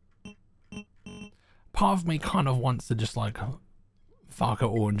 Part of me kind of wants to just like fuck it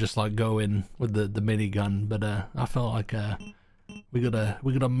all and just like go in with the minigun, but I feel like we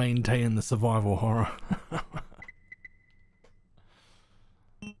gotta maintain the survival horror.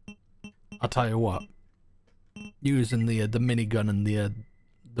 I'll tell you what, using the minigun and the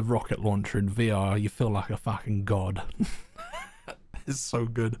rocket launcher in VR, you feel like a fucking god. It's so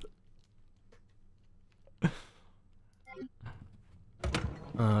good.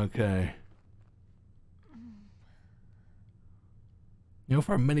 Okay. You know,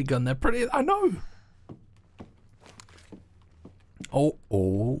 for a minigun, they're pretty. I know. Oh,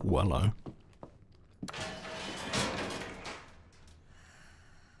 hello.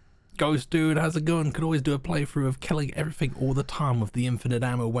 Ghost dude, how's it going? Could always do a playthrough of killing everything all the time with the infinite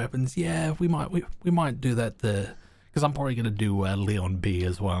ammo weapons. Yeah, we might do that because I'm probably gonna do Leon B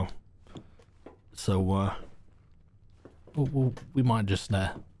as well. So we might just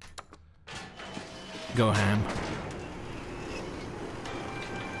go ham.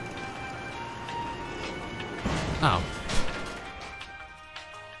 Oh,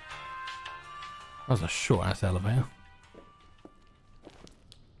 that was a short ass elevator.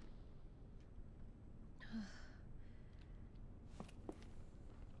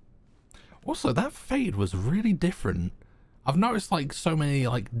 Also, that fade was really different. I've noticed like so many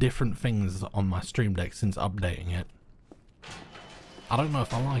like different things on my stream deck since updating it. I don't know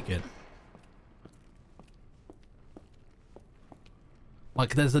if I like it.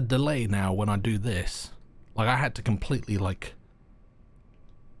 Like there's a delay now when I do this. Like I had to completely like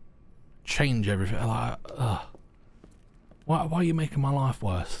change everything. Like, why are you making my life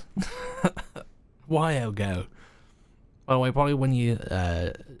worse? Why, Elgo? By the way, probably when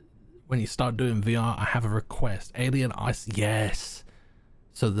you start doing VR, I have a request. Alien Ice, yes.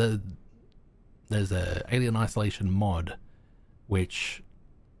 So there's a Alien Isolation mod, which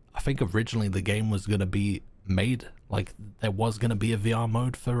I think originally the game was gonna be made, like there was gonna be a VR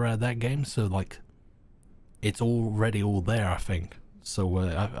mode for that game. So like, it's already all there, I think. So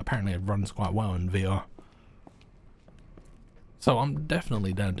apparently it runs quite well in VR. So I'm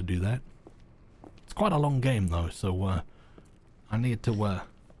definitely down to do that. It's quite a long game though, so I need to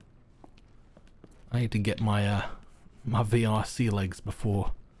get my my VR sea legs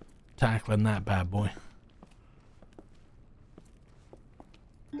before tackling that bad boy.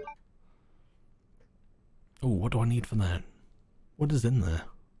 Oh, what do I need for that? What is in there?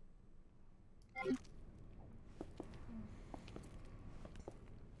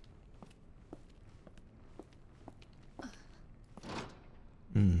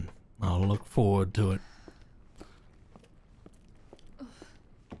 I'll look forward to it.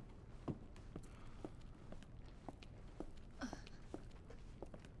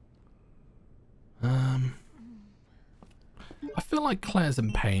 I feel like Claire's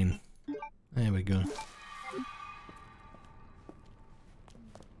in pain. There we go.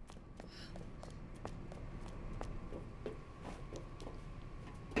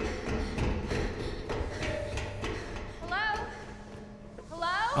 Hello? Hello?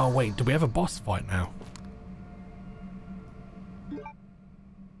 Oh wait, do we have a boss fight now?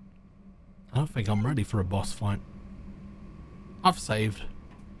 I don't think I'm ready for a boss fight. I've saved.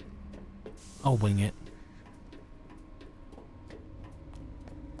 I'll wing it.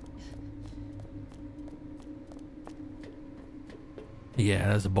 Yeah,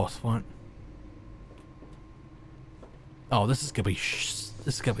 there's a boss fight. Oh, this is gonna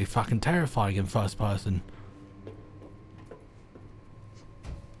be fucking terrifying in first person.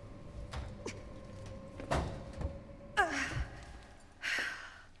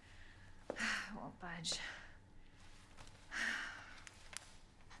 Won't budge.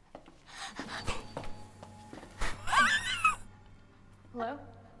 Hello?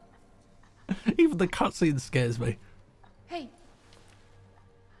 Even the cutscene scares me. Hey.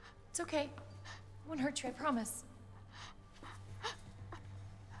 It's okay. I won't hurt you, I promise.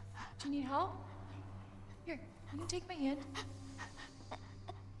 Do you need help? Here, you can take my hand.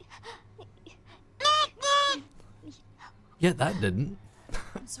 Yeah, that didn't.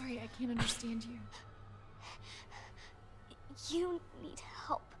 I'm sorry, I can't understand you. You need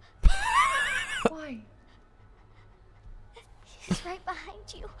help. Why? He's right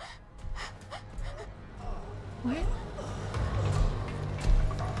behind you. What?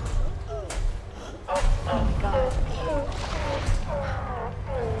 Oh my god.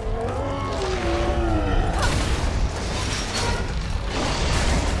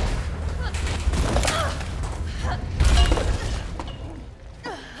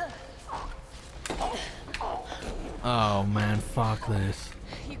 Oh man, fuck this.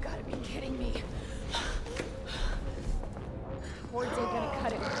 You gotta be kidding me. Words ain't gonna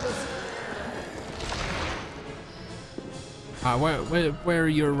cut it with this. Alright, where are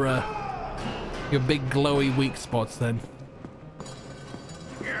your big glowy weak spots then?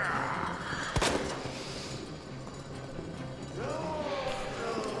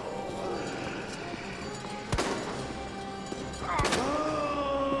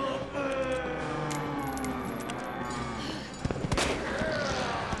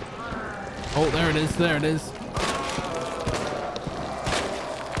 Oh, there it is, there it is.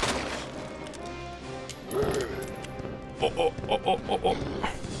 Oh.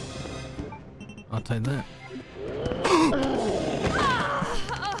 I'll take that.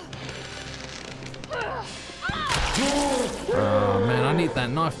 Oh man, I need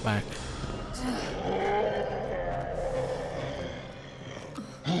that knife back.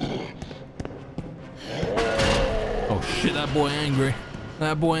 Oh shit, that boy angry.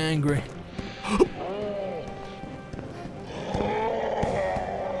 That boy angry.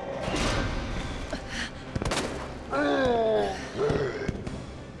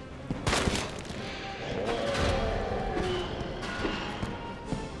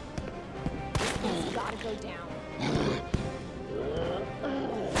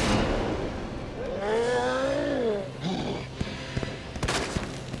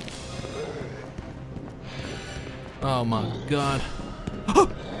 Oh my god.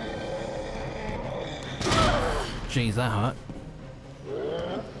 Jeez, that hurt.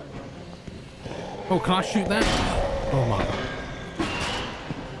 Oh, can I shoot that? Oh my god.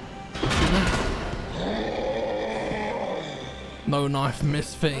 Shoot that? No knife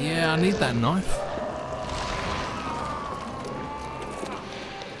misfit. Yeah, I need that knife.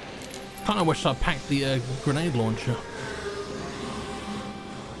 Kinda wish I packed the grenade launcher.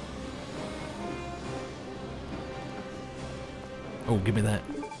 Oh, give me that.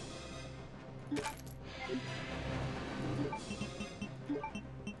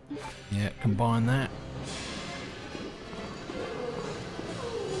 Yeah, combine that.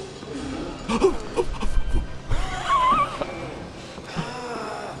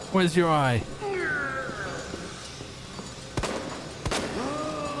 Where's your eye?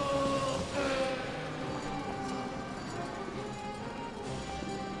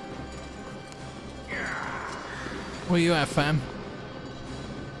 Where you at, fam?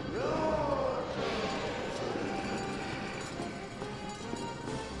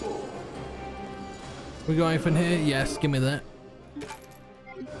 We got anything here? Yes, give me that.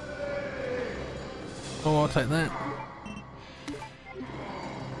 Oh, I'll take that.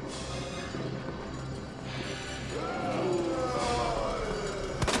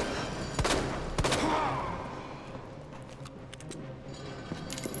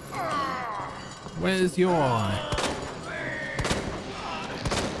 Where's your eye?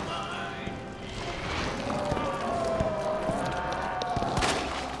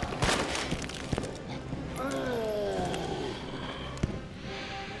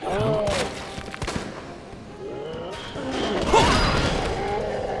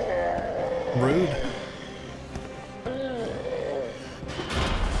 Rude.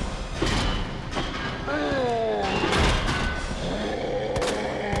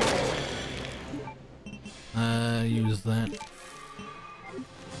 Use that.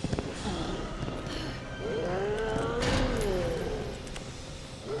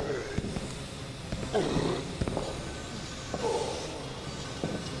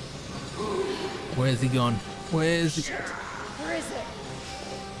 Where's he gone? Where's he? Where is it?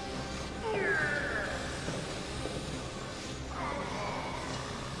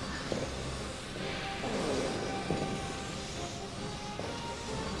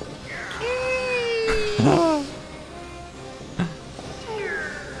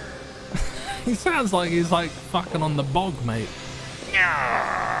 He sounds like he's like fucking on the bog, mate.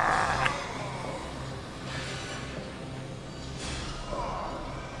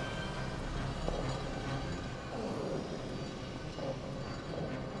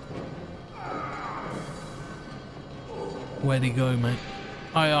 Where'd he go, mate?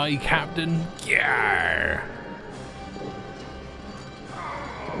 Aye, aye, Captain. Yeah.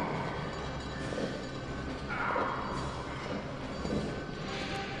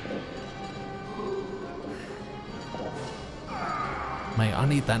 Mate, I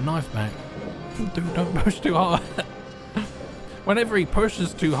need that knife back. Dude, don't push too hard. Whenever he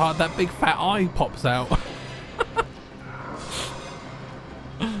pushes too hard, that big fat eye pops out.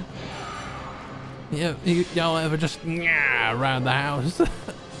 Yeah, y'all ever just around the house?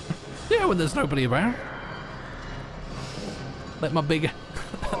 Yeah, when there's nobody around. Let my big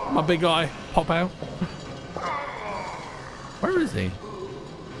eye pop out. Where is he?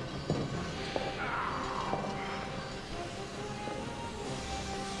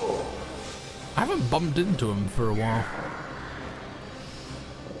 I haven't bumped into him for a while.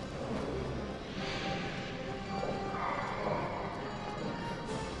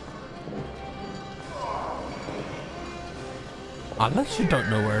 Unless you don't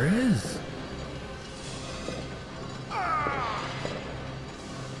know where he is.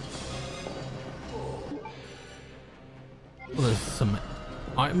 Well, there's some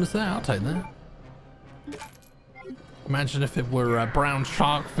items there, I'll take that. Imagine if it were brown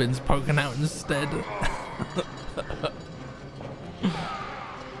shark fins poking out instead.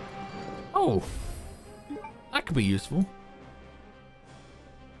 Oh, that could be useful.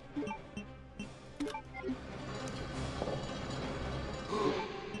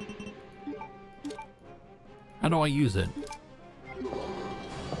 How do I use it?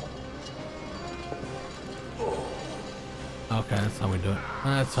 Okay, that's how we do it.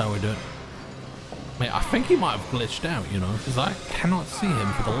 That's how we do it. Mate, I think he might have glitched out, you know, because I cannot see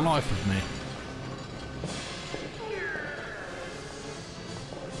him for the life of me.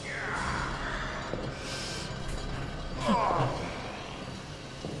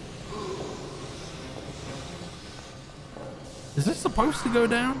 Is this supposed to go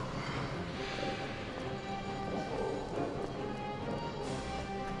down?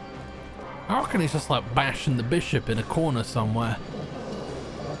 I reckon he's just like bashing the bishop in a corner somewhere.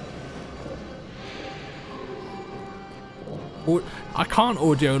 Or I can't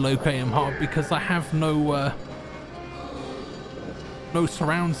audio locate him hard because I have no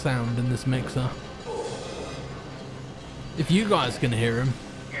surround sound in this mixer. If you guys can hear him,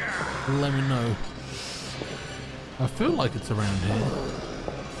 let me know. I feel like it's around here.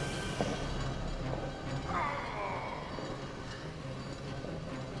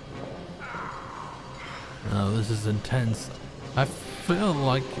 Oh, this is intense. I feel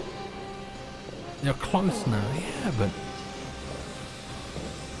like you're close now. Yeah, but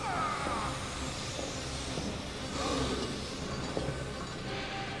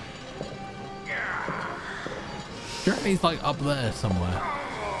sure, he's like up there somewhere.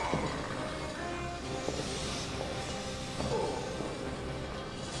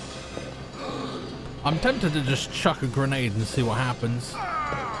 I'm tempted to just chuck a grenade and see what happens.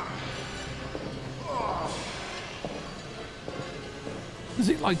 Is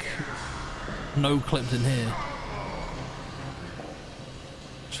it like no clipped in here?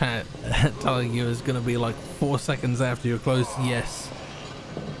 Chat telling you it's gonna be like 4 seconds after you're close. Yes.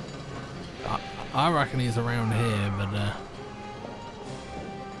 I reckon he's around here, but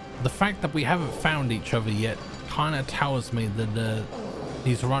the fact that we haven't found each other yet kind of tells me that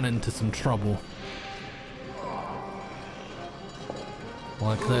he's run into some trouble.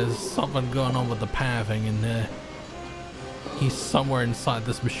 Like there's something going on with the pathing in there. He's somewhere inside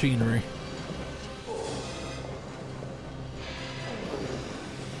this machinery.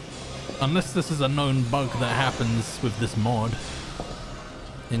 Unless this is a known bug that happens with this mod.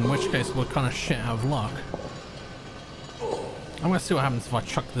 In which case we're kind of shit out of luck. I'm gonna see what happens if I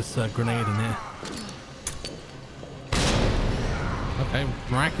chuck this grenade in here. Okay,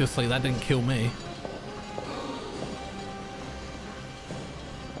 miraculously that didn't kill me.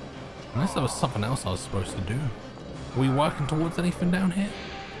 Unless there was something else I was supposed to do. Are we working towards anything down here?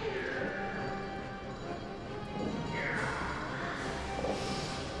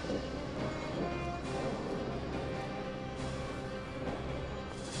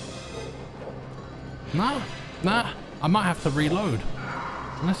 Nah, I might have to reload.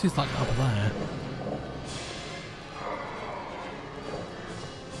 Unless he's like up there.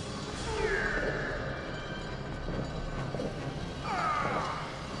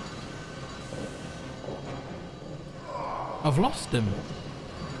 I've lost him.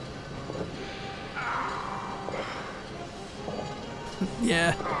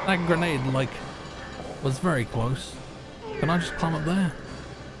 Yeah, that grenade like was very close. Can I just climb up there?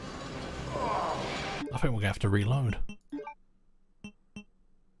 I think we're gonna have to reload.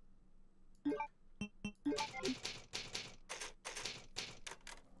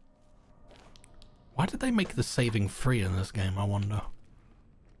 Why did they make the saving free in this game, I wonder?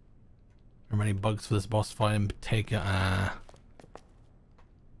 Are many bugs for this boss fight in particular?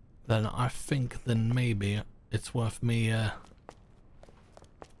 Then I think then maybe it's worth me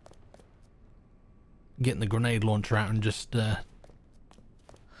getting the grenade launcher out and just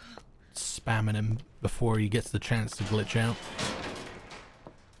spamming him before he gets the chance to glitch out.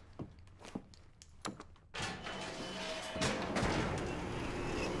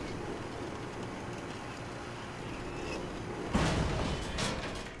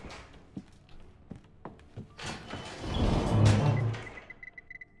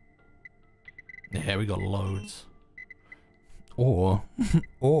 Yeah, we got loads. Or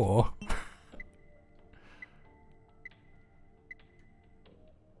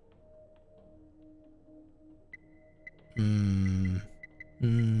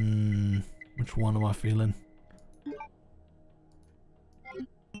which one am I feeling?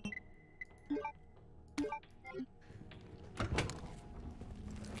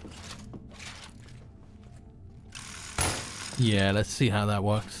 Yeah, let's see how that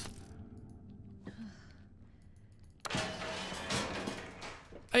works.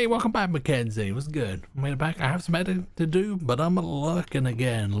 Hey, welcome back, Mackenzie. What's good? Made it back. I have some editing to do, but I'm lurking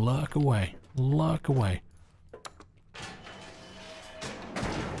again. Lurk away. Lurk away.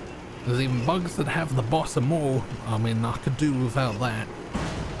 There's even bugs that have the boss and more. I mean, I could do without that.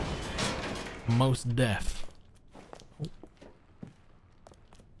 Most deaf.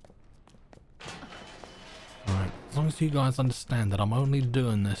 as you guys understand that I'm only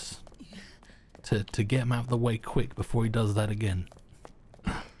doing this to get him out of the way quick before he does that again.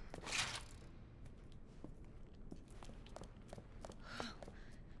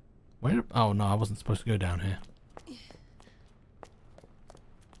 Where? Oh no, I wasn't supposed to go down here.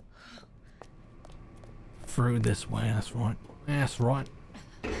 Through this way, that's right. That's right.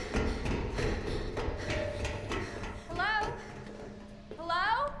 Hello?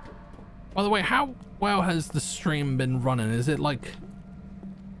 Hello? By the way, how well has the stream been running? Is it like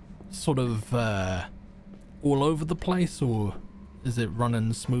sort of all over the place, or is it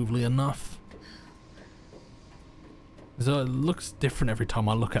running smoothly enough? So it looks different every time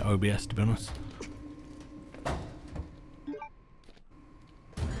I look at OBS, to be honest.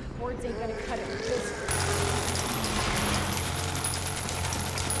 Words ain't gonna cut it with this.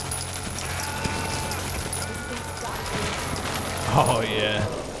 Oh yeah.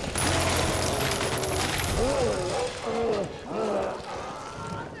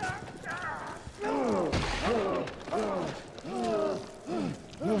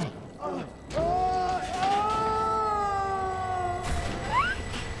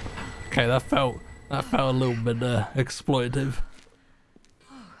 Okay, that felt a little bit exploitative.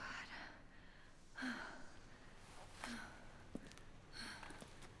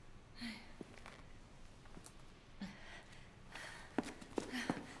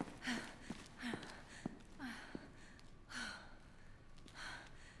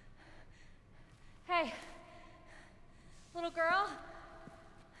 Hey, little girl.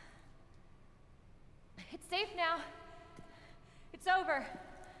 It's safe now. It's over.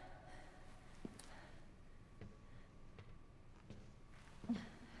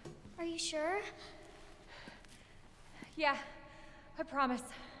 Are you sure? Yeah, I promise.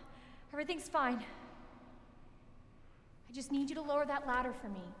 Everything's fine. I just need you to lower that ladder for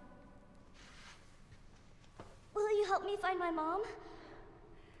me. Will you help me find my mom?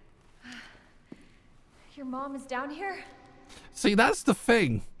 Your mom is down here? See, that's the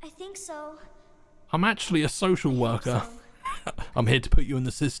thing. I think so. I'm actually a social worker. So. I'm here to put you in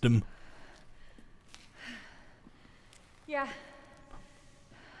the system. Yeah.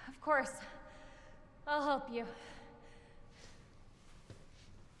 Of course. I'll help you.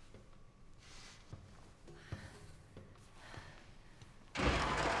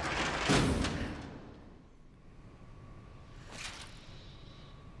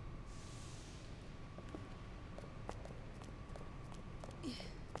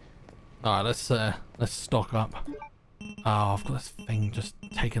 Alright, let's stock up. Oh, I've got this thing just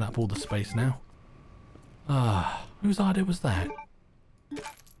taking up all the space now. Ah, whose idea was that?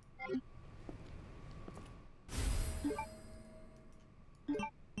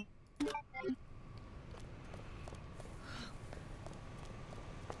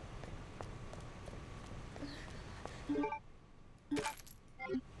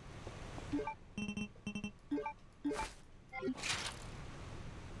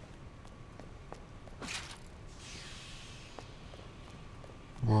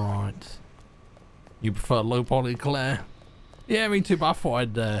 Right. You prefer low poly, Claire? Yeah, me too, but I thought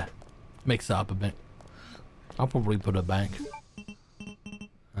I'd mix it up a bit. I'll probably put it back.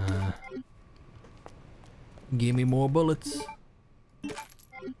 Give me more bullets.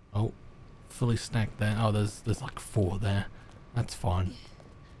 Oh, fully stacked there. Oh, there's like 4 there. That's fine.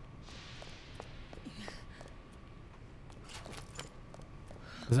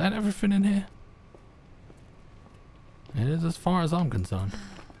 Is that everything in here? It is, as far as I'm concerned.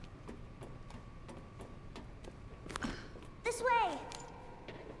 This way.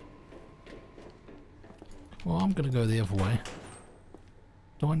 Well, I'm gonna go the other way.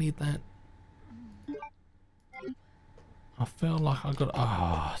 Do I need that? I feel like I got.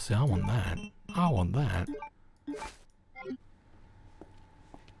 Ah, see, I want that. I want that.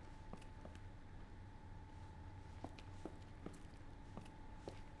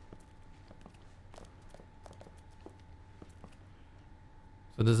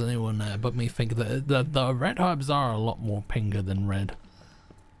 So does anyone but me think that the red herbs are a lot more pinker than red?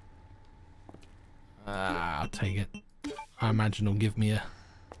 I'll take it. I imagine it'll give me a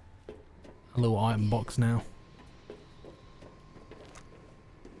little item box now.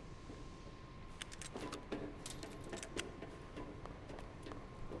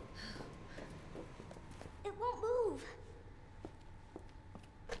 It won't move.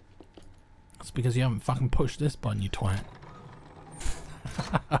 That's because you haven't fucking pushed this button, you twat.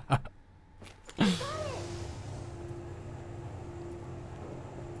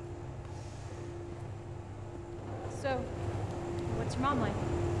 So, what's your mom like?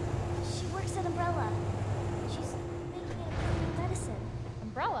 She works at Umbrella. She's making a medicine.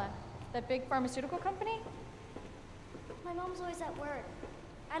 Umbrella? That big pharmaceutical company? My mom's always at work.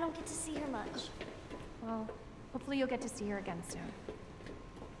 I don't get to see her much. Well, hopefully you'll get to see her again soon.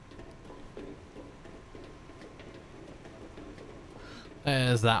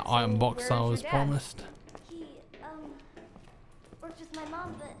 There's that iron box where's I your was dad? promised. He, worked with my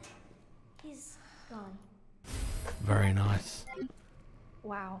mom, but he's gone. Very nice.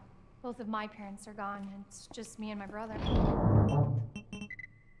 Wow. Both of my parents are gone. It's just me and my brother.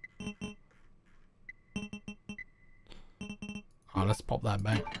 Oh, let's pop that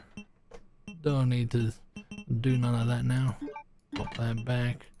back. Don't need to do none of that now. Pop that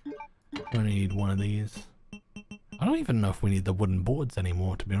back. Don't need one of these. I don't even know if we need the wooden boards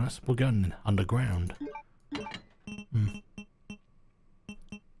anymore, to be honest. We're going underground.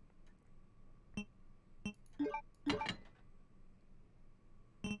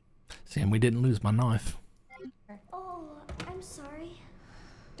 See, and we didn't lose my knife. Oh, I'm sorry.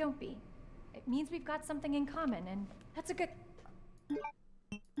 Don't be. It means we've got something in common, and that's a good thing,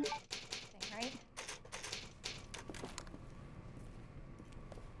 right?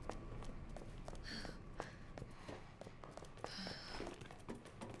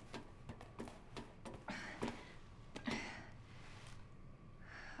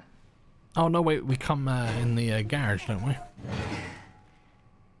 Oh no, wait, we come in the garage, don't we?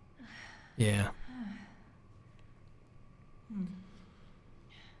 Yeah.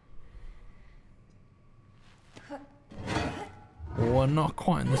 We're not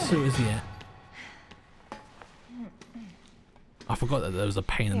quite in the sewers yet. I forgot that there was a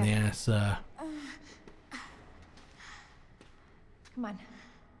pain in the ass Come on.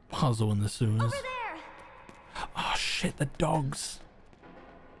 puzzle in the sewers. Over there! Oh shit, the dogs.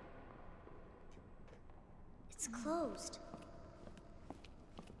 It's closed.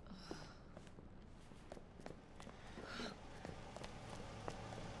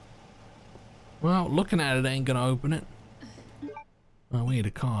 Well, looking at it ain't gonna open it. Oh, we need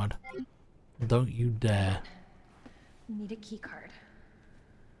a card. Don't you dare. We need a key card.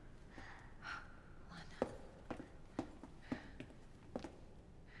 Hold on.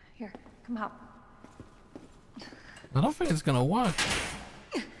 Here, come help. I don't think it's gonna work.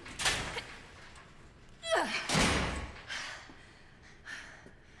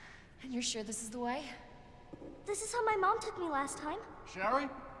 And you're sure this is the way? This is how my mom took me last time. Sherry?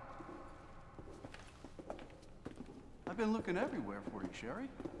 I've been looking everywhere for you, Sherry.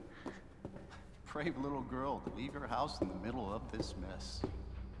 Brave little girl to leave your house in the middle of this mess.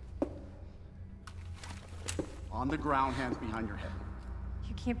 On the ground, hands behind your head.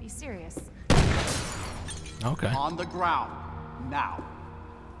 You can't be serious. Okay. On the ground, now.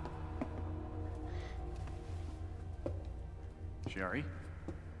 Sherry,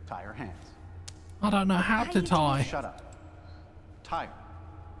 tie your hands. I don't know how to tie. Shut up. Tie her.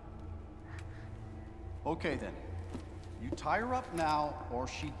 Okay then. You tie her up now, or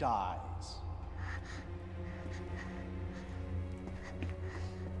she dies.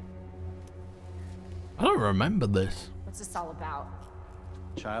 I don't remember this. What's this all about?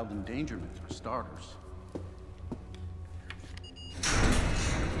 Child endangerment, for starters.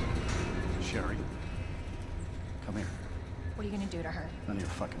 Sherry, come here. What are you gonna do to her? None of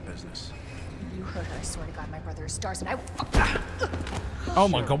your fucking business. You hurt her, I swear to God, my brother is stars, and I will Oh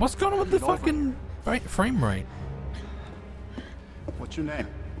my god, what's going on with the fucking frame rate? What's your name?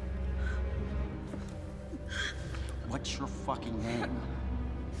 What's your fucking name?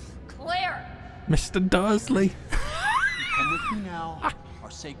 Claire! Mr. Dursley. Come with me now, or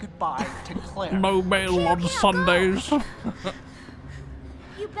say goodbye to Claire. No mail on Sundays.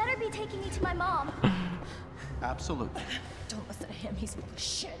 You better be taking me to my mom. Absolutely. Don't listen to him, he's full of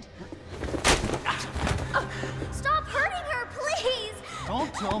shit. Stop hurting her, please!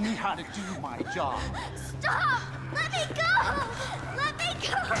 Don't tell me how to do my job. Stop! Let me go! Let me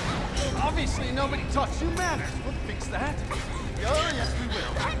go! Obviously, nobody taught you manners. We'll fix that. Oh, yes, we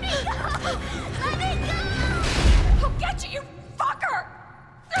will. Let me go! Let me go! I'll get you, you fucker!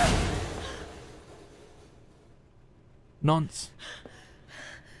 Nonce.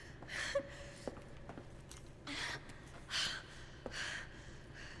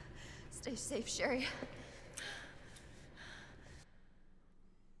 Stay safe, Sherry.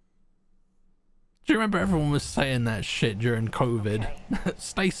 Do you remember everyone was saying that shit during COVID? Okay.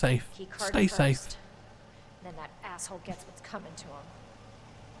 Stay safe. Stay safe. Then that asshole gets what's coming to him.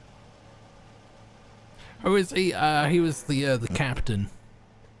 Who is he? He was the captain.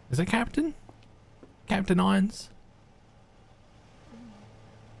 Is it Captain? Captain Irons?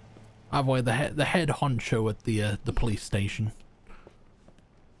 Otherwise, the head honcho at the police station.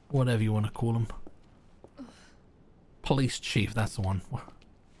 Whatever you want to call him. Police chief, that's the one.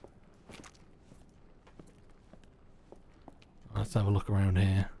 Let's have a look around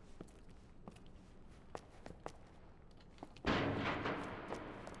here.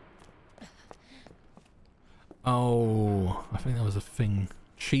 Oh, I think that was a thing.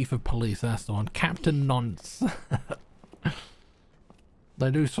 Chief of Police, that's the one. Captain Nonce.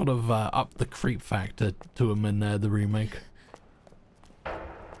 They do sort of up the creep factor to him in the remake.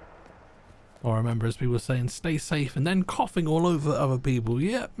 Or I remember as people saying, stay safe, and then coughing all over other people.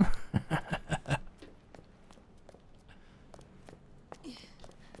 Yep.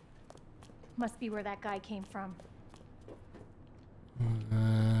 Must be where that guy came from.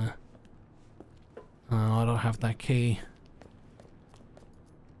 Oh, I don't have that key.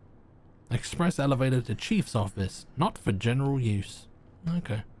 Express elevator to Chief's office, not for general use.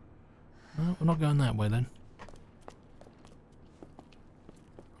 Okay. Well, we're not going that way then.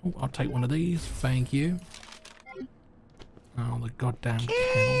 Oh, I'll take one of these. Thank you. Oh, the goddamn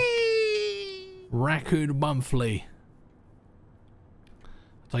kennel. Raccoon Monthly.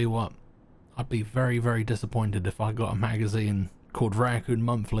 I'll tell you what. I'd be very, very disappointed if I got a magazine called Raccoon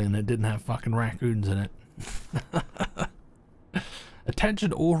Monthly and it didn't have fucking raccoons in it.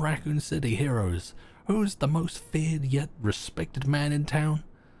 Attention all Raccoon City heroes. Who's the most feared yet respected man in town?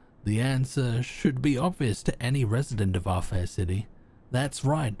 The answer should be obvious to any resident of our fair city. That's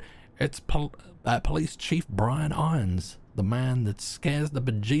right, it's Police Chief Brian Irons, the man that scares the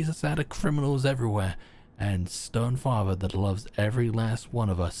bejesus out of criminals everywhere, and stern father that loves every last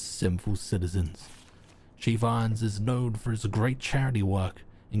one of us sinful citizens. Chief Irons is known for his great charity work,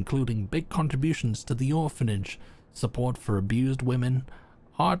 including big contributions to the orphanage, support for abused women,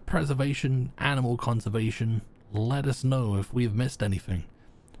 art preservation, animal conservation. Let us know if we've missed anything.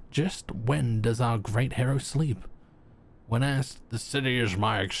 Just when does our great hero sleep? When asked, the city is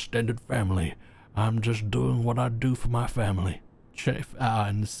my extended family. I'm just doing what I do for my family, Chief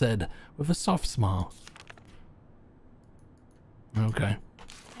Irons said with a soft smile. Okay.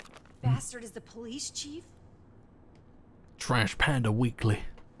 That bastard is the police chief? Trash Panda Weekly.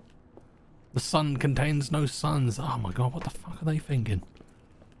 The sun contains no suns. Oh my god, what the fuck are they thinking?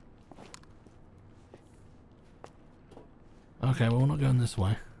 Okay, well, we're not going this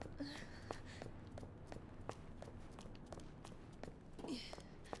way.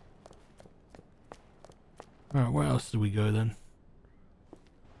 Alright, where else do we go then?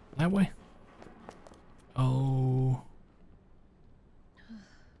 That way? Oh.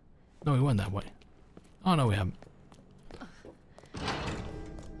 No, we went that way. Oh, no, we haven't.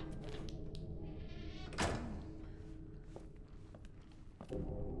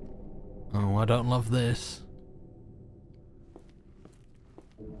 Oh, I don't love this.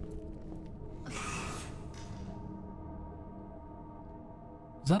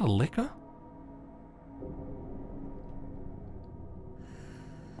 Is that a liquor?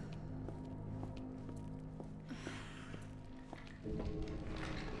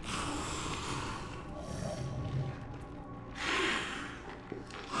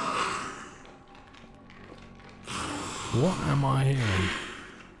 What am I hearing?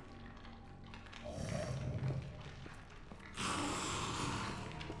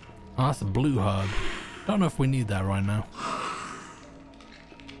 Oh, that's a blue herb. Don't know if we need that right now.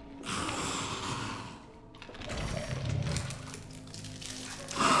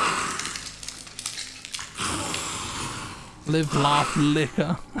 Live, laugh,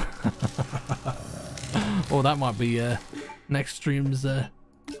 liquor. Oh, that might be next stream's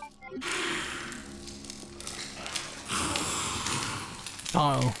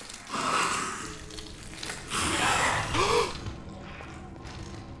tile.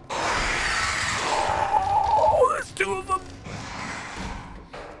 Oh, there's two of them.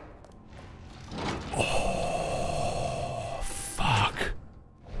 Oh, fuck.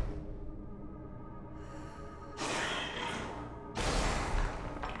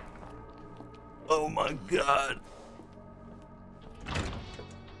 Oh my god.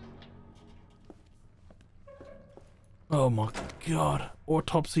 Oh my god.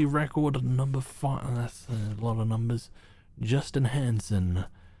 Autopsy record number 5. That's a lot of numbers. Justin Hansen.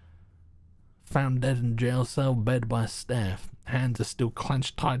 Found dead in jail cell bed by staff. Hands are still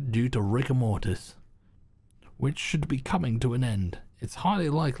clenched tight due to rigor mortis, which should be coming to an end. It's highly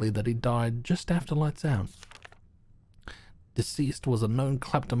likely that he died just after lights out. Deceased was a known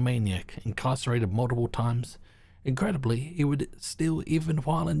kleptomaniac, incarcerated multiple times. Incredibly, he would steal even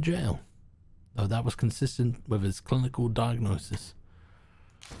while in jail, though that was consistent with his clinical diagnosis.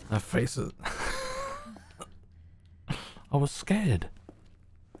 I face it. I was scared.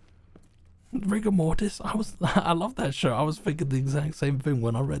 Rigor mortis. I love that show. I was thinking the exact same thing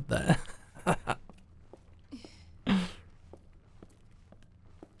when I read that.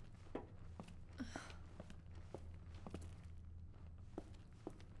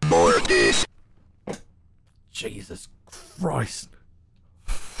 Jesus Christ.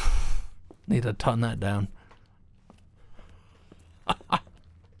 Need to turn that down.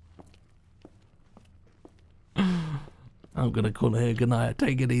 I'm gonna call it here. Good night.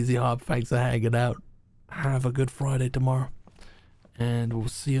 Take it easy, Harp. Thanks for hanging out. Have a good Friday tomorrow. And we'll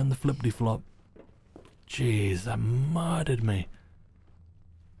see you on the flippity flop. Jeez, that murdered me.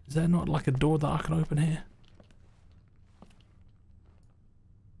 Is there not like a door that I can open here?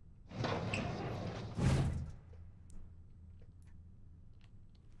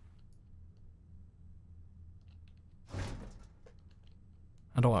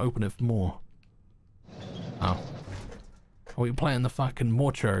 How do I open it for more? Oh. Are we playing the fucking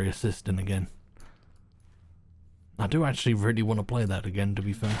mortuary assistant again? I do actually really want to play that again, to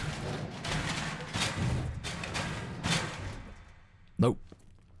be fair. Nope.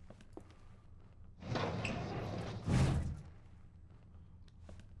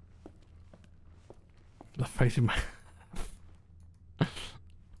 The face in my...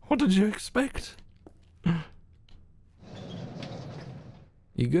 What did you expect?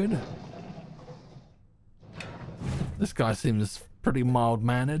 You good? This guy seems pretty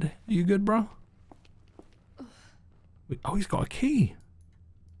mild-mannered. You good, bro? Oh, he's got a key.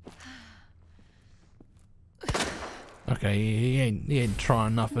 Okay, he ain't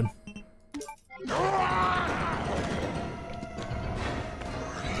trying nothing.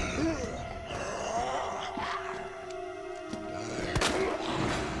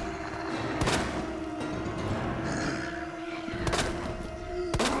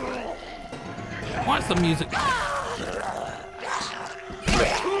 Why's the music?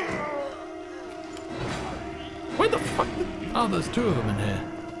 Where the fuck? Oh, there's two of them in here.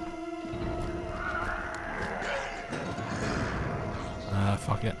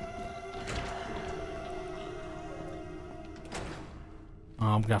 Fuck it. Oh,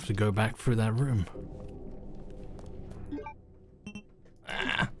 I'm gonna have to go back through that room.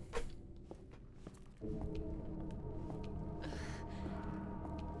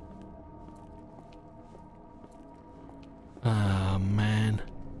 Oh, man.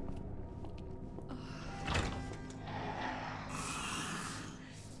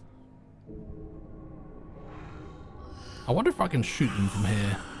 I wonder if I can shoot them from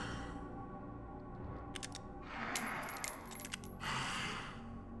here.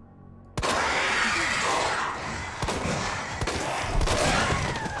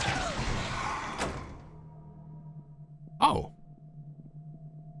 Oh.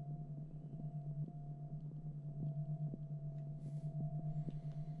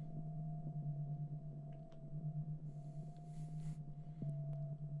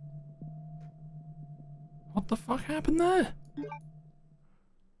 What the fuck happened there?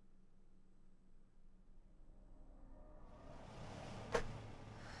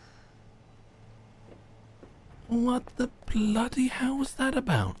 What the bloody hell was that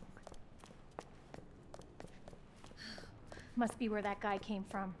about? Must be where that guy came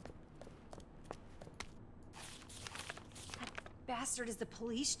from. That bastard is the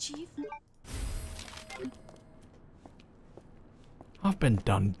police chief? I've been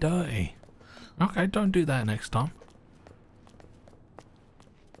done dirty. Okay, don't do that next time.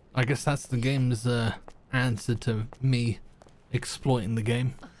 I guess that's the game's answer to me exploiting the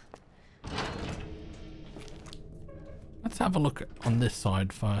game. Let's have a look on this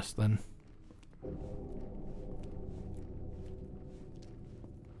side first then.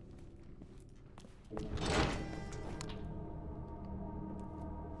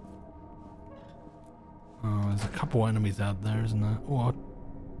 Oh, there's a couple enemies out there, isn't there? What?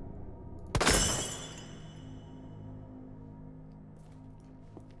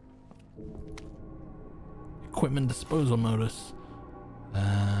 Equipment disposal notice.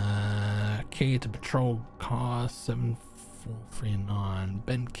 Key to patrol car 7439.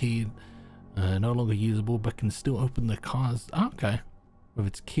 Bent key. No longer usable, but can still open the car's. Okay. With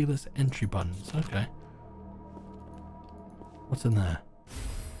its keyless entry buttons. Okay. What's in there?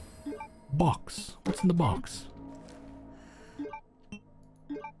 Box. What's in the box?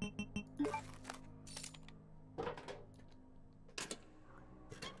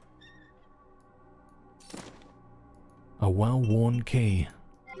 A well-worn key.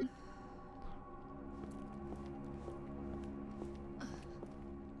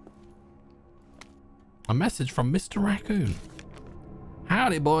 A message from Mr. Raccoon.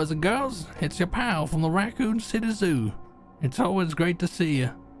 Howdy, boys and girls. It's your pal from the Raccoon City Zoo. It's always great to see you.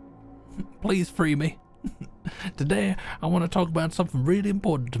 Please free me. Today, I want to talk about something really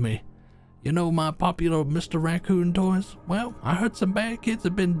important to me. You know my popular Mr. Raccoon toys? Well, I heard some bad kids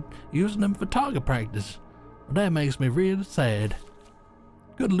have been using them for target practice. Well, that makes me really sad.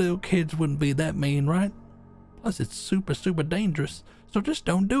 Good little kids wouldn't be that mean, right? Plus, it's super, super dangerous, so just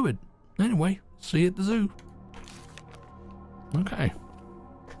don't do it. Anyway, see you at the zoo. Okay.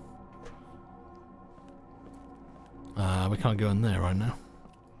 We can't go in there right now.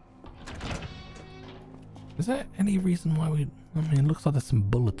 Is there any reason why we... I mean, it looks like there's some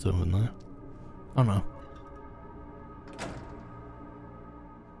bullets over there. Oh no.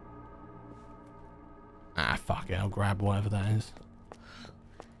 Ah, fuck it, I'll grab whatever that is.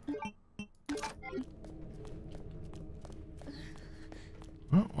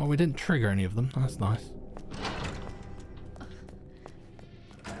 Oh, well, we didn't trigger any of them. That's nice.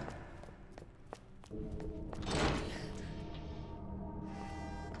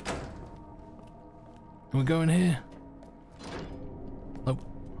 Can we go in here? Nope.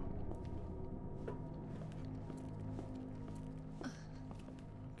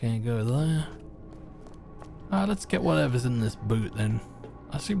 Can't go there. Let's get whatever's in this boot then.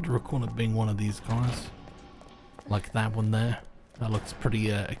 I seem to recall it being one of these cars. Like that one there. That looks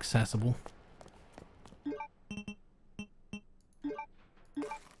pretty accessible.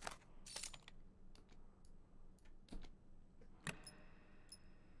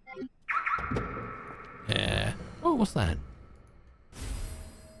 Yeah. Oh, what's that?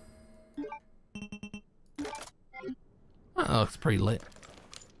 Oh, that looks pretty lit.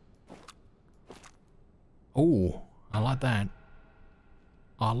 Oh, I like that.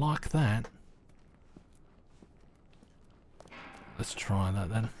 I like that. Let's try that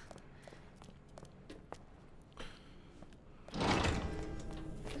then.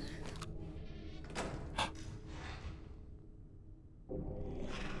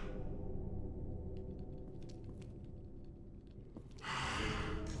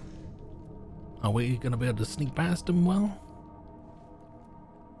 Are we gonna be able to sneak past him well?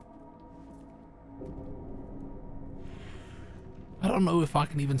 I don't know if I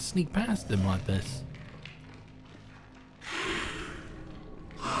can even sneak past him like this.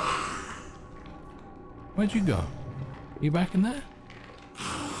 Where'd you go? You back in there?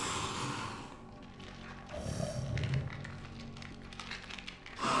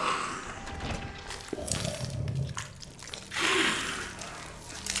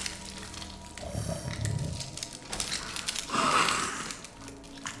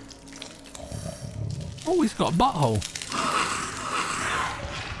 Oh, he's got a butthole.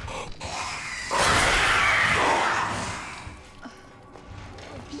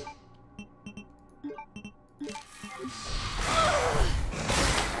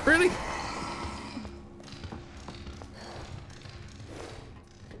 Really?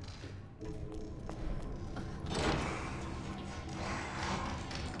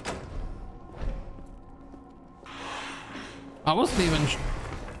 I wasn't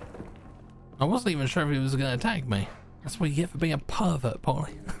even sure if he was going to attack me. That's what you get for being a pervert,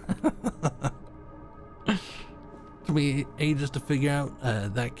 Polly. Took me ages to figure out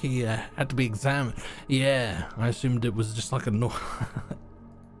that key had to be examined. Yeah, I assumed it was just like a You're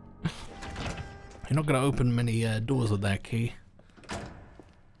not going to open many doors with that key.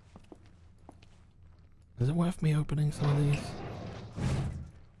 Is it worth me opening some of these?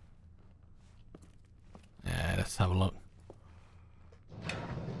 Yeah, let's have a look.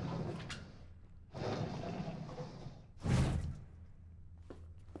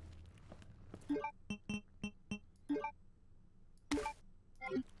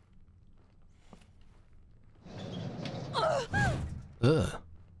 Ugh.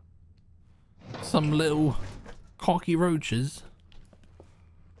 Some little cocky roaches.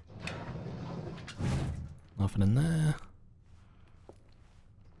 Nothing in there.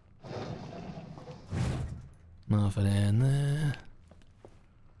 Nothing in there.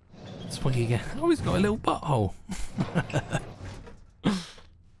 That's what you get. Oh, he's got a little butthole.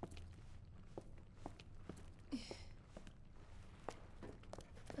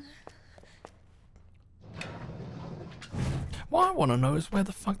 What I want to know is where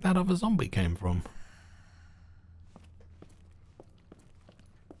the fuck that other zombie came from.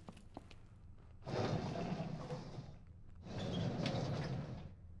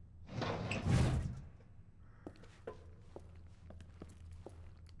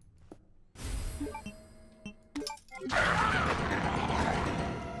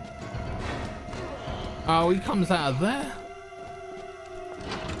 Oh, he comes out of there?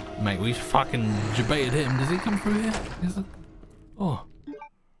 Mate, we fucking debated him. Does he come through here? Is it? Oh.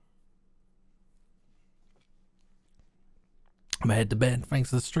 I'm gonna head to bed. Thanks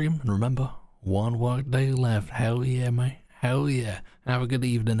for the stream. And remember, one work day left. Hell yeah, mate. Hell yeah. Have a good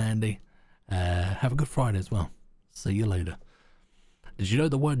evening, Andy. Have a good Friday as well. See you later. Did you know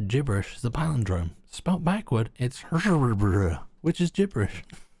the word gibberish is a palindrome? Spelt backward, it's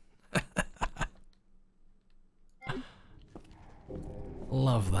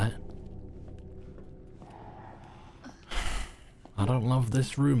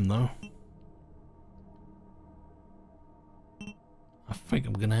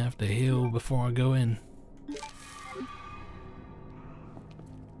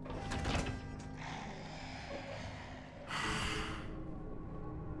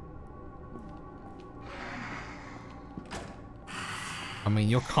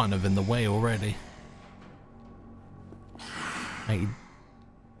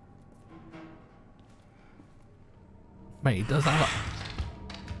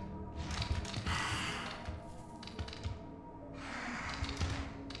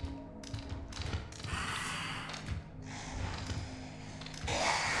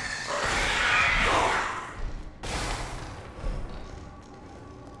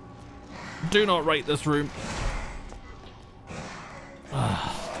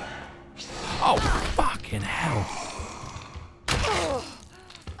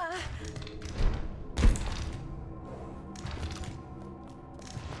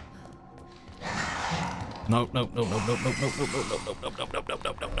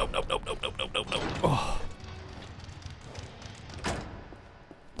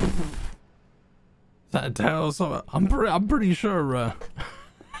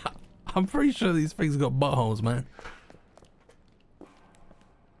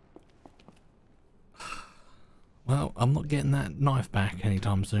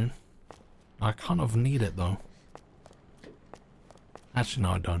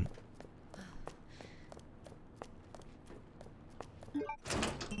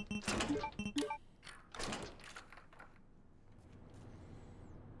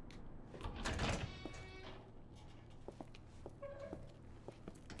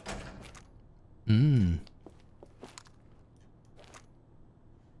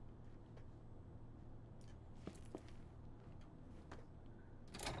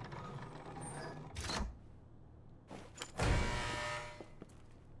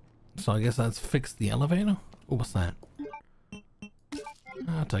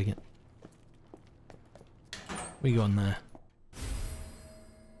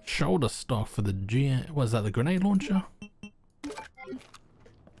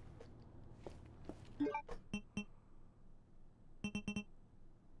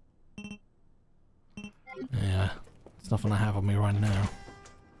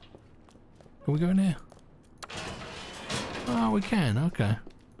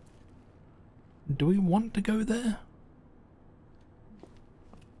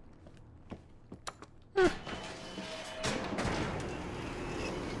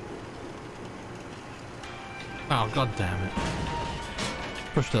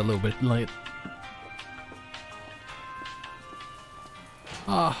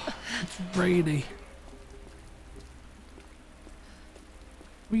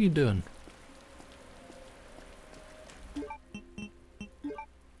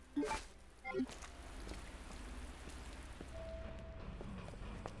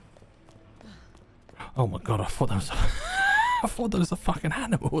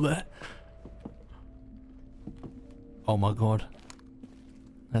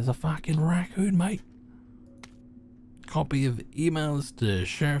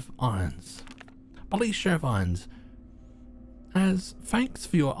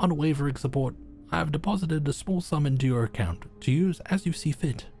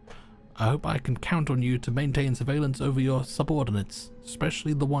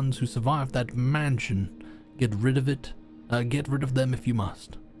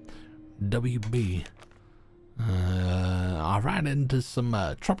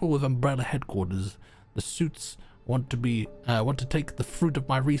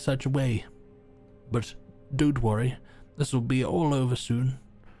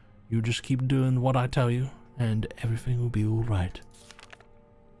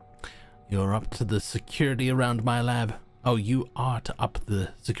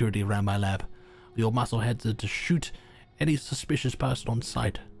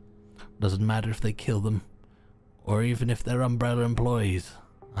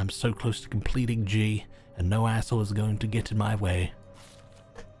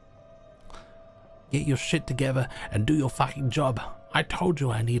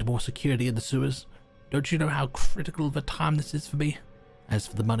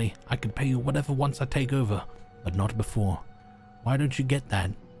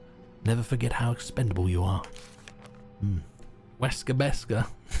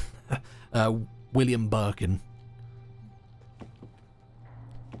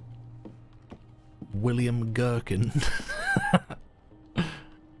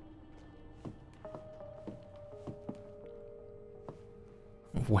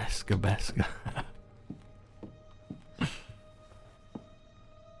Wesker Besker.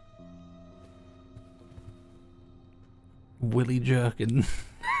 Willy Jerkin.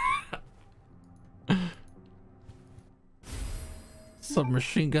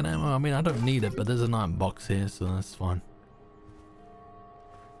 Submachine gun ammo. I mean, I don't need it, but there's an iron box here, so that's fine.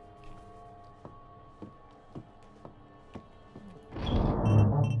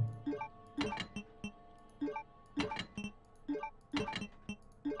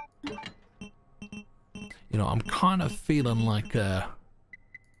 You know, I'm kind of feeling like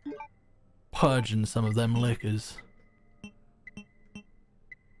purging some of them liquors.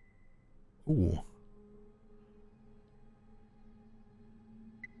 Ooh.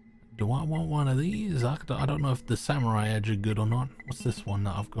 Do I want one of these? I don't know if the Samurai Edge are good or not. What's this one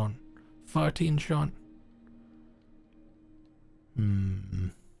that I've got? 13 shot. I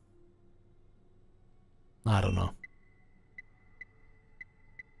don't know.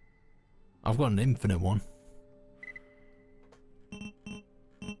 I've got an infinite one.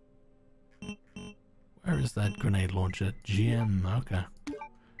 Where is that grenade launcher? GM, okay.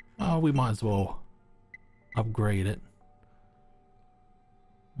 Oh, we might as well upgrade it.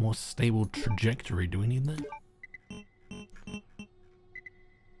 More stable trajectory. Do we need that?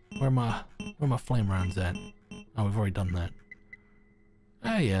 Where are my flame rounds at? Oh, we've already done that.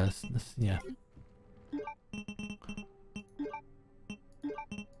 Ah, yeah, yeah.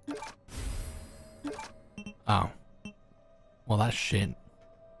 Oh. Well, that's shit.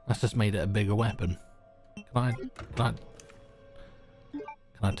 That's just made it a bigger weapon. Can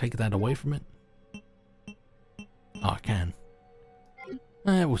I take that away from it? Oh, I can.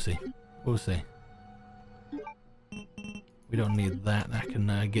 We'll see. We'll see. We don't need that. That can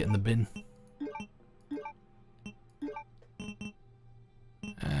get in the bin.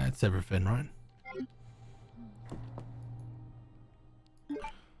 That's everything, right?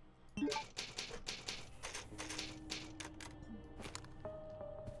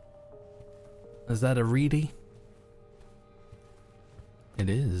 Is that a reedy? It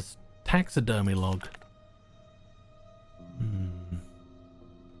is. Taxidermy log.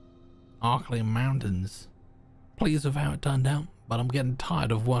 Arkley Mountains. Pleased with how it turned out, but I'm getting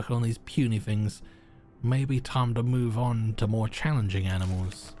tired of working on these puny things. Maybe time to move on to more challenging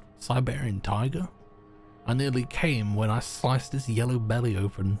animals. Siberian tiger? I nearly came when I sliced its yellow belly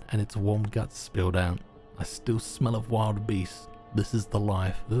open and its warm guts spilled out. I still smell of wild beast. This is the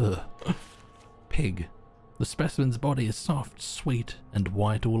life. Ugh. Pig. The specimen's body is soft, sweet, and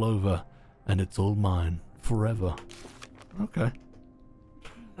white all over, and it's all mine, forever. Okay.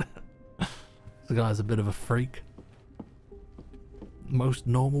 The guy's a bit of a freak. Most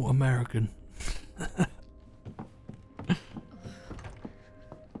normal American.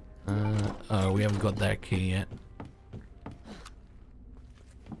 Oh, we haven't got that key yet.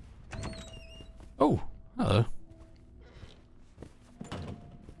 Oh, hello.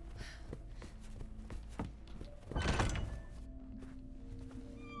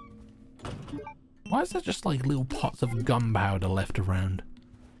 Why is there just like little pots of gunpowder left around?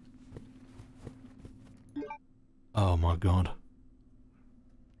 Oh my god.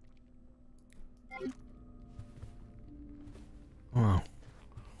 Wow.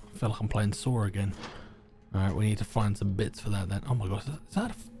 I feel like I'm playing Saw again. Alright, we need to find some bits for that then. Oh my god, is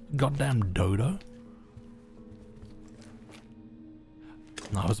that a goddamn dodo?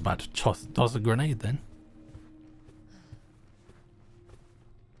 No, I was about to toss a grenade then.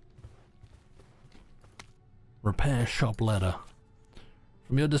 Repair shop letter.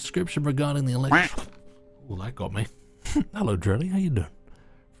 From your description regarding the Oh, that got me. Hello, Drilly. How you doing?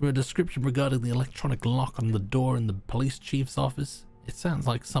 From your description regarding the electronic lock on the door in the police chief's office, it sounds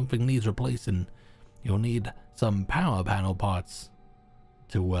like something needs replacing. You'll need some power panel parts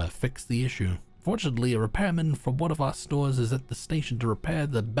to fix the issue. Fortunately, a repairman from one of our stores is at the station to repair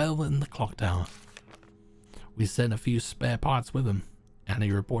the bell in the clock tower. We sent a few spare parts with him, and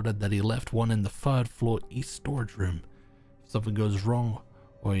he reported that he left one in the 3rd floor east storage room. If something goes wrong,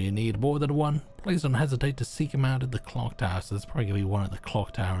 or you need more than one, please don't hesitate to seek him out at the clock tower. So there's probably going to be one at the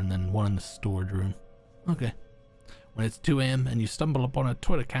clock tower and then one in the storage room. Okay. When it's 2 AM and you stumble upon a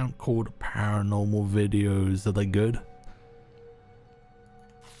Twitter account called Paranormal Videos, are they good?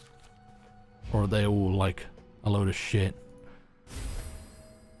 Or are they all like a load of shit?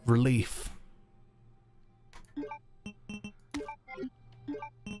 Relief.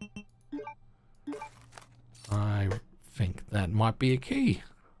 I think that might be a key.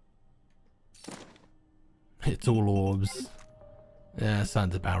 It's all orbs. Yeah,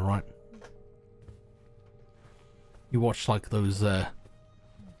 sounds about right. you watch like those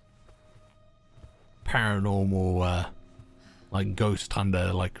paranormal like ghost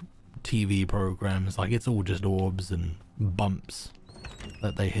hunter like TV programs, like it's all just orbs and bumps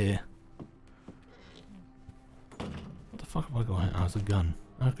that they hear. What the fuck have I got? Oh, it's a gun.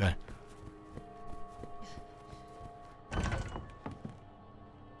 Okay.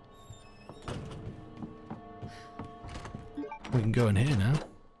 We can go in here now.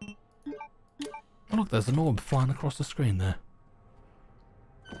 Oh look, there's an orb flying across the screen there.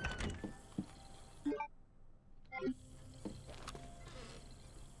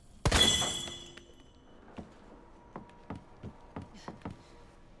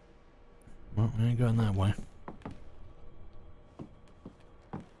 Well, we ain't going that way.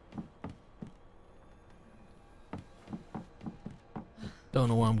 Don't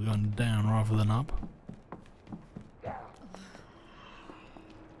know why I'm going down rather than up.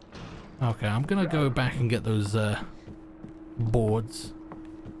 Okay, I'm gonna go back and get those boards.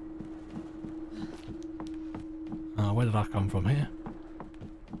 Where did I come from? Here?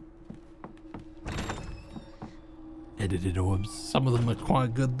 Edited orbs. Some of them are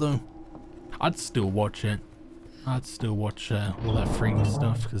quite good though. I'd still watch it. I'd still watch all that freaky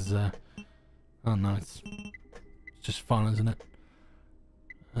stuff because oh no, it's just fun, isn't it?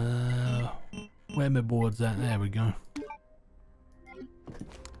 Where are my boards at? There we go.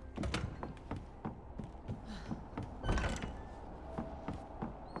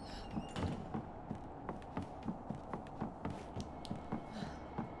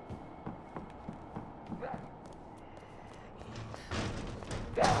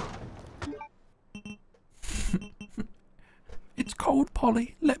 It's cold,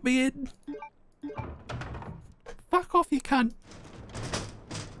 Polly. Let me in. Fuck off, you cunt.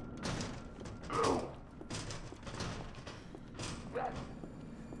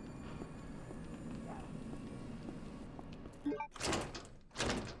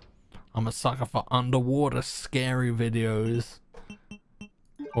 I'm a sucker for underwater scary videos.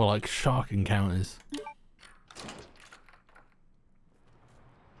 Or like shark encounters.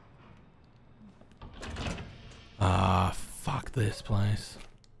 Ah, fuck this place.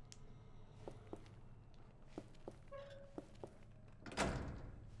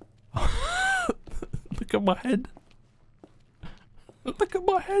 Look at my head. Look at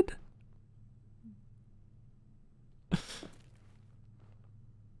my head.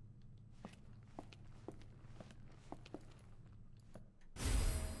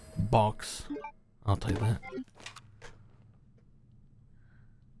 Box. I'll take that.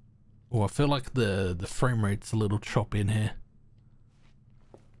 Oh, I feel like the frame rate's a little choppy in here.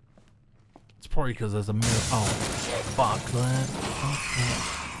 It's probably because there's a mirror. Oh, fuck that. Fuck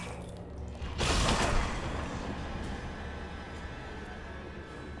that.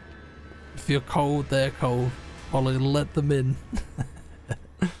 If you're cold, they're cold. Polly, let them in.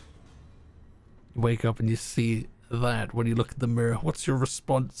 You wake up and you see that when you look at the mirror. What's your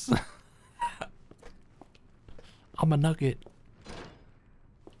response? I'm a nugget.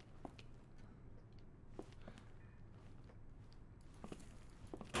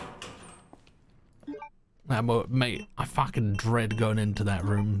 Mate, I fucking dread going into that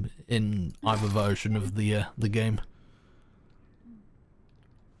room in either version of the game.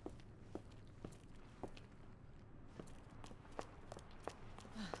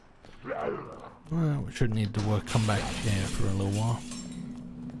 Well, we shouldn't need to come back here for a little while.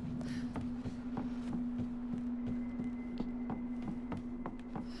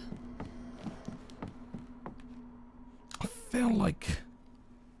 I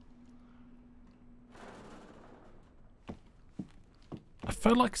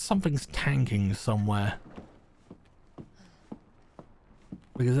feel like something's tanking somewhere.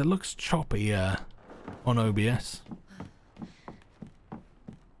 Because it looks choppy on OBS.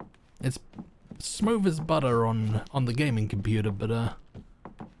 It's smooth as butter on the gaming computer, but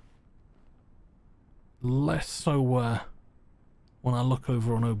less so when I look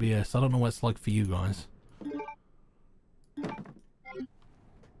over on OBS. I don't know what it's like for you guys.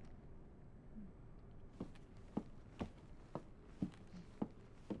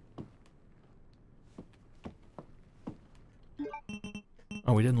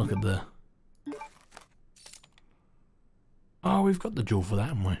 Oh, we didn't look at the... Oh, we've got the jewel for that,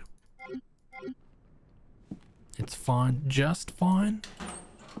 haven't we? It's fine, just fine.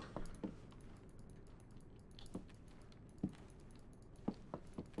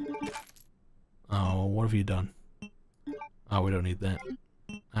 Oh, what have you done? Oh, we don't need that.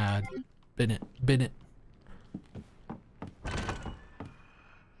 Bin it, bin it.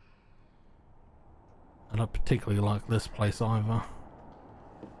 I don't particularly like this place either.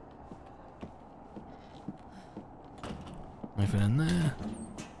 Anything in there?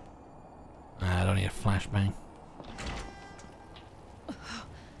 I don't need a flashbang.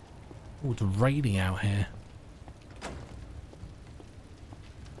 Oh, it's raining out here.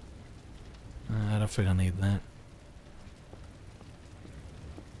 I don't think I need that.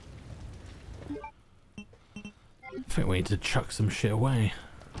 I think we need to chuck some shit away.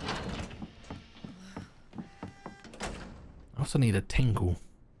 I also need a tinkle.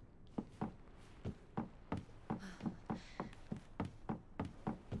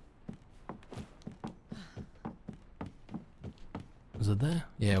 Was it there?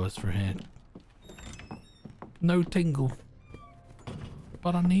 Yeah, it was for here. No tingle.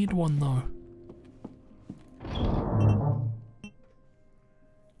 But I need one though.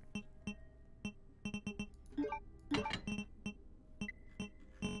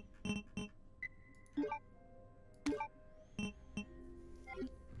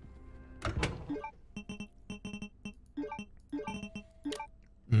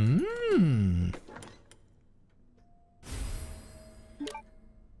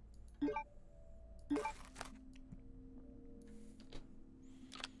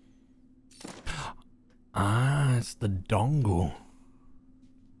 Ah, it's the dongle.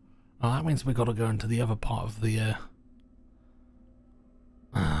 Oh, that means we gotta go into the other part of the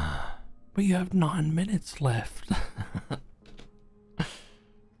but you have 9 minutes left.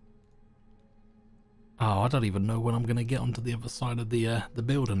 Oh, I don't even know when I'm gonna get onto the other side of the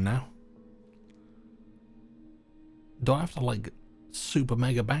building now. Do I have to like super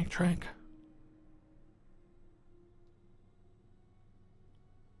mega backtrack?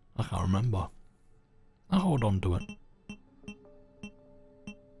 I can't remember. I'll hold on to it.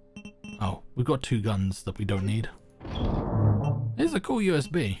 Oh, we've got 2 guns that we don't need. Here's a cool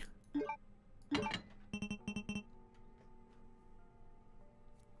USB.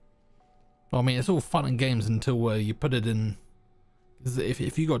 Well, I mean, it's all fun and games until you put it in.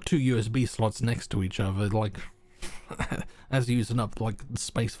 If you got 2 USB slots next to each other, like, that's using up like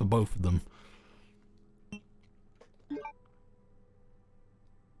space for both of them.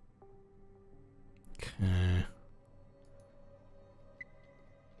 Okay.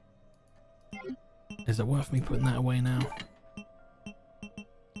 Is it worth me putting that away now?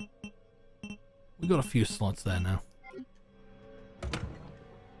 We got a few slots there now.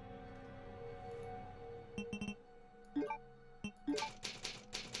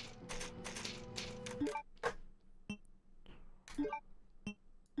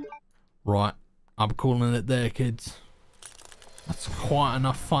 Right, I'm calling it there, kids. That's quite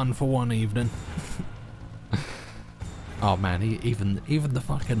enough fun for one evening. Oh man, even the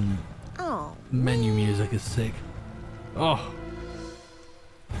fucking menu music is sick. Oh.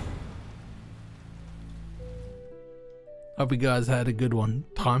 Hope you guys had a good one.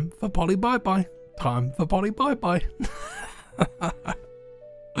 Time for Polly bye bye. Time for Polly bye bye.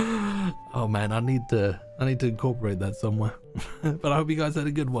 Oh man, I need to incorporate that somewhere. But I hope you guys had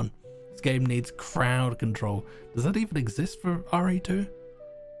a good one. This game needs crowd control. Does that even exist for RE2?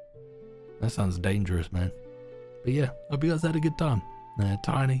 That sounds dangerous, man. But yeah, hope you guys had a good time.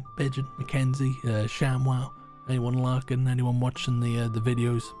 Tiny, Pigeon, Mackenzie, Shamwow, anyone lurking, anyone watching the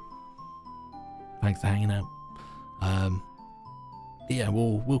videos. Thanks for hanging out. Yeah,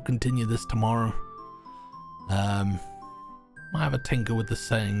 we'll continue this tomorrow. Might have a tinker with the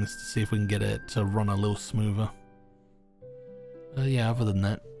settings to see if we can get it to run a little smoother. Yeah, other than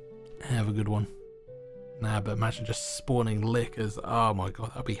that, have a good one. Nah, but imagine just spawning lickers. Oh my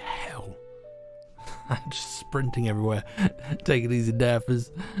god, that'd be hell. Just sprinting everywhere. Take it easy,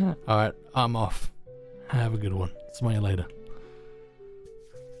 daffers. Alright, I'm off. Have a good one. Smile you later.